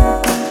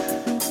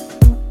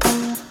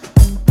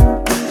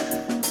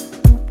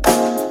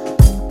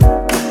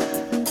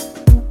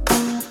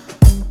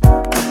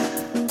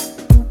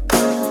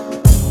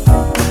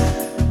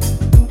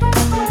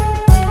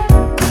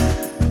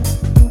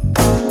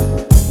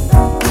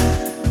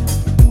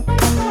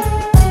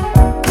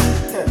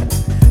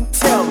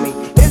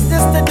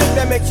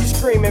 makes you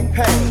scream in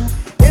pain?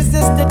 Is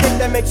this the dick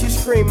that makes you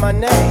scream my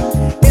name?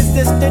 Is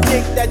this the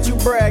dick that you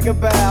brag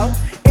about?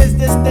 Is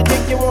this the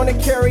dick you wanna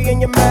carry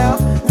in your mouth?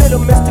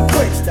 Little Mr.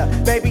 Quickster,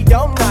 baby,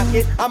 don't knock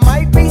it. I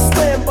might be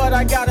slim, but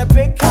I got a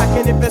big cock,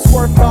 and if it's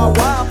worth my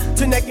while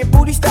to naked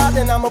booty style,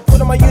 then I'ma put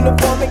on my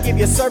uniform and give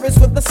you service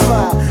with a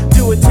smile.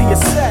 Do it till you're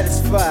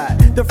satisfied.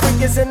 The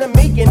freak is in the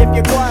meek, and if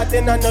you're quiet,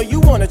 then I know you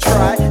wanna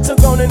try. So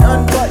go and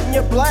unbutton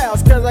your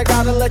blouse, cause I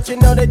gotta let you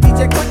know that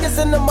DJ Quik is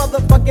in the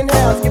motherfucking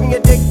house, giving you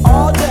dick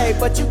all day,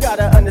 but you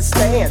gotta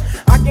understand,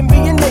 I can be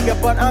a nigga,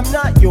 but I'm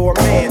not your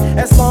man.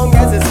 As long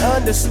as it's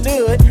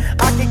understood,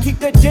 I can keep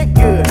the dick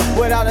good,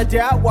 without a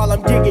doubt, while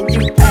I'm digging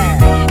you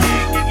out.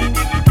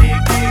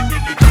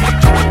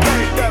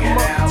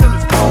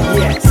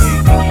 Yes.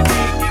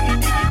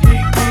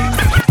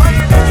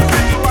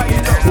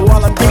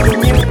 While I'm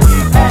digging you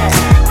out.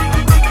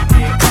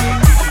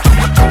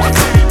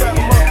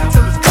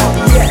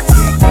 Yes.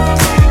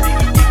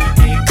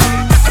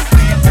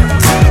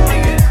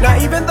 Now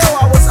even though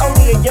I was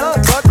only a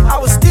young buck, I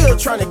was still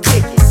trying to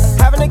kick it.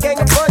 Having a gang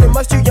of fun and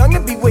much too young to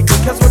be wicked.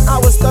 Cause when I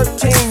was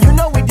 13, you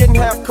know we didn't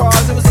have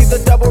cars. It was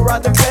either double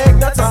ride the bag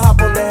nuts or hop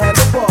on the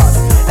handlebars.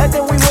 And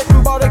then we went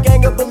and bought a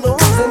gang of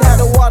balloons and had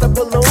a water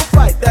balloon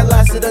fight that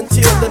lasted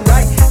until the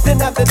night.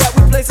 Then after that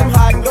we played some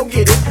hide and go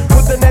get it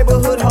with the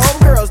neighborhood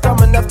homegirls dumb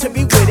enough to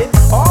be with it.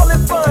 All in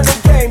fun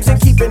and games and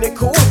keeping it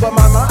cool. But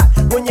my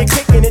mind, when you're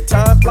kicking it,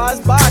 time flies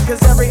by.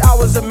 Cause every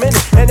hour's a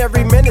minute and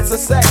every minute's a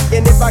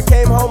second. If I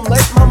came home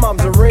late, my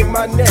mom's a wring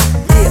my neck.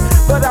 Yeah,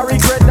 but I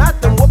regret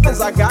not them whoopings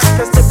I got.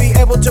 Cause to be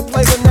able to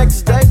play the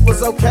next day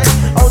was okay.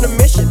 On a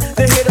mission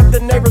to hit up the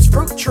neighbor's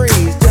fruit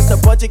trees. Just a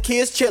bunch of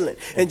kids chilling,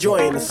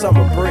 enjoying the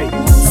summer breeze.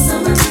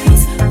 Summer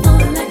breeze,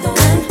 blowing like the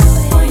wind.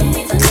 Boy, you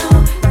need to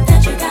know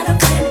that you got a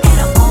friend, and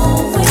I'll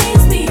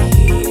always be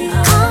here.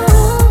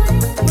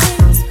 Always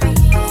be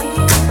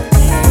here.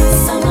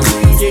 Summer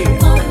breeze,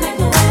 blowing like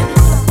the wind.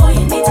 Boy,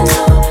 you need to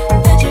know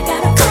that you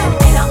got a friend,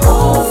 and I'll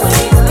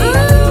always be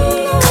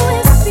here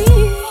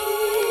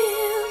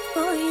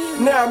for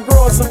you. Now I'm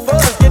growing some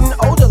fuzz, getting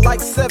older like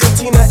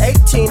 17 or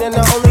 18, and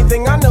the only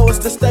thing I know is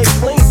to stay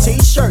clean.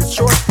 T-shirts,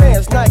 short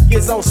pants,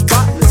 Nikes on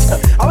spotless.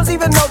 I was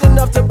even old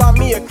enough to buy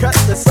me a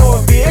Cutlass or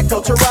a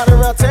vehicle to ride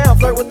around town,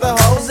 flirt with the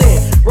hoes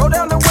in. Roll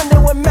down the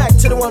window and Mac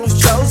to the one who's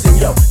chosen.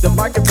 Yo, the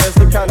biker pants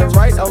look kinda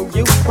right on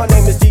you. My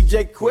name is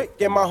DJ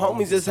Quik, and my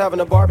homies is having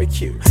a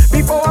barbecue.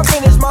 Before I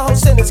finish my whole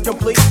sentence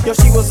complete, yo,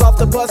 she was off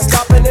the bus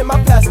stopping in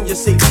my passenger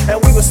seat,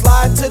 and we would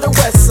slide to the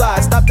west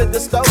side. Stopped at the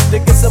stove to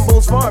get some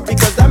Boone's Farm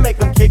because that make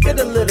them kick it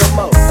a little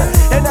more.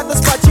 And at the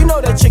spot, you know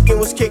that chicken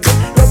was kicking,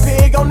 no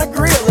pig on the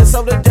grill, and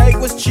so the day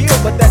was chill.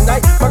 But that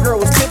night, my girl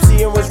was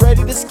tipsy and was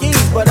ready to ski,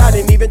 but I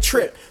didn't even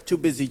trip. Too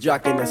busy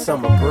jocking that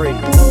summer breeze.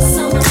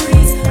 Summer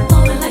breeze,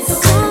 blowing like the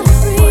wind.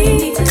 Boy, you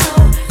need to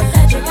know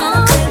that you got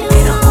a friend,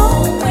 and I'll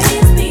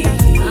always be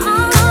here.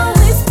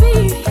 Always be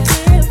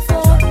here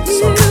for you.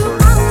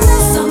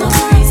 Summer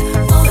breeze,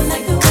 blowing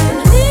like the wind.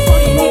 Boy,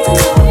 you need to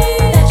know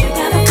that you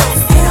got a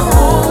friend, and I'll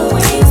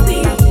always be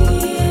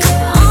here.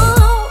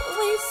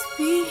 Always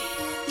be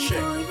here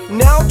for you.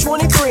 Now I'm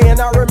 23 and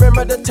I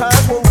remember the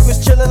times when we was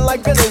chillin'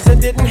 like villains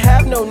and didn't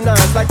have no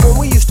nines. Like when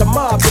we used to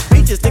mob the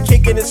beaches to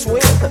kick it and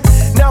swim.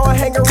 Now I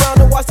hang around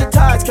and watch the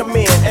tides come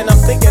in, and I'm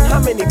thinking how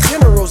many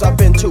funerals I've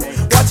been to,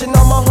 watching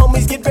all my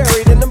homies get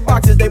buried in the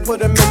boxes they put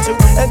them into.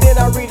 And then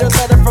I read a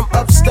letter from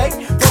upstate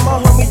from my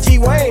homie G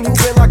Wayne, who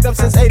been locked up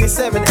since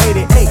 87,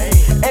 88.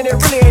 And it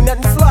really ain't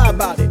nothing fly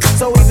about it.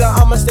 So either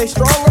I'ma stay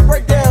strong or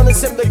break down and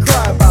simply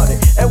cry about it.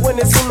 And when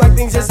it seems like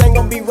things just ain't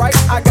gonna be right,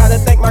 I gotta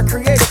thank my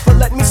creator for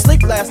letting me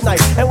sleep last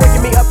night and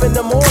waking me up in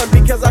the morning,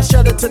 because I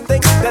shudder to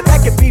think that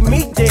that could be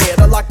me dead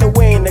or locked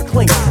away in the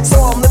clink. So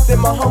I'm lifting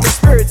my homie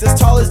spirits as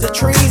tall as the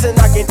trees, and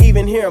I can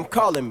even hear him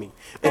calling me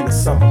in the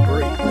summer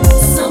breeze.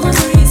 Summer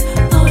breeze,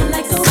 blowing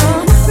like the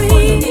wind.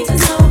 Boy, you need to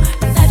know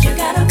that you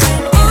got a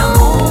friend, and I'll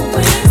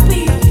always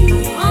be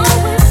here.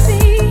 Always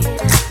be,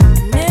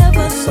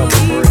 never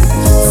leave.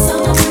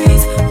 Summer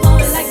breeze,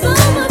 blowing like the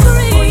wind.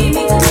 Boy, you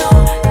need to know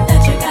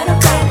that you got a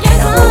friend,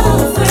 and I'll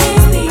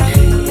always be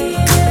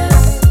here.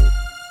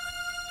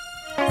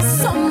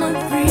 Summer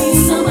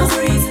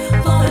breeze,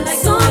 blowing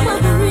like the wind.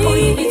 Boy,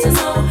 you need to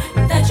know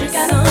that you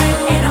got a friend,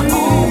 and I'll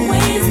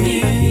always be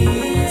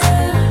here.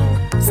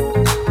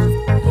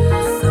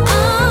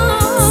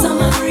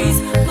 Summer breeze,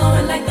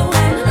 blowing like the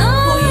wind.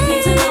 Boy, you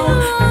need to know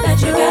that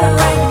you got a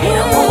right, and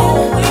I'll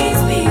always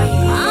be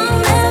here.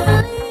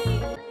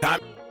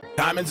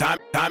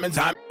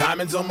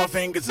 Diamonds on my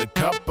fingers, a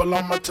couple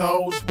on my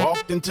toes.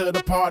 Walked into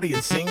the party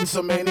and seen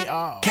so many.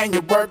 Can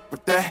you work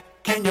with that?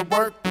 Can you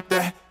work with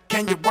that?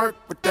 Can you work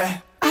with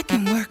that? I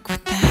can work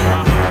with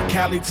that.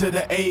 Cali to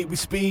the A, we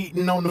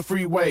speeding on the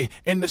freeway.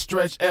 In the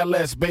stretch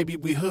LS, baby,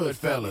 we hood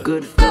fellas.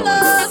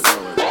 Goodfellas.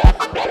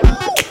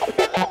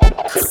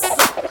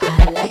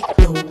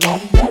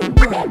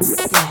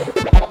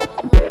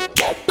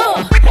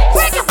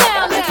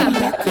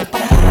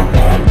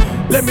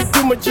 Let me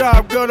do my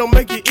job, girl, don't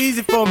make it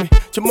easy for me.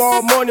 Tomorrow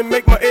tomorrow morning,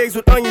 make my eggs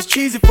with onions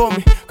cheesy for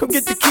me. Come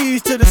get the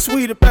keys to the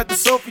suite up at the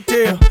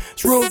Sofitel.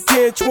 It's room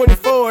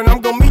 1024 and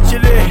I'm gonna meet you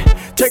there.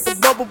 Take a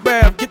bubble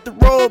bath, get the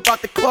robe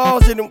out the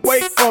closet and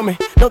wait for me.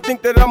 Don't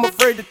think that I'm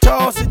afraid to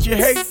toss it, you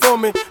hate for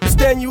me. To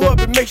stand you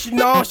up, it makes you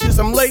nauseous.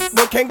 I'm late,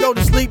 but can't go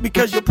to sleep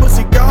because your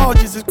pussy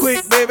gorgeous. It's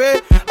quick,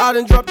 baby. I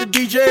done dropped the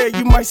DJ.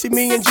 You might see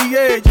me in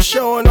GA, just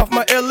showing off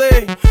my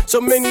LA. So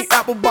many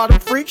apple bottom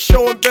freaks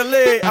showing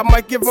ballet. I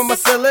might give her my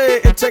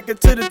celly and take her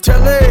to the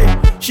telly.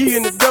 She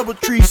in the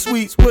DoubleTree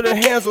suites with her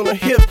hands on her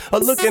hips, a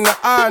look in her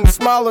eye and a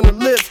smile on her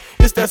lips.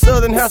 It's that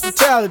southern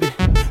hospitality,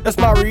 that's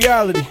my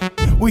reality.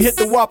 We hit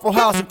the Waffle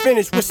House and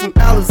finish with some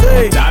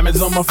Alizé.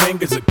 Diamonds on my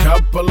fingers, a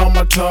couple on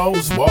my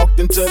toes. Walked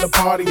into the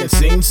party and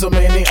seen so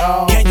many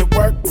oh. Can you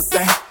work with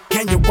that?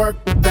 Can you work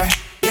with that?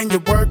 Can you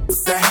work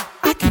with that?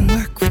 I can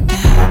work with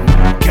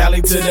that.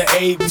 Cali to the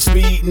A, we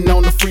speeding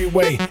on the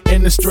freeway.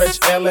 In the stretch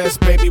LS,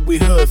 baby, we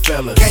hood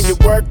fellas. Can you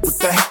work with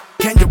that?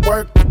 Can you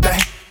work with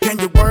that? Can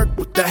you work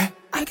with that?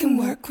 I can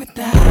work with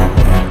that.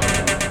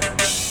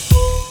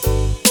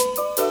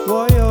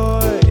 Why,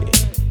 oi.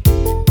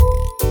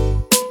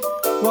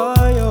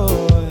 Why,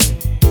 oi.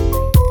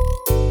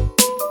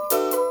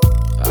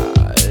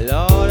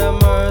 Lord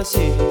have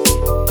mercy.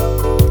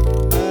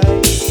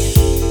 Aye.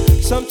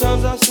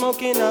 Sometimes I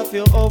smoke and I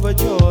feel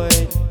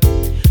overjoyed.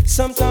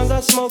 Sometimes I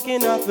smoke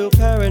and I feel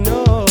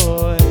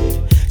paranoid.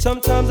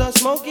 Sometimes I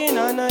smoke and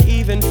I not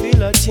even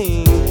feel a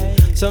thing.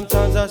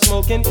 Sometimes I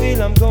smoke and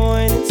feel I'm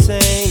going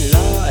insane.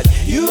 Lord,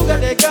 you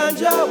got the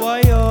ganja,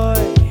 why,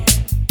 oi.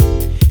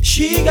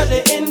 She got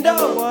the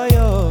endo, why,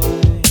 oi.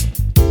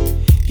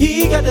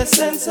 He got the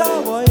sensor,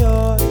 why,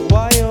 oi,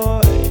 why,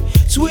 oi.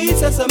 Sweet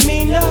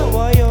sesamina,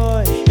 why,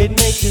 oi. It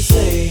makes you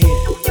say,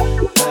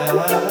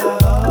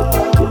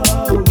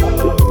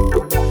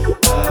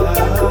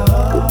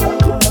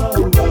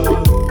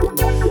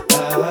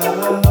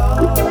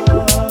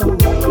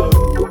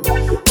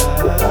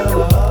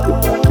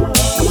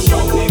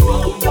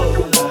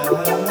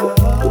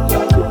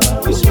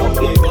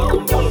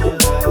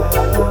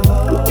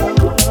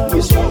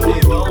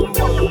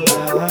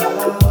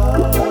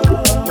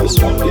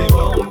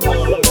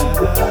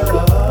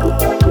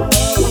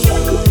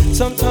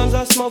 sometimes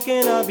I smoke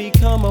and I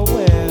become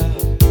aware.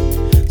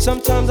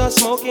 Sometimes I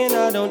smoke and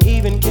I don't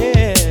even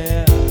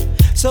care.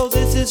 So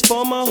this is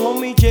for my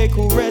homie Jake,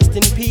 who rest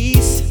in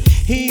peace.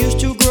 He used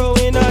to grow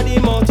in all the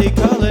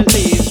multicolored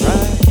leaves,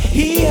 right?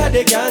 He had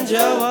the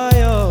ganja, why,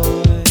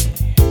 oh.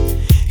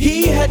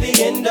 He had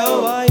the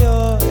endo, why,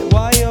 oh.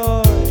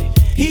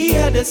 He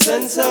had the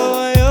sensor,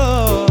 why,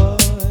 oh.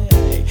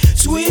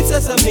 Sweet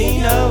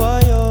sesamina,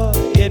 why, oh.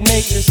 It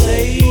makes you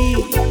say,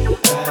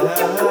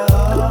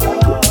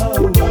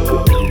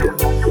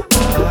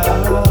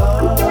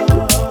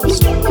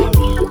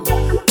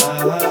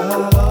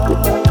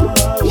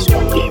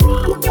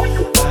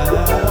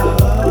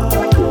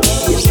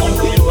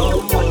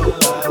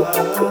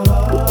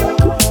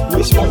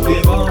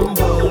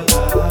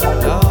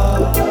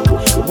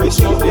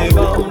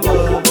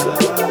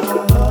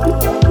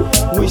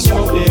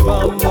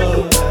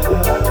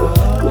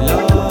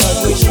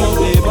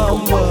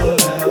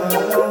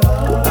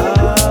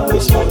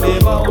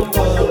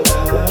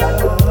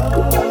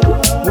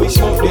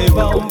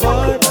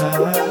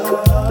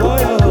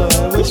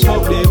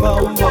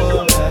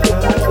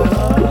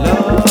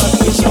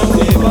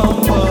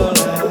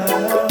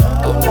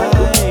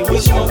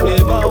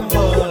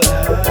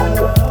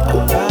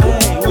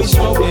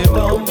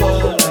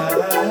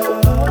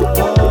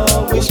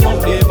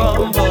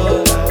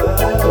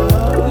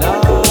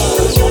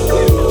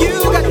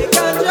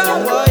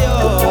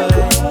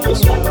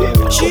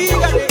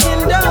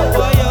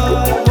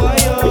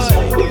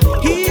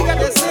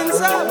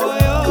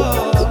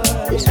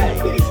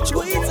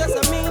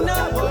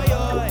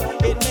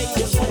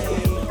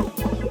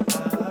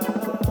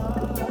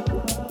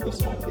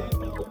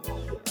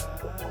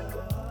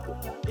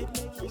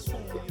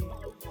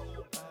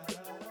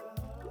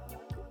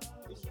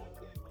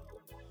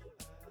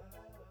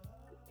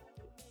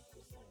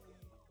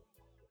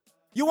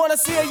 you wanna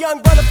see a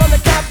young brother from the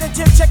Compton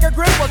tip, check her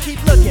grip, or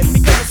keep looking,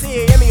 because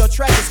the CAME your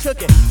track is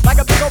cooking like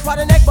a big old pot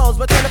of neck bones,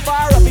 but turn the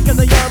fire up, because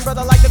a young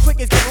brother like the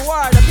Quik is getting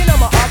wired up. You know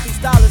my offbeat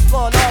style is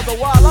flowing all the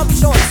while I'm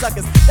showing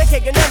suckers they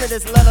can't get none of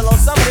this, let alone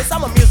some of this.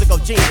 I'm a musical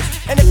genius,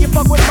 and if you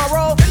fuck with my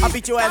role, I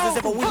beat your ass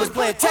as if we was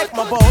playing Tech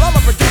My Bowl. I'm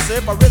a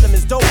producer, if my rhythm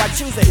is dope, I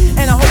choose it,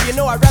 and I hope you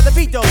know I'd rather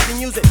be dope than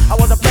use it. I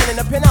wasn't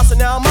planning to pin out, so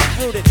now I'm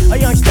uprooted, a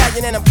young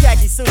stallion and I'm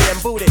khaki suited and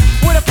booted.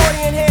 With a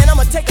 40 in hand,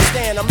 I'ma take a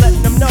stand. I'm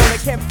letting them know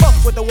they can't fuck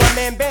with a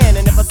one-man band,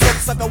 and if a silk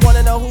sucker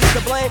wanna know who's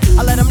to blame,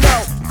 I let them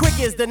know Quik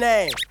is the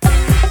name.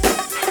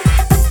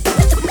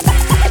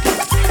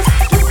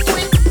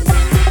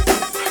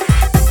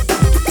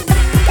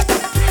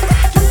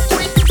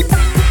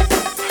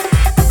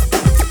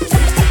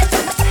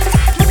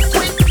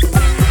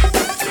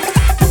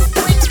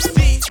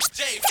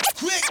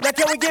 Now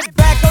can we get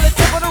back on the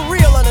tip of the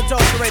real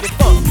unadulterated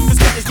funk? Cause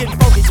Quik is getting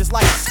funky just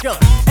like a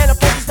skunk, and the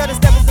funky's Tell the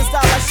step is the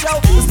style I show.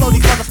 The slow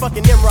these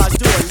motherfucking Nimrods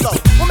doing low.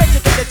 What makes you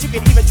think that you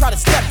can even try to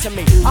step to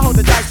me? I hold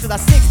the dice till I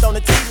sixth on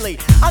the T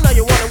lead. I know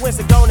you wanna win,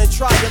 so go on and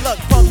try your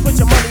luck. Punk, put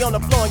your money on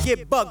the floor and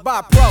get bugged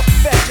by a pro.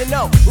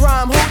 Professional,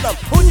 rhyme hoodlum.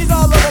 Hoochie's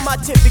all over my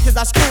tip because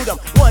I screwed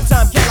them. One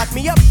time can't lock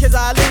me up because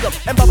I elude them.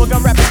 And bubblegum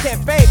rappers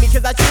can't fade me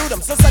because I chewed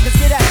them. So suckers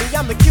get at me,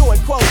 I'm the Q in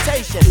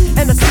quotation.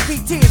 And the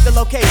CPT is the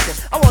location.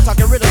 I won't talk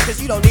in riddles cause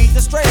you don't need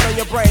the strain on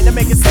your brain. To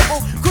make it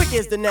simple, Quik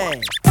is the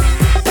name.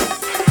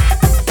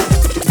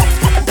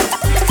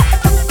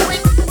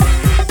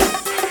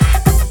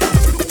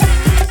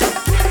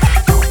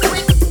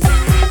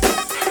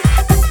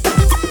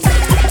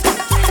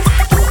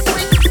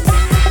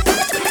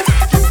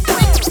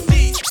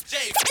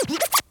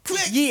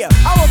 Yeah,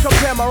 I won't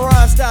compare my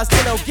rhyme styles to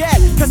no gat,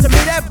 cause to me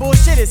that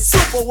bullshit is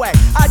super whack.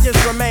 I just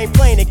remain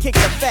plain and kick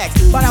the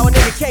facts, but how a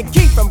nigga can't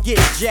keep from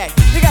getting jacked.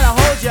 You gotta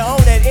hold your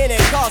own at any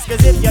cost,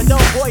 cause if you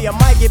don't, boy, you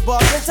might get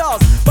bucked and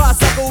tossed by a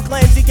sucker who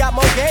claims he got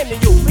more game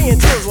than you. Being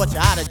true is what you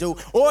oughta do,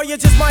 or you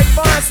just might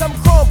find some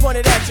chrome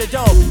pointed at your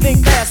dome.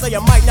 Think fast or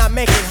you might not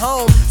make it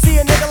home. See,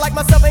 a nigga like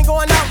myself ain't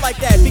going out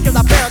like that, because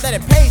I found that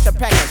it pays to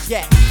pack a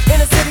gat. In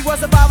a city where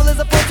survival is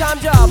a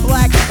full-time job,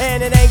 black,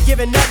 and it ain't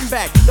giving nothing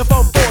back. The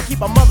 4-4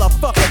 keep a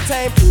motherfucker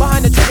tame.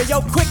 Behind the trigger,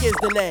 yo, Quik is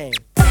the name.